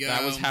bro. we go.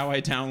 That was how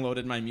I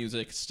downloaded my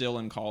music still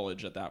in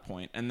college at that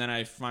point. And then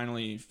I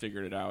finally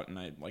figured it out and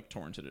I like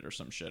torrented it or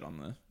some shit on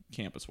the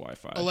campus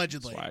Wi-Fi.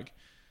 Allegedly. Swag.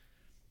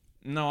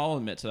 No, I'll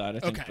admit to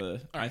that.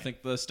 Okay. I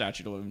think the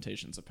statute of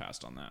limitations have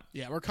passed on that.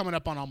 Yeah, we're coming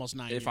up on almost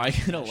 9 years. If I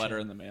get a letter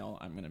in the mail,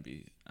 I'm gonna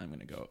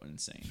go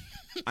insane.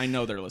 I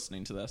know they're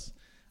listening to this.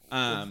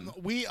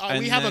 We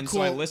have a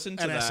cool NSA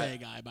that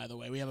guy, by the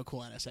way. We have a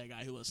cool NSA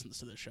guy who listens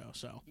to this show.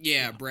 So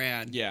Yeah,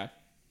 Brad. Yeah,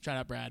 shout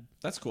out, Brad.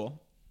 that's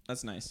cool.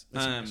 That's nice.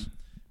 Nice.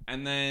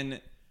 And then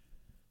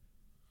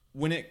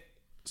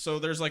so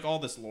there's like all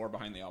this lore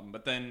behind the album,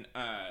 but then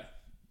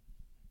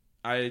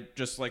I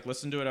just like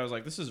listened to it. I was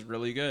like, this is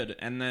really good.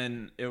 And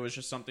then it was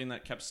just something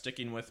that kept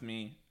sticking with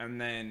me. And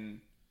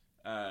then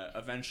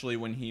eventually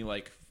when he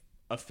like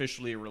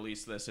officially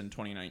released this in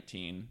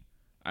 2019,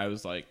 I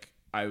was like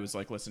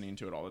listening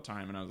to it all the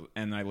time.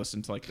 And I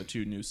listened to like the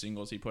 2 new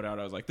singles he put out.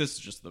 I was like, this is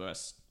just the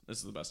best. This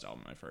is the best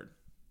album I've heard.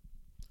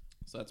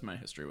 So that's my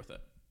history with it.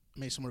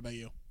 Mason, what about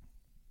you?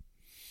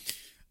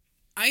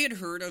 I had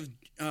heard of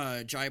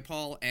Jai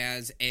Paul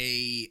as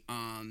a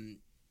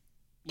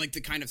like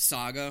the kind of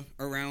saga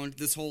around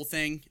this whole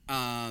thing.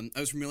 I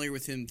was familiar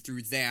with him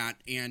through that,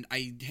 and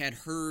I had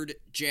heard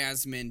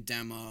Jasmine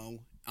demo.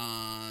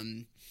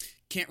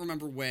 Can't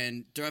remember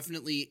when.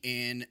 Definitely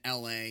in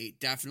LA.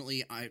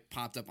 Definitely I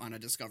popped up on a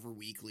Discover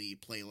Weekly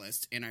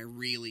playlist, and I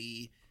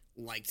really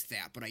liked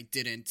that, but I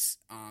didn't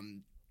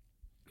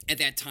at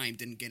that time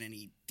didn't get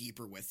any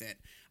deeper with it.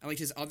 I liked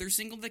his other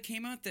single that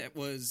came out that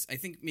was, I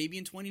think maybe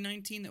in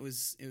 2019, it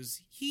was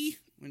he,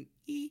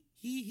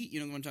 you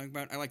know the one I'm talking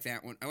about? I like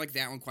that one. I like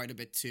that one quite a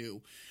bit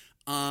too.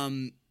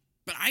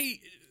 But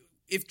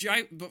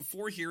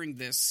before hearing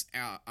this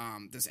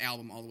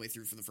album all the way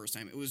through for the first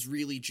time, it was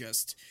really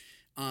just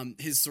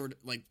his sort of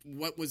like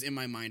what was in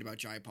my mind about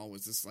Jai Paul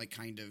was this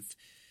kind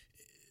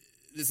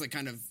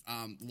of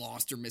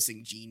lost or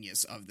missing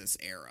genius of this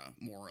era,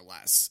 more or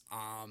less.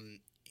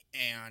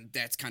 And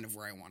that's kind of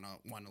where I want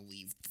to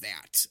leave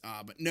that.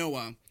 But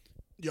Noah,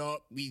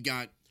 we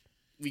got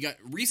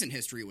recent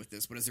history with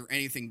this, but is there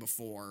anything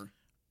before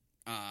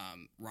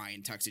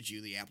Ryan texted you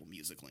the Apple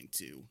Music link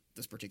to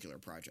this particular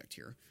project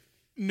here?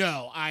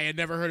 No, I had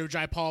never heard of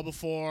Jai Paul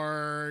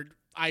before.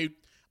 I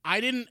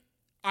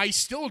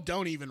still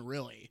don't even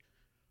really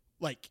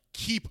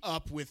keep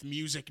up with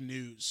music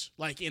news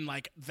in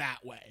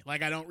that way. I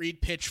don't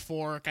read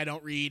Pitchfork, I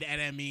don't read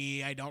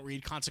NME, I don't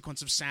read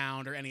Consequence of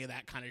Sound or any of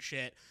that kind of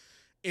shit.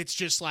 It's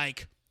just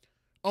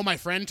oh, my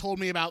friend told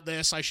me about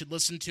this, I should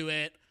listen to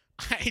it.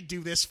 I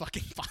do this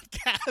fucking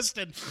podcast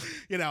and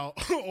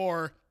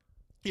or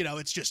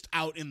it's just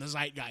out in the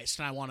zeitgeist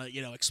and I want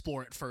to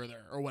explore it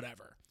further or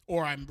whatever.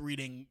 Or I'm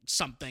reading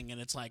something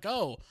and it's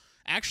oh,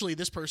 actually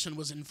this person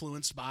was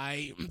influenced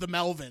by the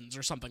Melvins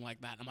or something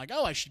like that. I'm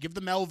oh, I should give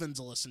the Melvins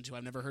a listen to.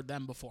 I've never heard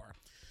them before.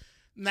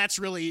 And that's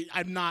really,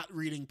 I'm not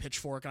reading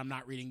Pitchfork. I'm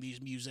not reading these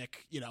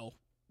music,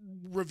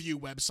 review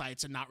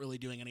websites and not really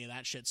doing any of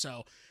that shit.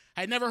 So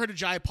I had never heard of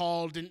Jai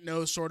Paul, didn't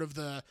know sort of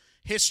the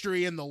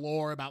history and the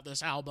lore about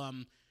this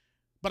album.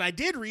 But I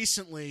did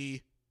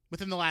recently,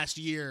 within the last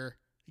year,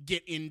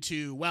 get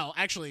into, well,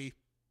 actually,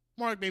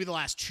 more like maybe the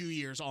last 2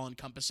 years all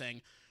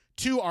encompassing,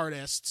 2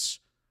 artists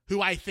who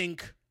I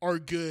think are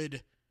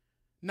good,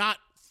 not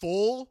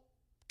full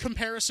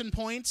comparison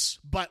points,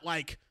 but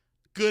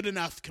good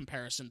enough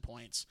comparison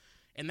points.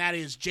 And that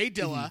is Jay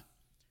Dilla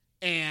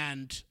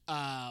and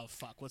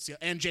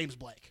and James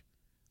Blake.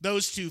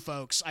 Those 2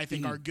 folks I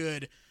think are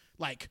good,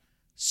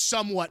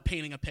 somewhat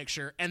painting a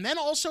picture. And then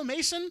also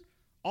Mason,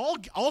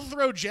 I'll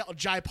throw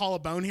Jai Paul a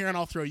bone here and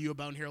I'll throw you a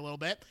bone here a little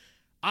bit.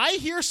 I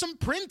hear some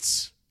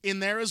Prince in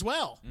there as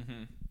well.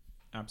 Mm-hmm.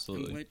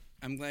 Absolutely.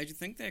 I'm glad you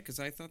think that because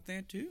I thought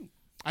that too.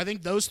 I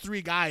think those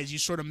 3 guys, you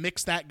sort of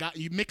mix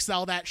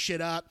all that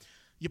shit up.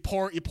 You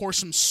pour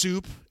some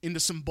soup into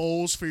some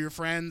bowls for your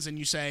friends, and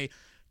you say,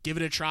 "Give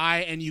it a try,"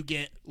 and you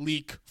get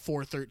Leak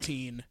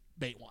 413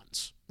 Bait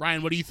Ones.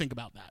 Ryan, what do you think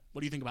about that?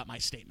 What do you think about my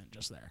statement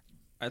just there?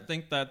 I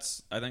think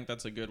that's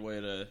a good way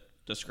to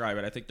describe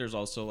it. I think there's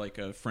also like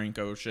a Frank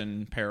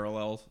Ocean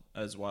parallel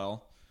as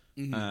well.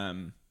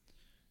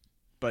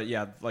 But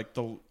yeah, like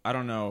I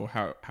don't know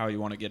how you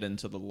want to get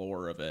into the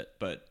lore of it,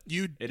 but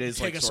it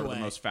is like sort of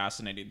the most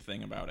fascinating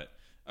thing about it.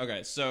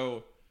 Okay,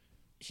 so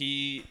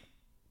he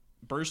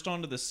burst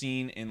onto the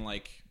scene in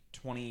like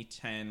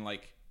 2010.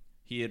 Like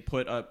he had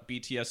put up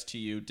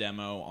BTS2U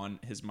demo on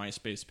his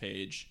MySpace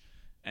page,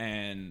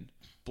 and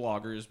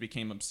bloggers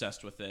became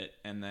obsessed with it.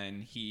 And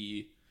then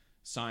he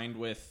signed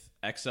with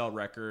XL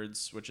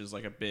Records, which is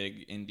like a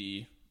big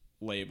indie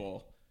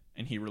label,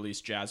 and he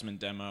released Jasmine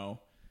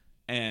Demo.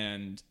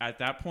 And at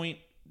that point,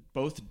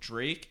 both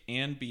Drake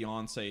and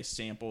Beyonce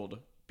sampled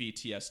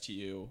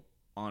BTS2U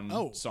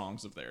on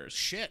songs of theirs.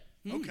 Shit.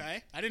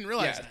 Okay. I didn't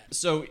realize that.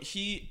 So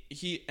he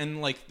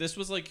and like this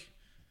was like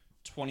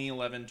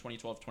 2011,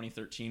 2012,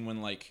 2013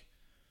 when like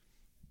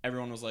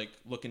everyone was like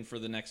looking for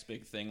the next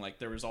big thing. Like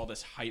there was all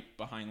this hype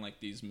behind like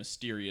these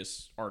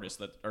mysterious artists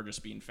that are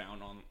just being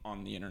found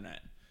on the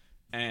internet.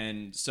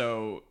 And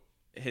so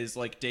his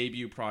like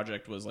debut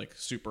project was like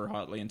super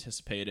hotly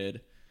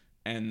anticipated.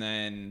 And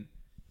then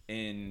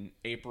in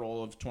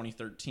April of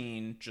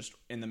 2013, just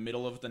in the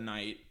middle of the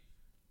night,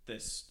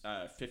 this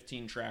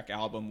 15-track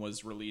album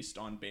was released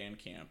on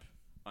Bandcamp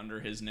under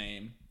his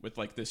name with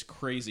like this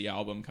crazy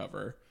album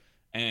cover.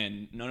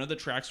 And none of the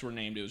tracks were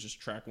named. It was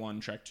just track 1,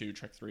 track 2,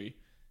 track 3.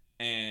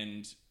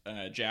 And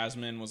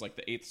Jasmine was like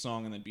the 8th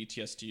song, and then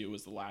BTS2U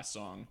was the last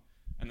song.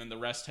 And then the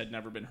rest had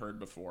never been heard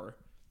before.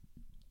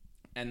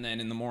 And then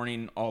in the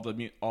morning,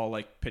 all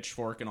like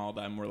Pitchfork and all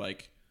them were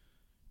like,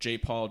 J.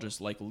 Paul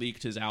just like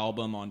leaked his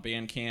album on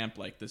Bandcamp.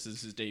 Like this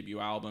is his debut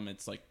album.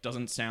 It's like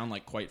doesn't sound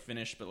like quite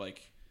finished, but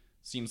like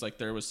seems like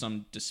there was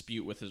some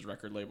dispute with his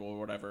record label or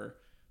whatever.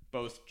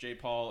 Both J.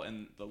 Paul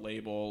and the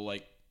label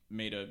like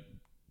made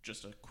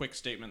just a quick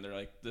statement. They're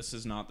like, this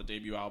is not the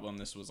debut album.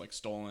 This was like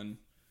stolen.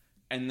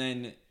 And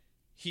then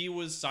he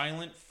was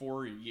silent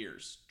for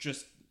years.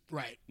 Just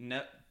right.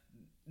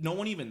 No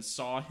one even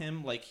saw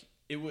him. Like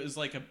it was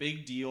like a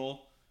big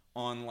deal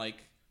on like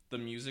the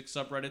music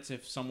subreddits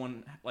if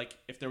someone like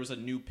if there was a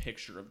new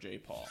picture of J.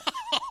 Paul.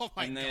 Oh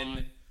my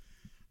God.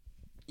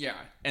 Yeah.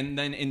 And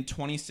then in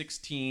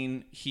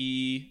 2016,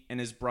 he and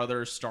his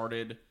brother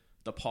started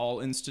the Paul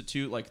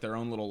Institute, like their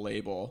own little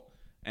label.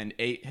 And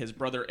his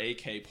brother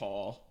AK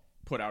Paul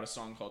put out a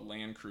song called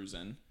Land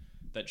Cruisin'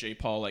 that J.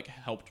 Paul like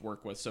helped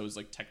work with. So it was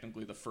like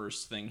technically the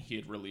first thing he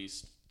had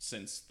released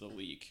since the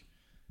leak.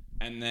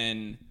 And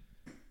then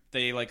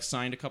they like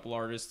signed a couple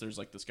artists. There's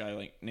like this guy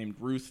like named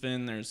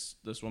Ruthven. There's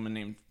this woman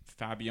named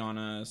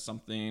Fabiana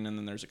something. And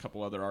then there's a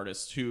couple other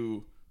artists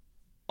who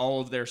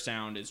all of their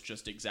sound is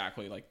just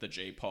exactly like the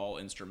J. Paul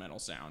instrumental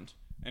sound.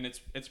 And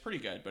it's pretty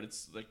good, but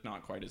it's like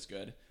not quite as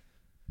good.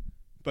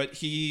 But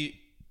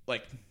he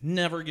like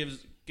never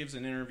gives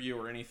an interview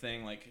or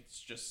anything. Like it's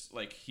just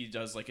like he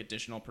does like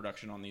additional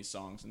production on these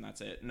songs and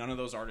that's it. None of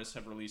those artists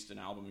have released an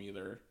album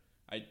either.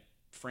 I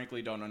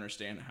frankly don't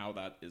understand how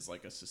that is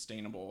like a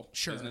sustainable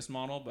business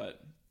model,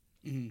 but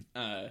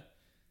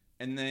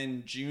and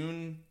then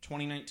June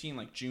 2019,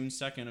 like June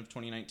 2nd of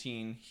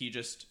 2019,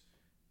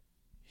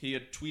 he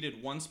had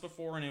tweeted once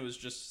before and it was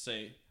just to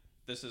say,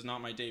 this is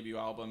not my debut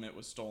album, it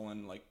was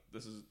stolen, like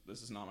this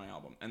is not my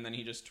album. And then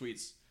he just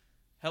tweets,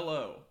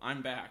 hello,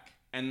 I'm back.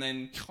 And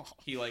then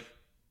he like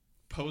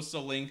posts a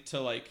link to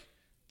like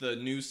the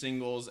new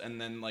singles and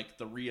then like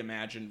the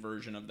reimagined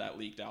version of that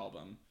leaked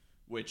album,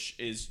 which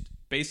is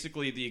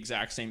basically the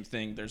exact same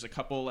thing. There's a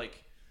couple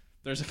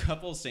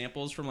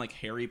samples from like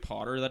Harry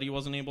Potter that he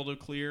wasn't able to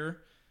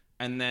clear,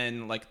 and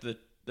then like the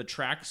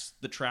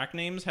track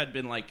names had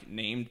been like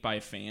named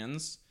by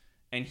fans,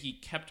 and he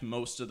kept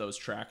most of those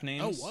track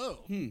names. Oh,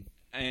 whoa.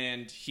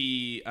 And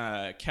he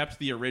kept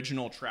the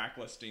original track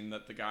listing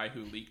that the guy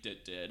who leaked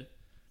it did,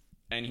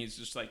 and he's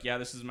just like, yeah,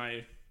 this is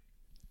my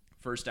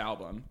first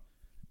album.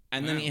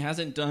 And then he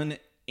hasn't done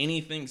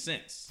anything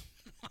since.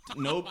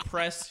 No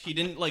press. He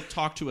didn't like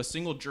talk to a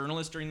single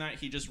journalist during that.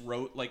 He just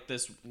wrote like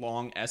this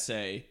long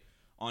essay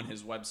on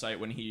his website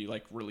when he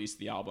like released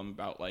the album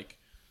about like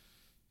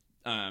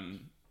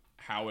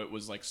how it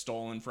was like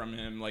stolen from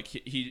him. Like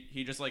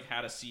he just like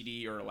had a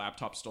CD or a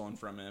laptop stolen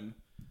from him.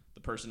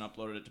 The person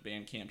uploaded it to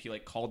Bandcamp. He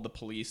like called the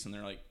police and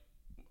they're like,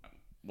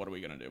 what are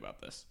we gonna do about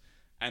this?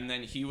 And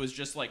then he was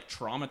just like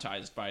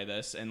traumatized by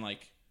this and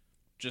like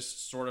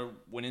just sort of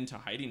went into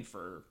hiding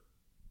for,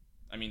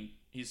 I mean,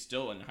 he's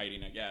still in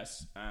hiding, I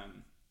guess.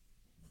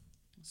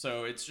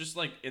 So it's just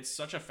like, it's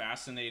such a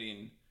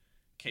fascinating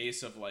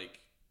case of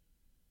like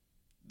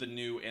the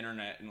new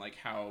internet and like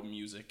how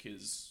music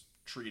is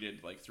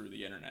treated like through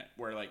the internet,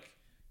 where like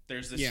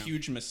there's this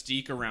huge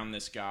mystique around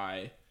this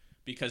guy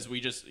because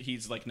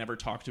he's like never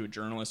talked to a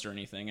journalist or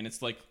anything. And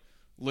it's like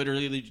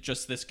literally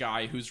just this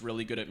guy who's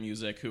really good at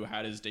music, who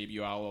had his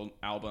debut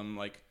album.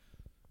 Like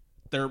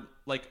they're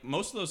like,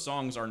 most of those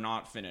songs are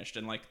not finished.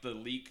 And like the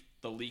leak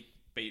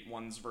bait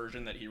ones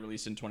version that he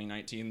released in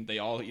 2019, they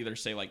all either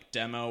say like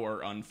demo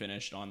or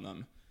unfinished on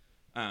them.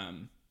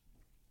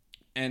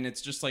 And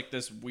it's just like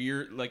this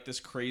weird, like this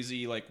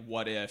crazy, like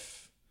what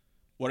if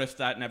what if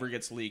that never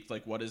gets leaked?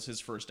 Like, what does his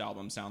first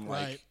album sound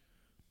like?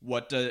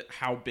 Right.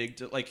 How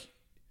big like,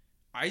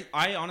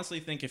 I honestly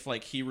think if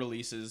like he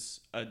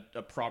releases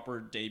a proper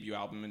debut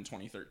album in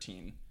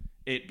 2013,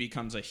 it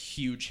becomes a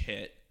huge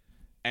hit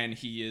and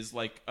he is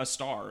like a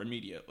star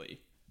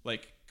immediately.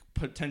 Like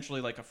potentially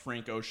like a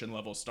Frank Ocean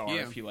level star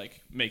if he like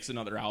makes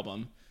another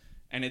album.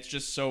 And it's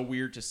just so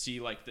weird to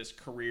see like this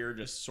career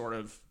just sort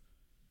of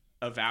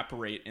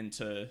evaporate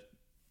into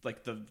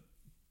like the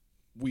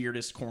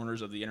weirdest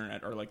corners of the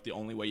internet are like the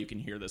only way you can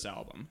hear this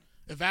album.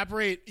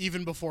 Evaporate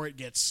even before it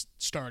gets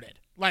started.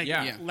 Like,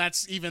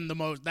 that's even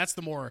that's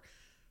the more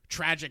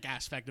tragic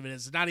aspect of it.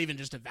 It's not even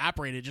just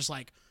evaporated, just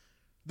like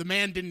the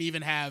man didn't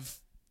even have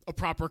a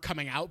proper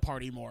coming out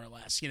party, more or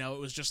less. You know,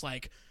 it was just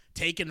like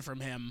taken from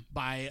him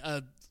by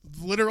a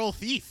literal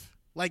thief.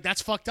 Like,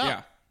 that's fucked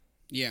up.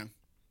 Yeah.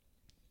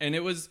 And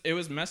it was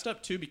messed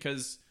up too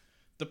because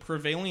the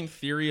prevailing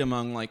theory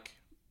among like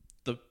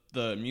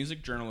the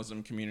music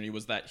journalism community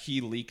was that he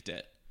leaked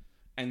it.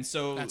 And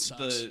so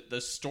the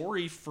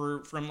story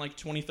from like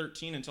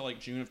 2013 until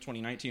like June of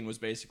 2019 was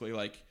basically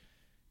like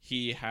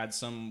he had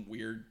some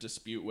weird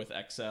dispute with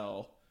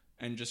XL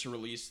and just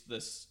released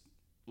this,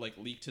 like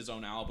leaked his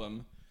own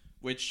album,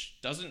 which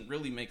doesn't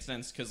really make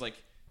sense because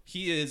like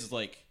he is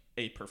like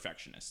a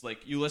perfectionist.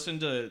 Like you listen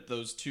to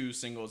those 2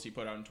 singles he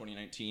put out in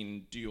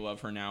 2019, Do You Love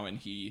Her Now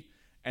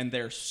and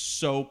they're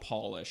so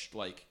polished,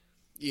 like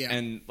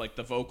and like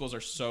the vocals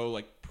are so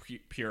like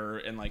pure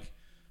and like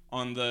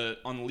on the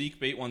leak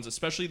bait ones,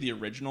 especially the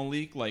original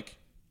leak, like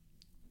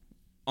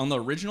on the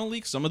original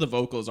leak some of the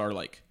vocals are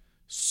like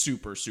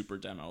super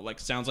demo, like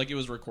sounds like it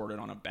was recorded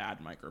on a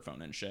bad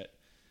microphone and shit.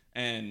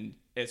 And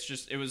it's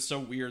just, it was so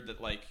weird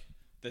that like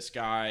this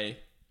guy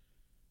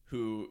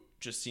who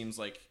just seems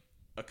like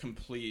a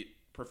complete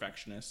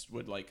perfectionist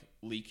would like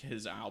leak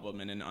his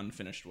album in an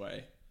unfinished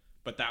way.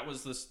 But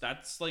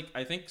that's like,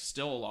 I think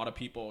still a lot of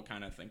people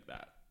kind of think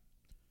that,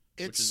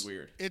 which is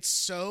weird. It's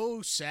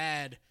so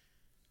sad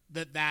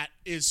that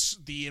is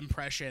the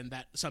impression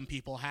that some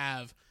people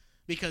have,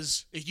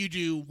 because if you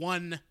do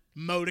one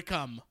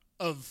modicum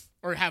of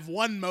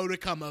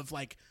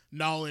like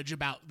knowledge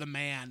about the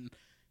man,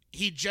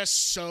 he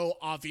just so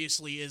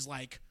obviously is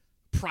like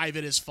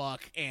private as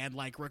fuck and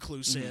like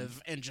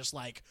reclusive and just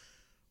like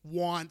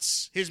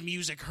wants his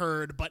music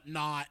heard, but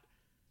not,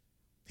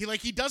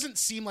 he doesn't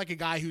seem like a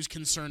guy who's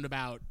concerned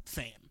about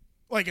fame,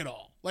 like at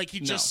all. Like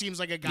he just seems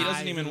like a guy. He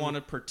doesn't even want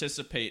to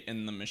participate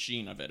in the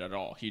machine of it at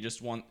all. He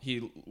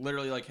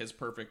literally like his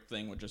perfect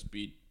thing would just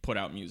be put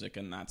out music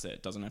and that's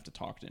it. Doesn't have to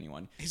talk to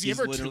anyone. He's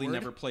ever literally toured?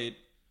 never played.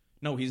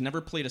 No, he's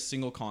never played a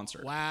single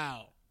concert.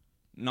 Wow.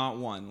 Not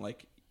one.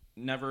 Like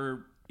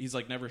never. He's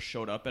like never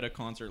showed up at a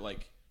concert.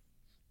 Like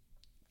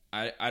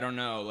I don't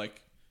know.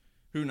 Like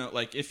who knows?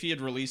 Like if he had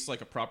released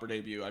like a proper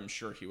debut, I'm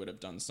sure he would have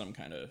done some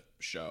kind of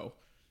show.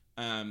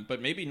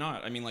 But maybe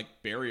not. I mean, like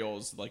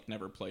Burial's like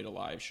never played a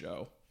live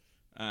show.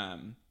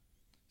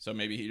 So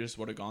maybe he just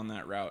would have gone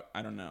that route.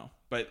 I don't know.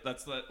 But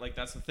that's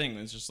the thing.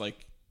 It's just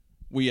like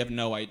we have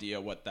no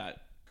idea what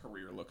that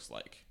career looks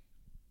like.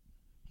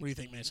 What do you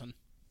think, Mason?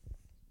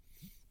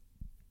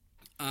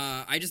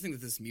 I just think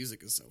that this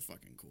music is so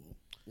fucking cool.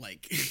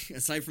 Like,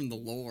 aside from the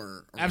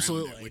lore around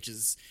Absolutely. it, which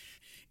is,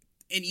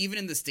 and even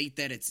in the state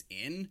that it's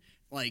in,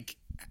 like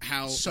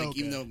how so like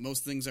even though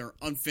most things are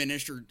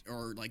unfinished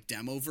or like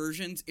demo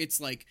versions, it's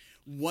like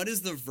what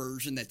is the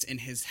version that's in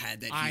his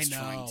head that he's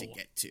trying to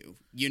get to,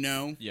 you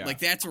know? Yeah. Like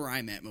that's where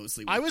I'm at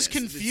mostly with I was this.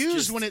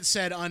 confused when it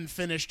said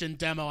unfinished and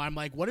demo. I'm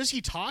like, what is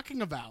he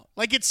talking about?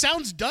 Like it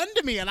sounds done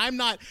to me, and I'm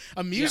not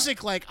a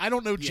music like I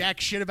don't know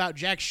jack shit about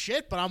jack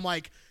shit, but I'm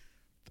like,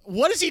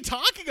 what is he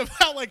talking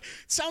about? Like,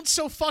 it sounds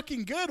so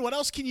fucking good. What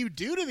else can you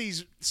do to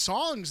these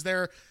songs?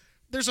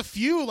 There's a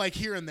few like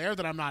here and there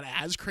that I'm not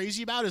as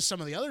crazy about as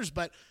some of the others,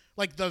 but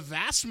like the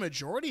vast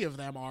majority of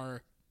them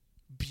are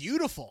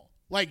beautiful,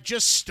 like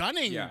just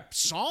stunning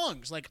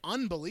songs, like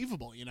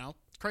unbelievable. You know,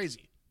 it's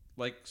crazy.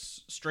 Like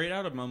Straight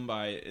Outta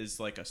Mumbai is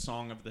like a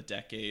song of the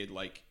decade.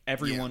 Like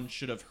everyone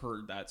should have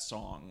heard that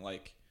song.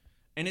 Like,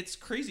 and it's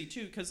crazy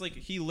too because like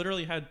he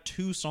literally had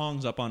 2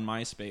 songs up on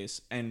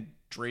MySpace, and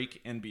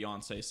Drake and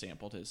Beyonce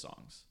sampled his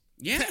songs.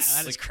 Yes,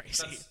 that is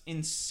crazy. That's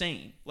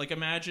insane. Like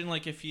imagine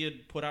like if he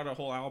had put out a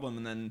whole album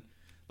and then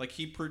like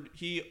he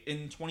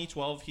in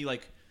 2012 he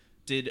like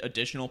did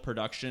additional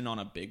production on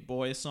a Big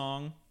Boy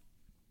song.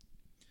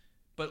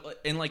 But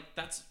and like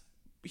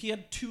he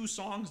had 2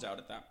 songs out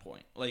at that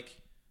point. Like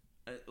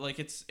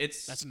it's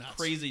that's nuts.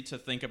 Crazy to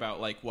think about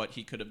like what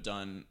he could have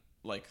done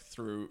like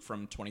through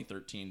from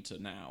 2013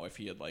 to now if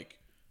he had like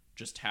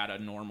just had a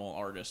normal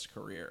artist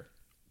career.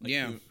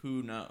 Like,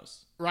 who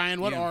knows? Ryan,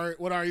 what are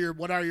your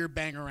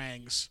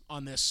bangerangs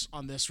on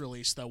this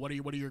release though? What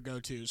are your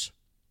go-tos?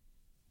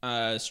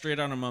 Straight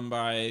Outta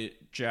Mumbai,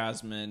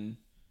 Jasmine,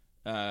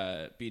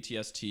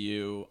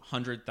 BTSTU,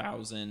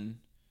 100,000,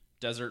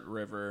 Desert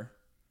River.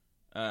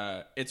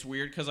 It's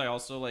weird because I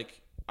also like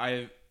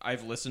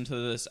I've listened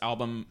to this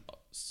album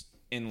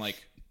in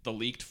like the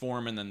leaked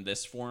form and then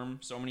this form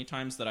so many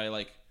times that I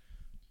like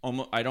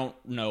almost I don't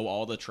know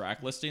all the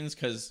track listings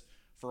because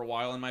for a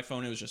while in my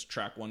phone, it was just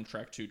track 1,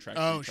 track 2, track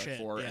 3, track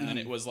 4. Yeah. And then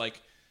it was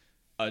like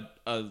a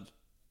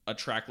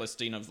track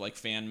listing of like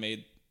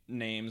fan-made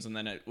names, and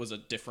then it was a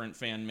different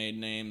fan-made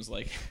names.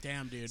 Like,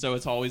 damn, dude. So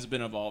it's always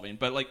been evolving.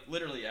 But like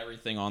literally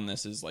everything on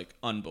this is like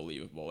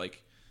unbelievable.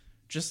 Like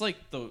just like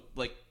the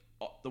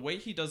way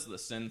he does the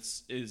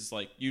synths is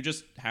like you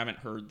just haven't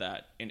heard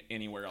that in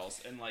anywhere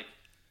else. And like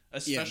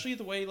especially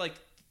the way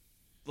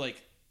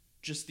like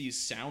just these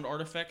sound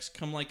artifacts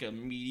come like a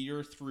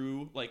meteor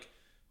through, like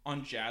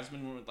on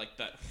Jasmine, like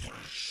that,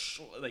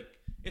 like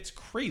it's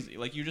crazy.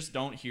 Like you just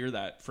don't hear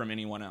that from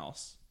anyone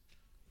else.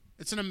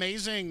 It's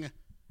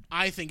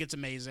I think it's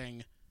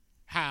amazing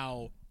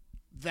how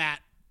that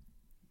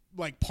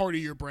like part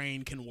of your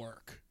brain can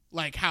work.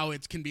 Like how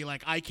it can be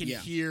like, I can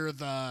hear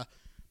the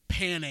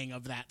panning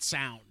of that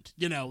sound,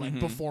 you know, like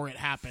before it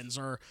happens,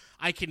 or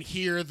I can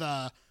hear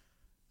the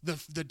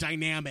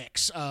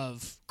dynamics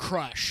of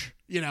Crush,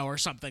 you know, or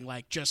something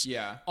like just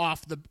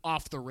off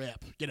the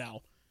rip, you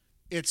know.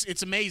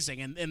 It's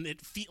amazing, and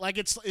it like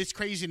it's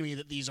crazy to me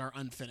that these are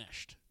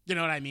unfinished. You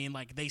know what I mean?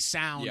 Like they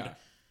sound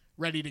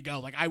ready to go.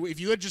 Like if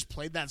you had just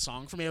played that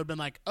song for me, I would have been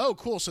like, oh,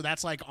 cool. So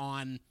that's like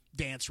on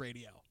dance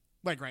radio,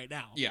 like right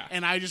now. Yeah.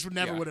 And I just would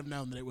have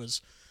known that it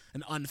was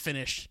an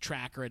unfinished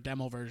track or a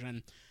demo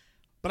version.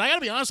 But I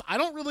gotta be honest, I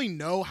don't really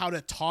know how to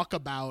talk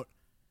about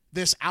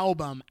this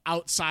album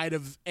outside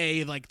of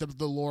A, like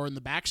the lore and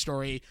the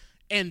backstory,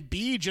 and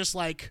B, just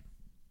like,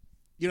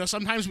 you know,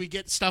 sometimes we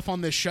get stuff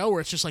on this show where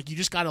it's just like you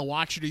just gotta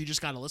watch it or you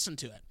just gotta listen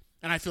to it.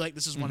 And I feel like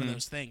this is one of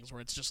those things where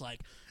it's just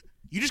like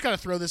you just gotta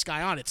throw this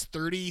guy on. It's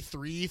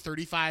 33,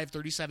 35,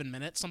 37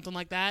 minutes, something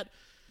like that.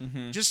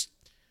 Just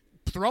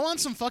throw on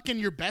some fucking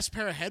your best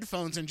pair of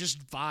headphones and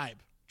just vibe.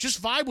 Just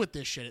vibe with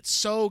this shit. It's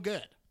so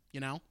good, you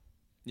know?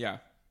 Yeah.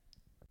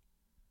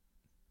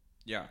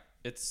 Yeah.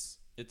 It's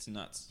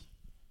nuts.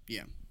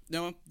 Yeah.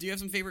 Noah, do you have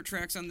some favorite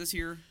tracks on this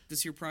here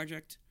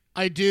project?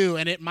 I do,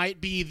 and it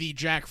might be the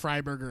Jack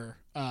Freiberger,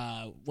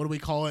 what do we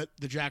call it?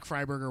 The Jack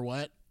Freiberger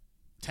what?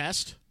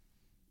 Test?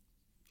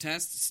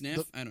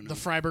 Sniff? I don't know. The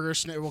Freiberger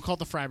sniff. We'll call it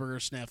the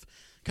Freiberger sniff,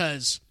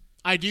 because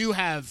I do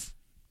have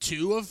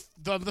two of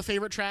the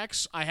favorite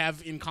tracks I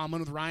have in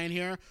common with Ryan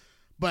here,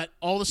 but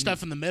all the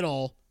stuff in the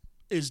middle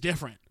is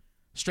different.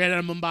 Straight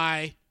Outta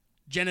Mumbai,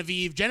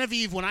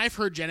 Genevieve, when I've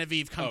heard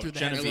Genevieve come through the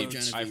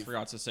headphones. I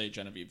forgot to say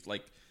Genevieve.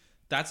 Like,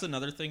 that's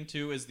another thing,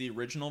 too, is the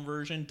original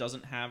version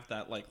doesn't have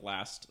that, like,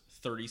 last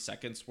 30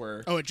 seconds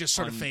where... Oh, it just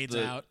sort of fades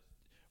out.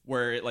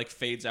 Where it, like,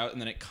 fades out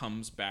and then it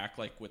comes back,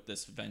 like, with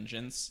this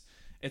vengeance.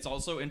 It's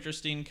also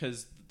interesting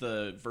because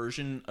the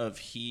version of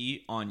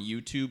He on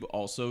YouTube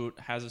also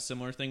has a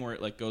similar thing where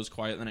it, like, goes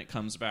quiet and then it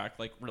comes back,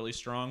 like, really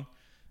strong.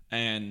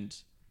 And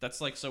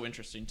that's, like, so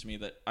interesting to me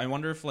that... I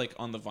wonder if, like,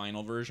 on the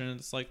vinyl version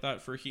it's like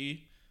that for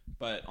He...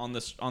 But on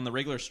the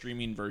regular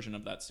streaming version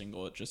of that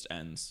single, it just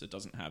ends. It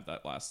doesn't have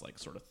that last, like,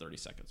 sort of 30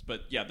 seconds.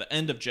 But, yeah, the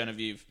end of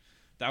Genevieve,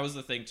 that was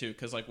the thing, too.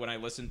 Because, like, when I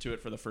listened to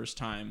it for the first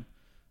time,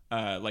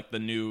 like,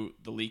 the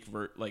leak,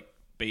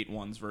 Bait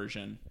One's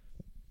version,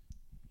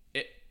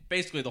 it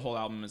basically the whole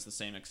album is the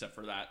same except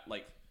for that.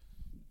 Like,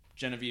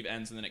 Genevieve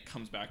ends and then it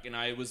comes back. And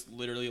I was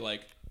literally,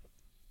 like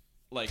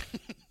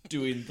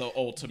doing the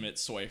ultimate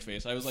soy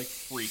face. I was like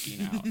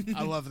freaking out.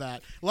 I love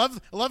that. Love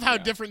how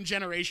different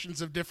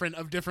generations of different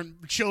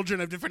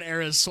children of different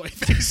eras soy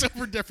face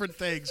over different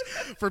things.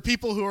 For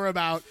people who are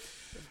about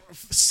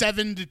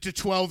 7 to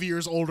 12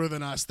 years older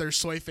than us, they're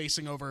soy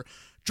facing over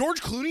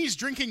George Clooney's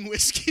drinking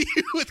whiskey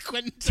with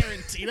Quentin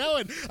Tarantino,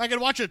 and I could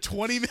watch a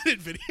 20-minute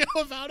video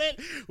about it,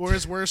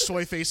 whereas we're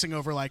soy-facing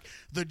over, like,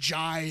 the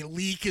Jai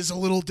leak is a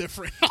little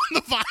different on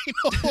the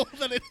vinyl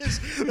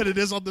than it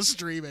is on the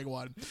streaming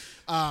one.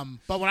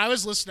 But when I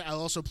was listening, I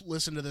also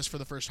listened to this for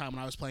the first time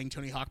when I was playing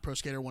Tony Hawk Pro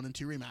Skater 1 and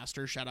 2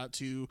 Remaster. Shout out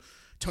to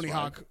Tony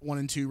Hawk 1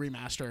 and 2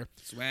 Remaster.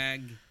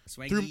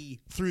 Swaggy.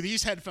 Through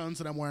these headphones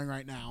that I'm wearing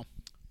right now.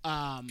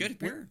 Good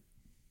pair.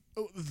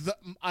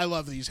 I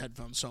love these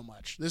headphones so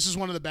much. This is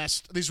one of the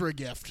best. These were a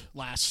gift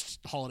last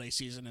holiday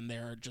season, and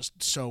they're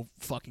just so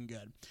fucking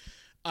good.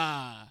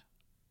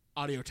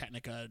 Audio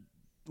Technica,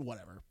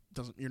 whatever.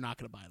 You're not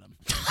gonna buy them,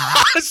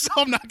 so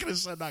I'm not gonna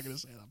say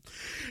them.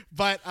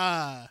 But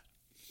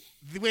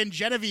when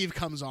Genevieve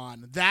comes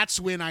on, that's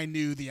when I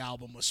knew the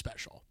album was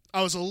special.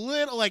 I was a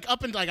little like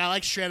I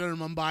like Straight Outta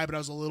Mumbai, but I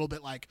was a little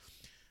bit like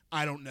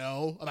I don't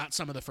know about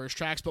some of the first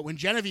tracks. But when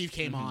Genevieve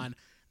came on,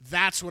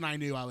 that's when I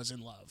knew I was in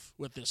love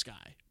with this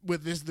guy,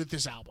 with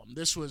this album.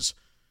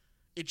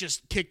 It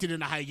just kicked it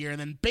into high gear, and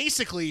then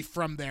basically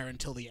from there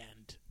until the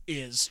end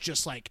is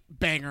just like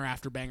banger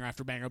after banger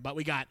after banger. But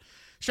we got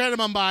Straight Outta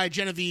Mumbai,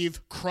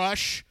 Genevieve,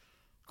 Crush.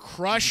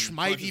 Crush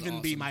might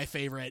even be my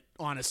favorite,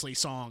 honestly,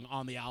 song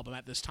on the album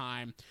at this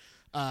time.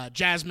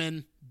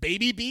 Jasmine,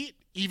 Baby Beat,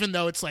 even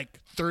though it's like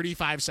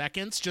 35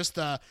 seconds, just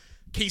the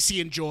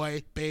Casey and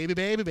Joy, baby,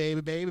 baby,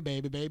 baby, baby,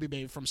 baby, baby,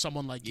 baby, from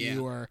Someone Like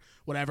You or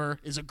whatever,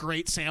 is a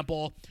great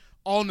sample.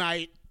 All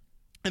Night,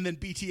 and then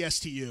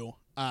BTS to You.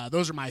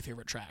 Those are my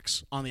favorite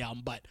tracks on the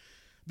album. But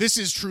this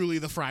is truly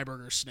the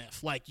Freiberger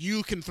sniff. Like,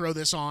 you can throw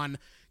this on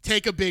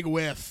take a big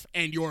whiff,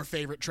 and your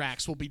favorite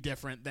tracks will be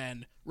different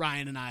than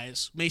Ryan and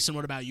I's. Mason,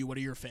 what about you? What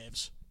are your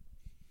faves?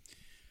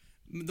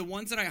 The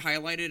ones that I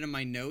highlighted in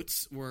my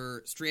notes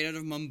were Straight Out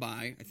of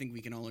Mumbai. I think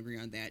we can all agree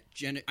on that.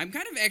 I'm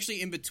kind of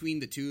actually in between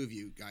the two of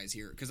you guys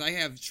here, because I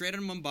have Straight Out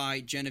of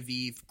Mumbai,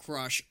 Genevieve,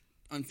 Crush,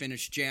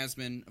 Unfinished,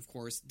 Jasmine, of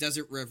course,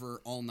 Desert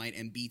River, All Night,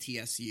 and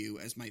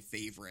BTSU as my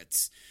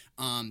favorites.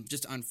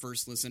 Just on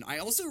first listen. I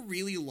also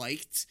really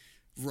liked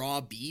Raw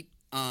Beat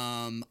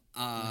when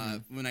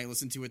I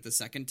listened to it the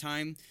second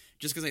time,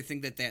 just because I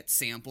think that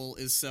sample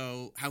is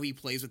so, how he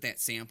plays with that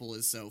sample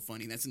is so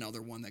funny. That's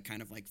another one that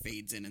kind of like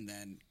fades in and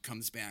then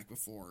comes back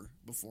before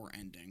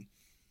ending.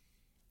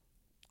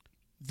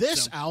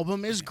 This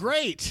album is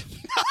great.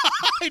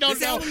 I don't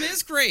This know. album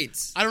is great.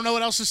 I don't know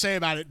what else to say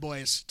about it,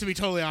 boys, to be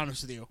totally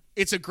honest with you.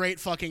 It's a great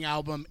fucking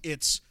album.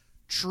 It's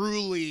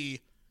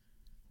truly,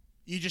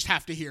 you just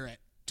have to hear it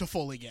to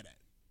fully get it.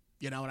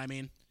 You know what I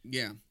mean?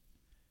 Yeah.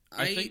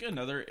 I think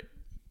another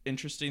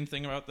interesting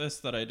thing about this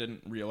that I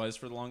didn't realize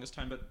for the longest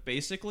time, but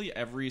basically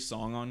every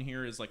song on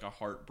here is like a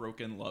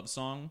heartbroken love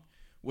song,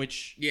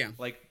 which,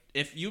 like,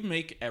 if you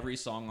make every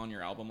song on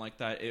your album like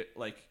that, it,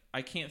 like,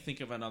 I can't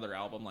think of another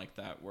album like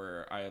that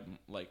where I'm,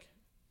 like,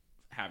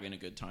 having a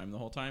good time the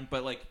whole time,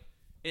 but, like,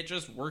 it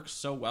just works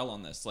so well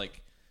on this.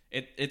 Like,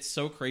 it's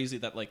so crazy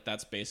that, like,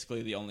 that's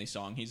basically the only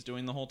song he's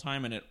doing the whole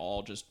time, and it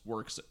all just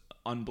works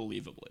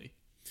unbelievably.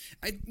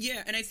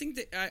 And I think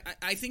that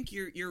I think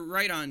you're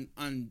right on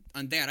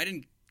that. I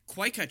didn't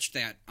quite catch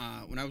that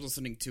when I was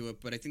listening to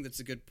it, but I think that's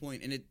a good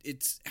point. And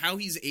it's how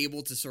he's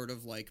able to sort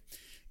of like,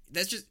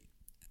 that's just,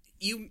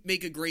 you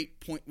make a great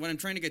point. What I'm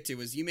trying to get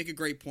to is you make a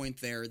great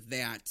point there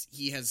that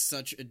he has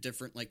such a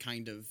different like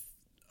kind of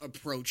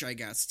approach, I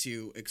guess,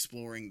 to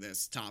exploring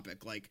this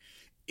topic. Like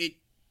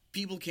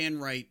people can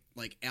write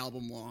like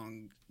album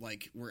long,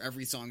 like where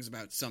every song is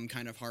about some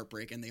kind of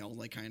heartbreak and they all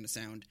like kind of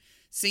sound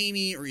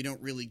samey, or you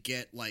don't really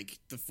get like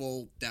the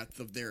full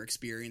depth of their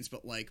experience.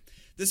 But like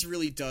this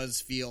really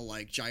does feel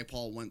like Jai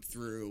Paul went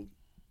through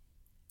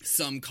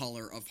some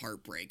color of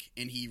heartbreak,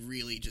 and he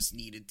really just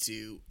needed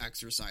to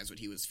exercise what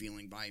he was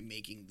feeling by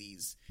making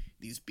these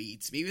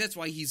beats. Maybe that's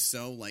why he's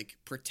so like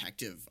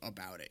protective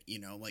about it, you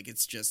know, like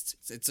it's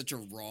such a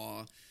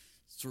raw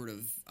sort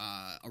of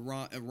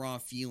a raw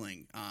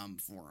feeling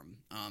for him.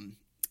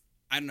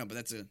 I don't know, but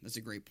that's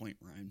a great point,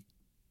 Ryan.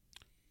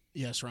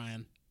 Yes,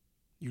 Ryan.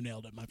 You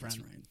nailed it, my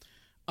friend.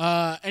 That's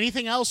right.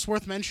 Anything else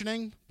worth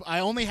mentioning? I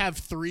only have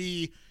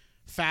 3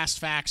 fast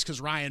facts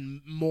because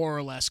Ryan more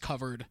or less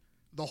covered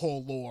the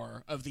whole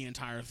lore of the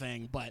entire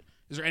thing. But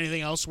is there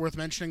anything else worth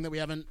mentioning that we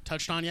haven't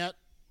touched on yet?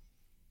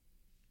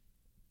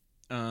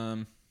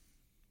 I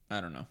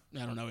don't know.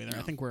 I don't know either. No.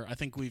 I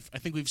think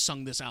we've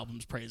sung this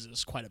album's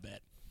praises quite a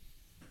bit.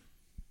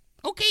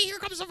 Okay, here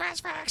comes the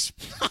fast facts.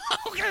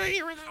 Okay,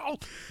 here we go.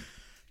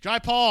 Jai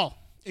Paul,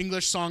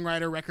 English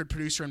songwriter, record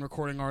producer, and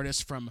recording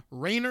artist from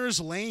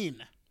Rayners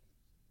Lane.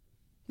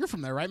 You're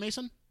from there, right,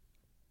 Mason?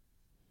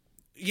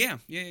 Yeah.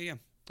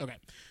 Okay.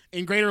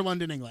 In Greater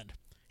London, England.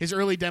 His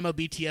early demo,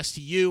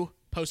 BTSTU,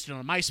 posted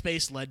on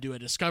MySpace, led to a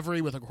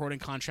discovery with a recording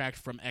contract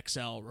from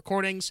XL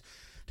Recordings.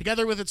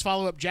 Together with its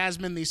follow-up,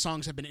 Jasmine, these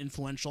songs have been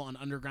influential on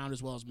underground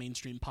as well as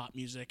mainstream pop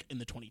music in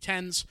the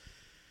 2010s.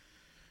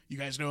 You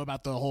guys know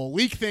about the whole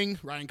leak thing.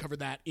 Ryan covered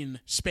that in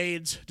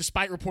spades.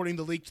 Despite reporting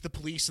the leak to the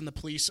police and the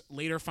police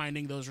later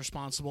finding those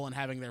responsible and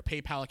having their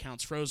PayPal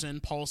accounts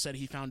frozen, Paul said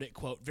he found it,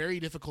 quote, very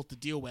difficult to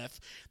deal with,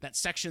 that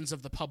sections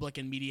of the public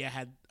and media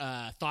had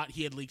thought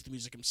he had leaked the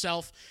music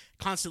himself,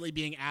 constantly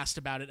being asked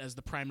about it as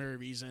the primary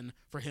reason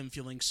for him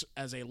feeling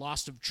as a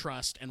loss of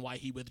trust and why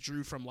he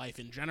withdrew from life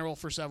in general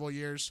for several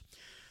years.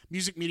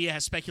 Music media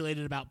has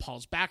speculated about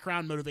Paul's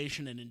background,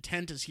 motivation, and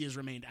intent as he has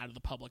remained out of the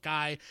public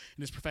eye,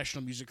 and his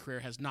professional music career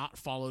has not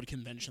followed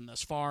convention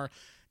thus far.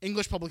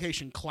 English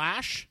publication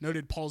Clash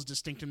noted Paul's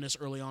distinctiveness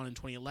early on in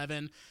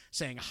 2011,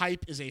 saying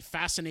hype is a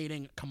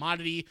fascinating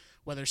commodity,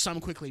 whether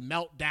some quickly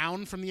melt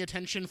down from the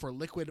attention for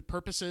liquid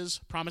purposes.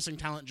 Promising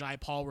talent Jai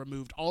Paul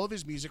removed all of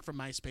his music from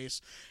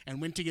MySpace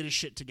and went to get his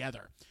shit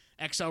together.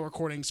 XL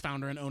Recordings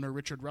founder and owner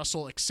Richard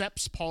Russell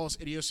accepts Paul's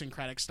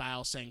idiosyncratic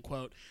style, saying,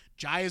 quote,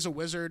 Jai is a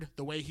wizard.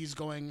 The way he's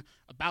going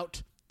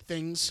about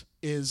things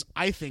is,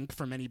 I think,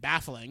 for many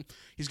baffling.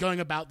 He's going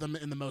about them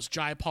in the most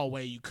Jai Paul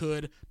way you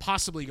could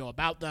possibly go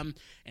about them,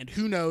 and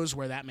who knows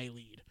where that may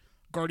lead.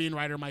 Guardian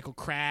writer Michael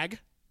Cragg,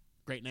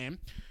 great name,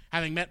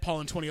 having met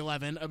Paul in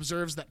 2011,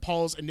 observes that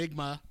Paul's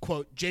enigma,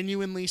 quote,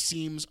 genuinely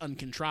seems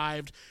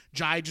uncontrived.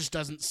 Jai just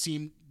doesn't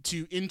seem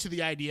into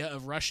the idea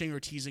of rushing or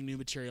teasing new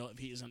material if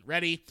he isn't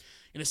ready.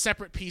 In a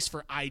separate piece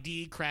for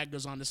ID, Cragg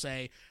goes on to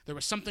say, there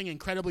was something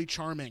incredibly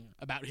charming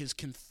about his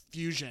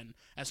confusion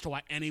as to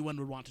why anyone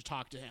would want to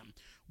talk to him.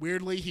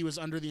 Weirdly, he was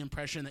under the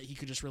impression that he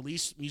could just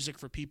release music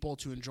for people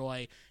to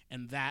enjoy,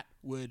 and that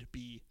would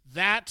be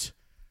that.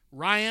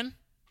 Ryan,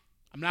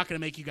 I'm not going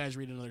to make you guys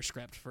read another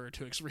script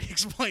to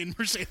explain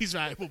Mercedes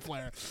Valuable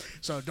Player,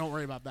 so don't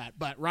worry about that.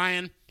 But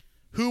Ryan,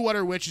 who, what,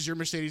 or which is your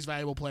Mercedes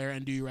Valuable Player,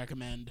 and do you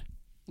recommend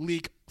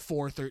Leak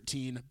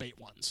 413 Bait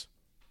Ones?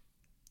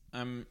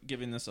 I'm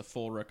giving this a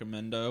full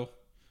recommendo.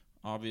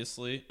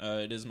 obviously.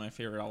 It is my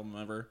favorite album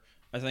ever.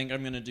 I think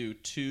I'm going to do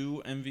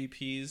 2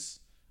 MVPs.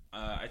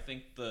 I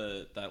think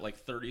that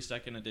like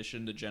 30-second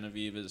addition to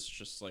Genevieve is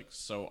just like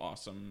so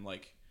awesome.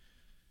 Like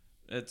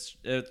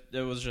it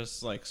was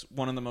just like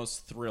one of the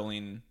most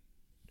thrilling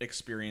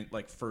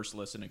first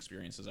listen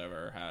experiences I've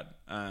ever had.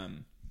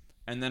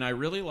 And then I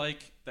really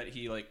like that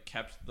he like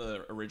kept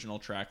the original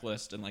track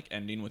list and like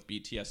ending with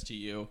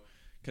BTSTU,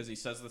 because he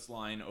says this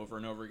line over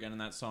and over again in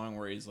that song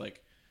where he's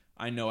like,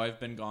 I know I've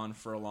been gone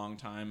for a long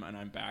time and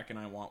I'm back and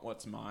I want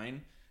what's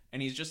mine.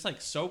 And he's just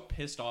like so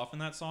pissed off in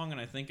that song. And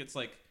I think it's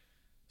like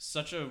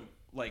such a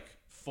like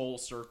full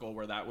circle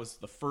where that was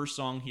the first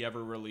song he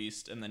ever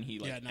released. And then he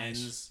like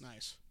ends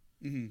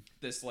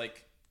this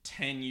like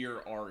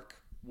 10-year arc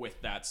with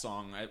that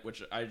song,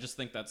 which I just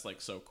think that's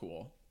like so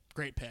cool.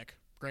 Great pick.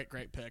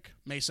 Great pick.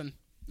 Mason?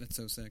 That's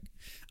so sick.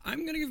 I'm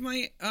going to give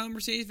my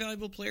Mercedes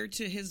Valuable Player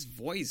to his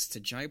voice, to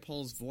Jai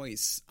Paul's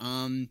voice.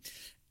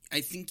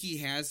 I think he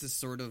has this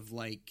sort of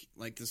like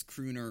this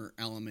crooner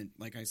element,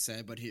 like I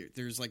said, but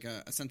there's like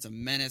a sense of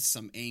menace,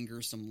 some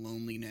anger, some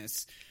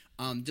loneliness,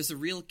 just a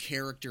real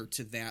character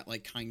to that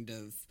like kind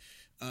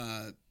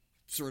of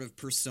sort of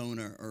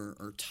persona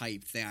or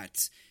type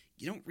that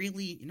you don't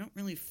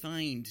really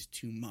find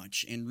too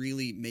much, and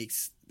really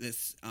makes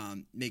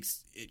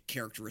it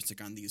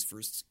characteristic on these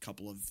first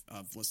couple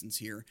of listens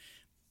here.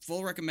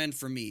 Full recommend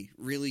for me.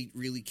 Really,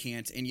 really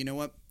can't. And you know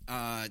what?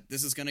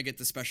 This is going to get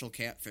the Special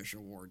Catfish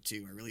Award,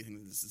 too. I really think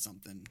that this is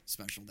something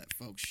special that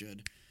folks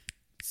should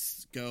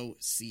go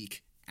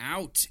seek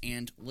out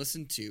and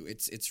listen to.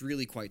 It's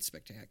really quite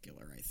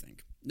spectacular, I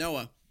think.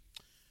 Noah.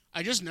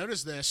 I just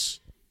noticed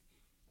this.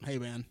 Hey,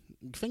 man.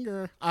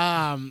 Finger.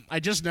 I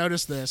just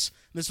noticed this.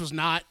 This was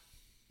not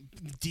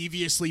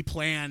deviously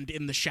planned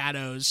in the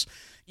shadows,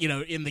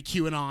 in the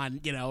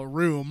QAnon,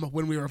 room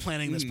when we were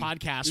planning this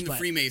podcast. The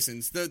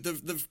Freemasons,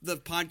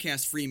 the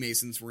podcast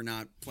Freemasons were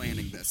not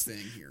planning this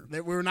thing here.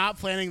 We're not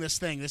planning this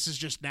thing. This is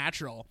just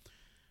natural.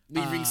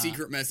 Leaving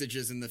secret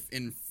messages in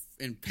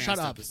past shut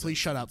up. episodes. Please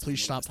shut up.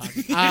 Please stop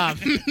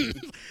talking.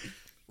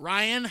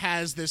 Ryan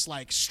has this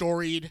like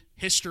storied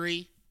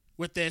history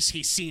with this.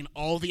 He's seen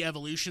all the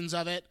evolutions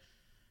of it.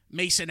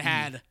 Mason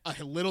had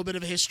a little bit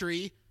of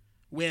history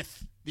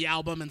with the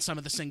album and some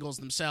of the singles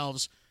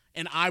themselves,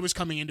 and I was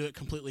coming into it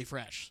completely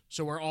fresh.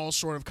 So we're all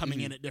sort of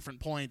coming in at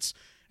different points,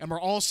 and we're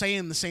all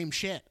saying the same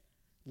shit.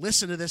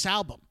 Listen to this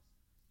album.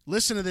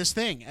 Listen to this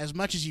thing as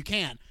much as you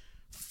can.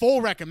 Full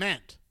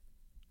recommend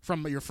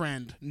from your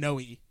friend Noe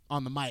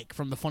on the mic,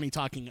 from the funny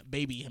talking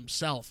baby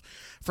himself,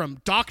 from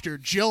Dr.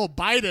 Jill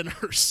Biden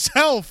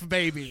herself,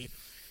 baby.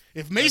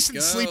 If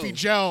Mason's Sleepy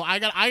Joe, I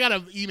got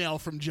an email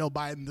from Jill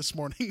Biden this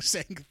morning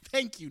saying,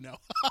 thank you, Noah.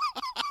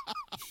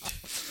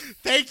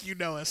 Thank you,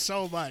 Noah,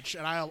 so much.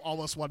 And I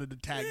almost wanted to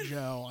tag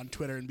Joe on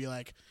Twitter and be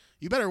like,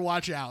 you better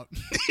watch out.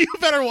 You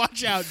better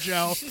watch out,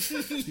 Joe.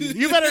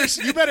 You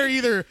better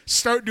either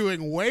start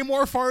doing way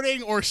more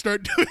farting or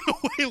start doing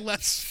way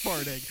less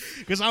farting,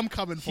 because I'm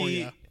coming for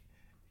you.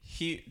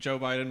 Joe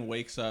Biden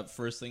wakes up,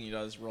 first thing he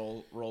does,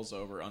 rolls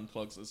over,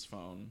 unplugs his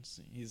phone.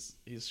 He's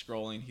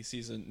scrolling. He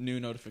sees a new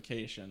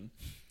notification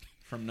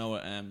from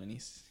Noah M, and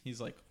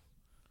he's like,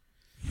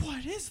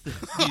 what is this?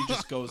 He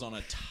just goes on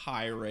a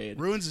tirade.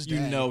 Ruins his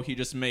day. He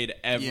just made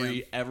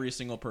every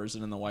single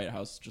person in the White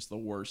House just the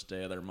worst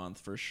day of their month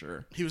for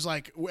sure. He was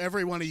like,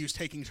 every one of you is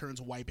taking turns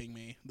wiping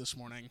me this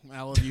morning.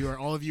 All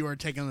of you are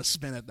taking a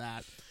spin at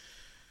that.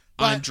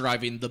 But I'm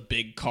driving the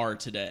big car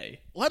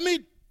today.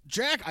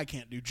 Jack, I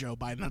can't do Joe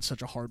Biden. That's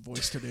such a hard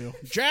voice to do.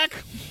 Jack,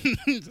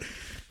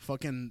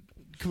 fucking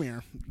come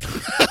here.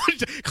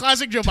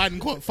 Classic Joe Biden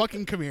quote.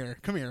 Fucking come here.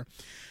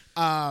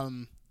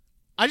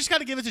 I just got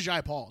to give it to Jai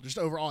Paul. Just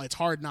overall, it's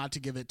hard not to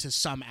give it to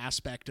some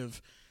aspect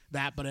of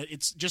that, but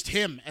it's just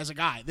him as a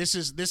guy.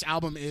 This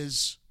album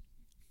is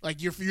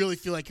like you really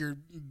feel like you're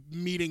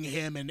meeting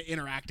him and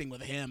interacting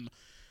with him.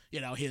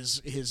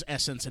 His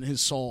essence and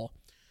his soul,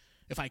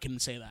 if I can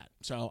say that.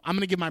 So I'm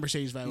going to give my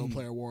Mercedes Valuable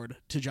Player Award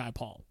to Jai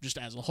Paul, just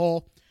as a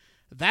whole.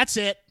 That's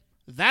it.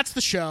 That's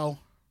the show.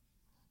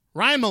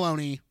 Ryan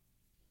Maloney,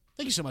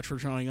 thank you so much for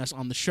joining us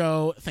on the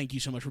show. Thank you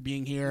so much for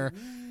being here.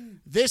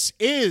 This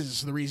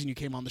is the reason you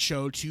came on the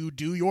show, to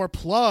do your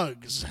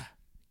plugs.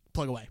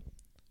 Plug away.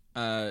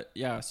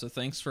 So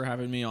thanks for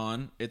having me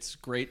on. It's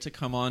great to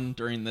come on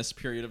during this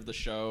period of the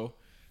show.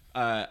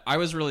 I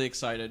was really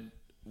excited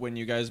when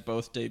you guys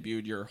both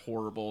debuted your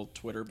horrible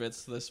Twitter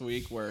bits this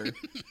week, where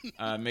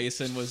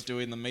Mason was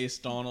doing the Mace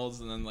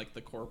Donalds and then like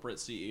the corporate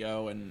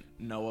CEO, and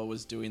Noah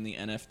was doing the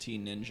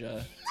NFT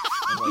ninja.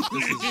 And,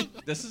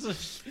 like,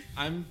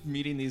 I'm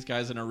meeting these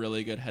guys in a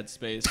really good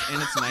headspace,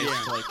 and it's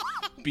nice to like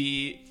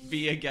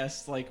be a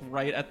guest like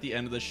right at the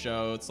end of the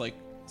show. It's like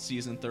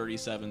season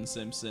 37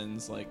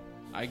 Simpsons. Like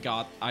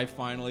I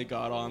finally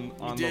got on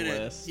the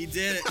list. He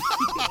did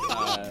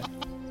it.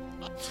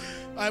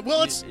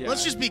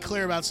 Let's just be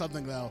clear about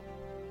something though.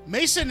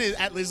 Mason is,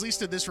 at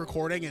least at this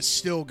recording, is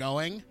still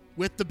going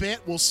with the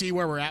bit. We'll see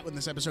where we're at when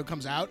this episode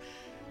comes out.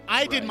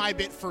 I did my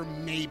bit for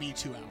maybe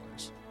 2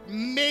 hours.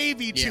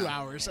 Maybe 2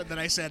 hours, and then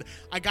I said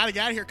I gotta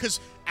get out of here, because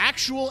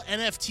actual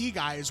NFT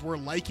guys were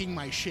liking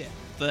my shit.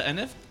 The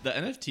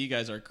NFT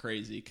guys are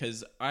crazy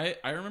because I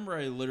remember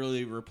I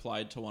literally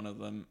replied to one of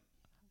them.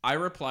 I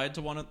replied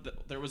to one of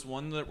there was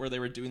one where they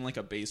were doing like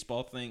a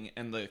baseball thing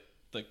and the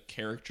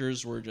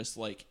characters were just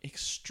like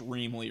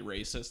extremely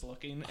racist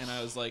looking, and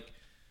I was like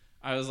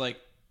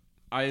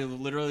I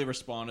literally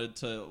responded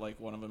to like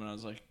one of them and I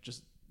was like,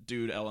 just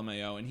dude,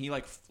 LMAO, and he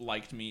like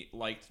liked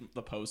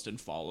the post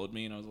and followed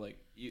me, and I was like,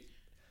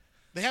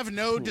 They have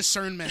no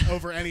discernment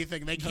over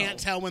anything. They can't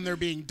tell when they're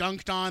being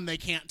dunked on. They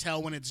can't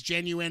tell when it's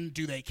genuine.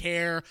 Do they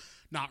care?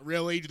 Not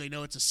really. Do they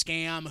know it's a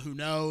scam? Who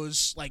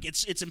knows? Like,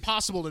 it's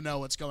impossible to know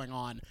what's going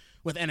on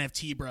with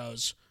NFT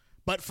bros.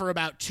 But for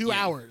about 2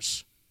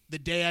 hours, the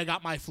day I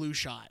got my flu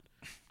shot,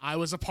 I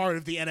was a part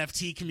of the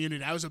NFT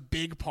community. I was a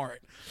big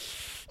part.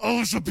 I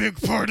was a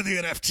big part of the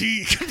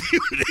NFT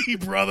community,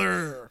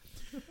 brother.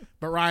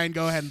 But Ryan,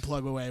 go ahead and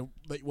plug away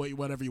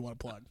whatever you want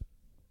to plug.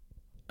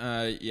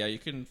 Yeah, you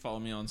can follow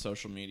me on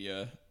social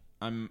media.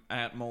 I'm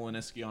at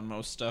Moliniski on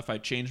most stuff. I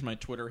changed my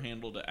Twitter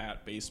handle to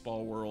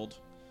 @BaseballWorld.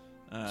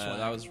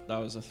 That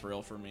was a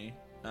thrill for me.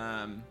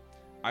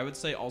 I would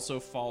say also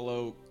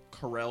follow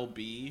Carell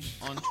B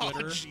on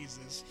Twitter. Oh,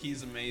 Jesus.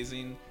 He's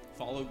amazing.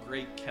 Follow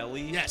Greg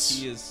Kelly. Yes.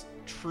 He is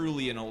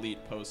truly an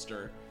elite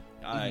poster.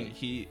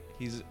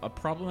 He's a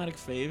problematic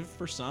fave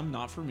for some,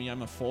 not for me.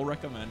 I'm a full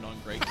recommend on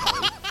Greg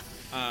Kelly.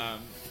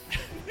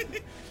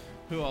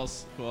 Who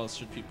else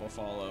should people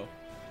follow?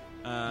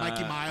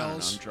 Mikey Miles. I don't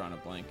know, I'm drawing a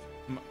blank.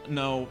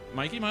 No,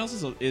 Mikey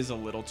Miles is a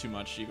little too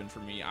much even for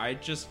me. I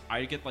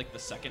get like the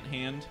second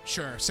hand.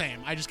 Sure,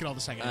 same. I just get all the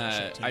second hand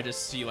shit too. I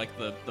just see like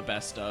the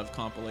best of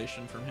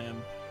compilation from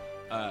him.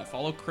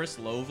 Follow Chris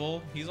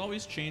Lovell. He's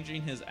always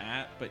changing his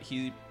but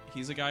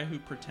he's a guy who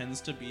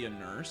pretends to be a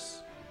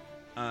nurse.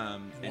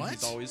 And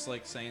he's always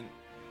like saying,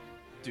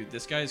 dude,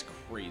 this guy's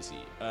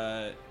crazy.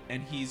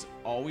 And he's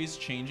always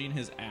changing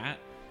his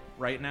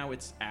Right now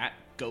it's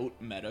 @Goat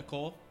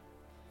Medical.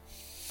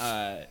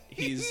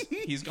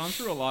 He's gone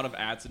through a lot of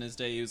ads in his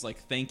day. He was like,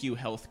 thank you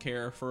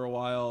healthcare for a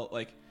while.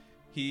 Like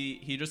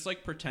he just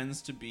like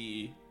pretends to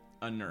be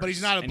a nurse. But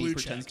he's not a blue he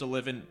pretends check. to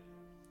live in.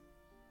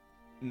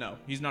 No,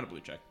 he's not a blue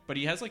check. But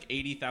he has like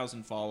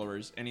 80,000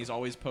 followers, and he's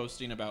always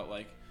posting about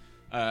like,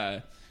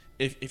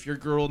 if your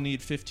girl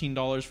need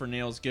 $15 for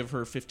nails, give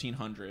her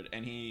 $1,500.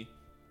 And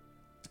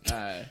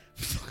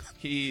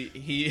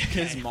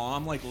his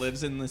mom like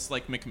lives in this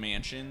like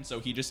McMansion,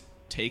 so he just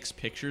takes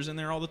pictures in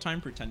there all the time,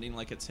 pretending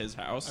like it's his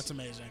house. That's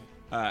amazing.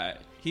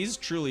 He's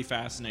truly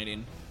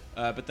fascinating,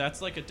 but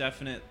that's like a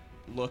definite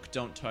look,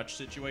 don't touch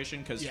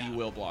situation because he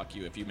will block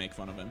you if you make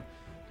fun of him.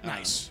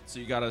 Nice.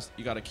 So you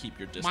gotta keep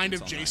your distance. Mind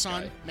of on Jason,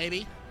 that guy.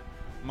 maybe.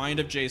 Mind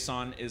of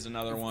Jason is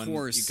another one. Of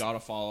course. You gotta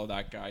follow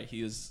that guy.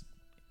 He is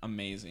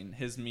amazing.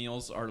 His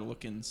meals are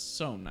looking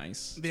so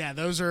nice. Yeah,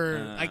 those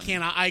are.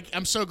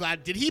 I'm so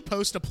glad. Did he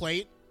post a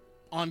plate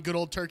on good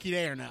old Turkey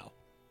Day or no?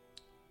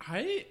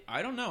 I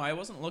don't know. I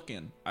wasn't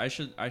looking. I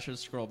should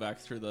scroll back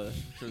through the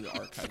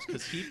archives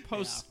because he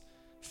posts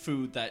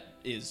food that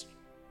is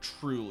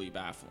truly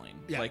baffling.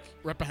 Yeah, like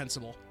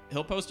reprehensible.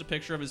 He'll post a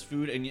picture of his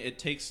food and it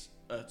takes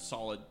a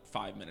solid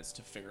 5 minutes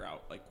to figure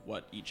out like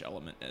what each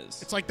element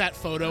is. It's like that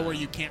photo where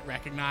you can't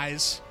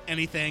recognize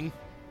anything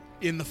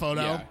in the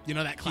photo. Yeah. You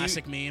know that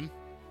classic meme.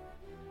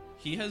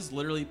 He has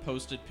literally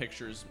posted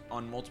pictures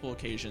on multiple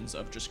occasions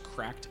of just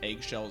cracked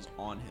eggshells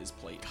on his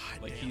plate.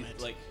 God like damn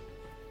it. Like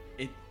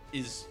it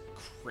is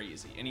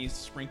crazy, and he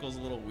sprinkles a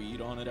little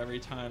weed on it every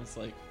time. It's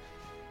like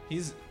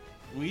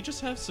we just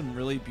have some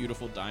really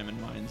beautiful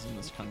diamond mines in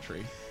this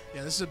country.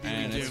 Yeah, this is a beauty.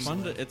 And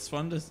it's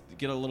fun to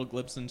get a little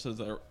glimpse into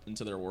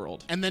their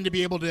world, and then to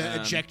be able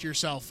to eject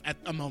yourself at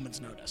a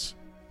moment's notice,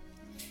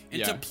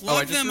 and to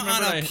plug them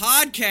on a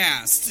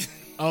podcast.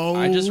 Oh,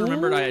 I just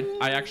remembered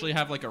I actually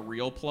have like a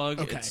real plug.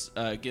 Okay. It's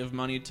give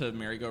money to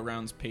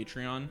Merry-Go-Round's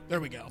Patreon.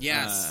 There we go.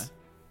 Yes.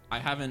 I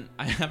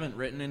haven't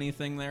written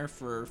anything there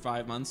for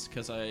 5 months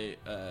because I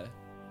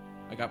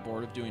got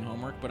bored of doing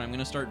homework, but I'm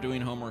gonna start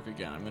doing homework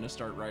again. I'm gonna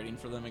start writing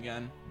for them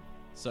again.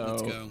 So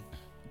let's go.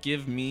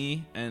 Give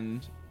me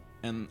and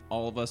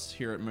all of us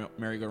here at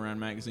Merry-Go-Round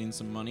Magazine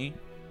some money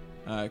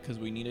because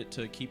we need it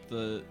to keep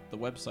the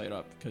website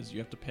up because you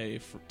have to pay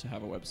to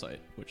have a website,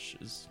 which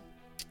is.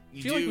 I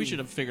feel like we should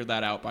have figured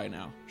that out by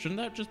now. Shouldn't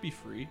that just be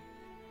free?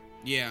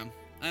 Yeah,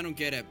 I don't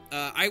get it.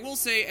 I will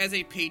say, as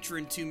a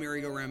patron to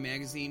Merry-Go-Round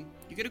Magazine,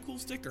 you get a cool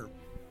sticker.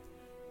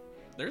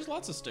 There's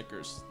lots of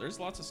stickers. There's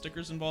lots of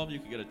stickers involved. You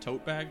could get a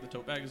tote bag. The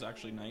tote bag is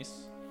actually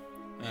nice.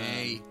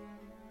 Hey.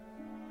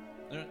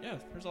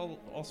 There's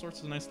all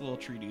sorts of nice little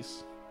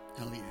treaties.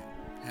 Hell yeah.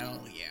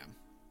 Hell yeah.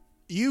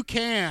 You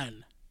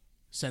can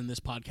send this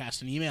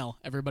podcast an email.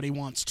 Everybody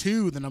wants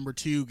to, the number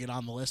 2, get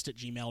on the list at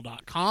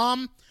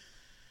gmail.com.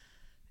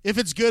 If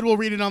it's good, we'll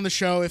read it on the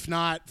show. If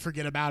not,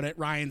 forget about it.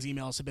 Ryan's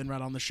emails have been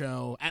read on the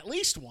show at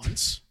least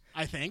once,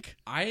 I think.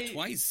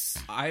 Twice.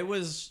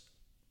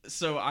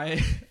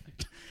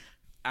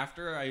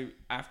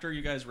 after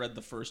you guys read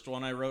the first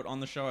one I wrote on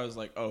the show, I was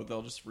like, oh,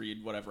 they'll just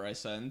read whatever I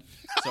send.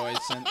 So I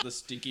sent the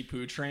stinky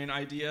poo train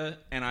idea,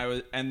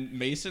 and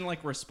Mason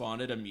like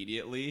responded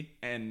immediately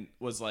and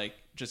was like,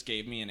 just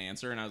gave me an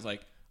answer, and I was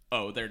like,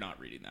 oh, they're not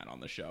reading that on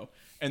the show.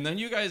 And then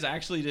you guys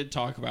actually did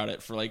talk about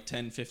it for like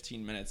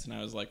 10-15 minutes, and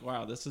I was like,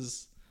 wow, this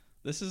is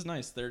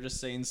nice. They're just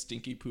saying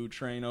stinky poo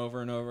train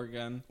over and over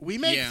again. We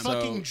make Yeah.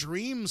 fucking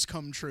dreams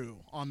come true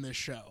on this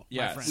show.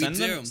 Yeah, my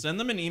friend. send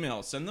them an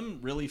email. Send them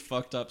really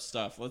fucked up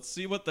stuff. Let's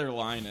see what their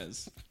line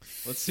is.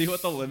 Let's see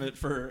what the limit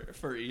for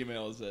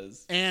emails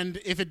is.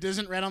 And if it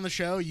isn't read on the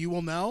show, you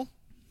will know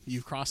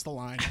you've crossed the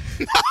line.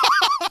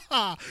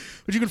 But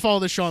you can follow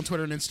this show on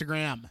Twitter and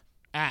Instagram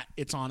at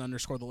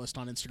 @itsOn_the_list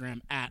on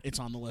Instagram, at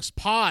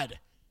 @itsOnTheListPod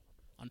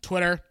on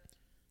Twitter.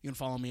 You can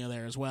follow me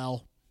there as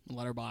well.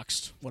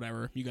 Letterboxd,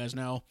 whatever, you guys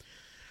know.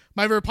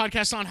 My favorite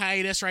podcast on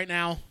hiatus right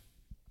now.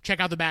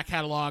 Check out the back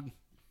catalog.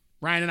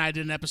 Ryan and I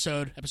did an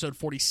episode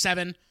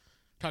 47,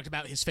 talked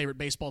about his favorite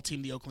baseball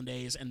team, the Oakland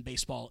A's, and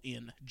baseball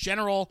in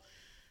general.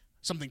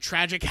 Something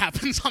tragic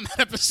happens on that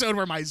episode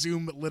where my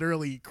Zoom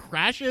literally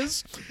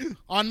crashes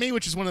on me,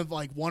 which is one of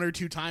like 1 or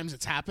 2 times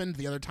it's happened.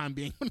 The other time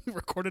being when we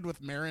recorded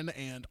with Marin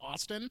and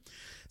Austin.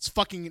 It's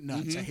fucking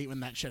nuts. I hate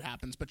when that shit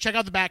happens. But check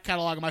out the back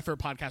catalog of my favorite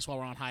podcast while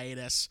we're on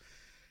hiatus.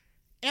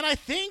 And I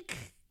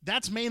think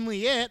that's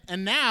mainly it.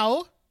 And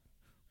now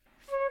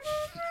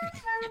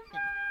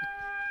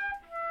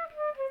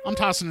I'm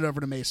tossing it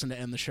over to Mason to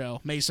end the show.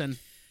 Mason,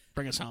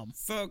 bring us home.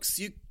 Folks,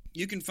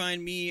 you can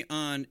find me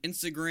on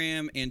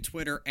Instagram and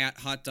Twitter at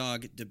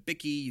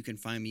HotDogDebicki. You can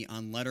find me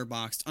on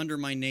Letterboxd under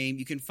my name.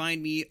 You can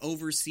find me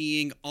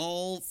overseeing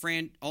all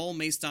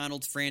Mace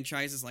Donald's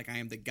franchises, like I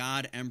am the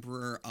God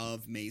Emperor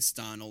of Mace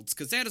Donald's,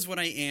 because that is what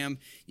I am.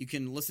 You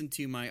can listen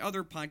to my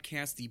other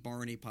podcast, the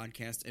Barney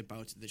Podcast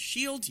about the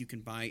Shield. You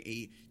can buy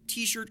a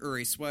t-shirt or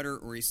a sweater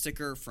or a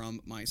sticker from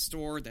my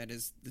store. That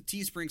is the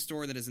Teespring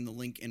store that is in the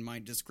link in my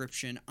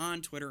description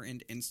on Twitter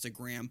and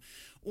Instagram.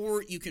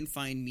 Or you can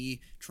find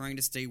me trying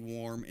to stay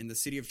warm in the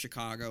city of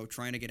Chicago,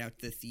 trying to get out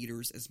to the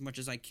theaters as much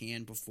as I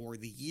can before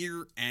the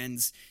year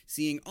ends,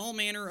 seeing all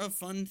manner of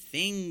fun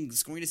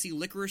things. Going to see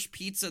Licorice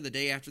Pizza the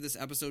day after this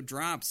episode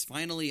drops.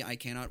 Finally, I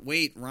cannot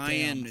wait.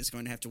 Ryan is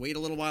going to have to wait a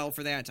little while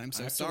for that. I'm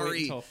so I have to sorry.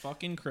 wait until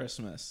fucking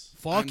Christmas.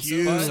 Fuck I'm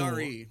you. so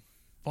sorry.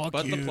 Fuck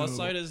But you. the plus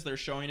side is they're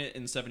showing it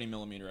in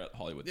 70mm at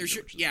Hollywood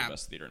Theater, which is the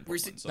best theater in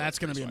Portland. So That's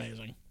going to be pretty sweet.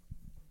 amazing.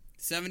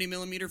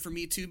 70mm for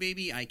me too,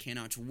 baby. I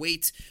cannot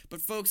wait. But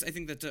folks, I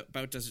think that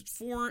about does it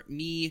for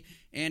me.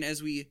 And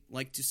as we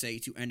like to say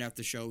to end out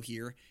the show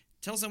here,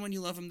 tell someone you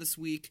love them this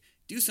week.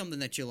 Do something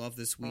that you love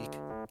this week.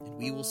 And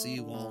we will see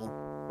you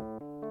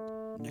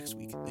all next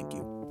week. Thank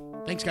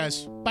you. Thanks,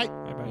 guys. Bye.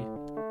 Bye-bye.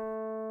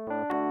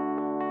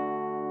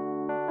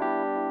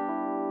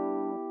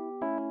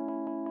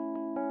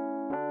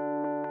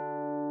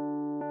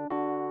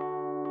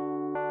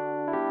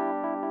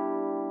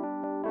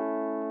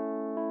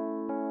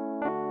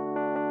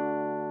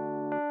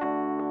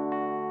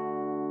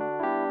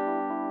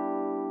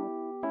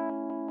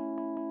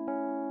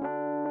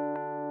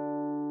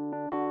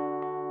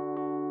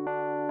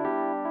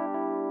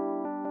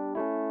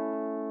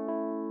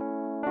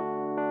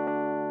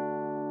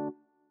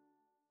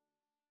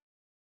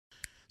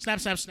 Snap,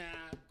 snap, snap.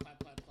 Clap,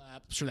 clap, clap.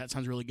 I'm sure that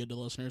sounds really good to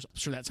listeners. I'm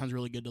sure that sounds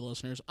really good to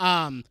listeners.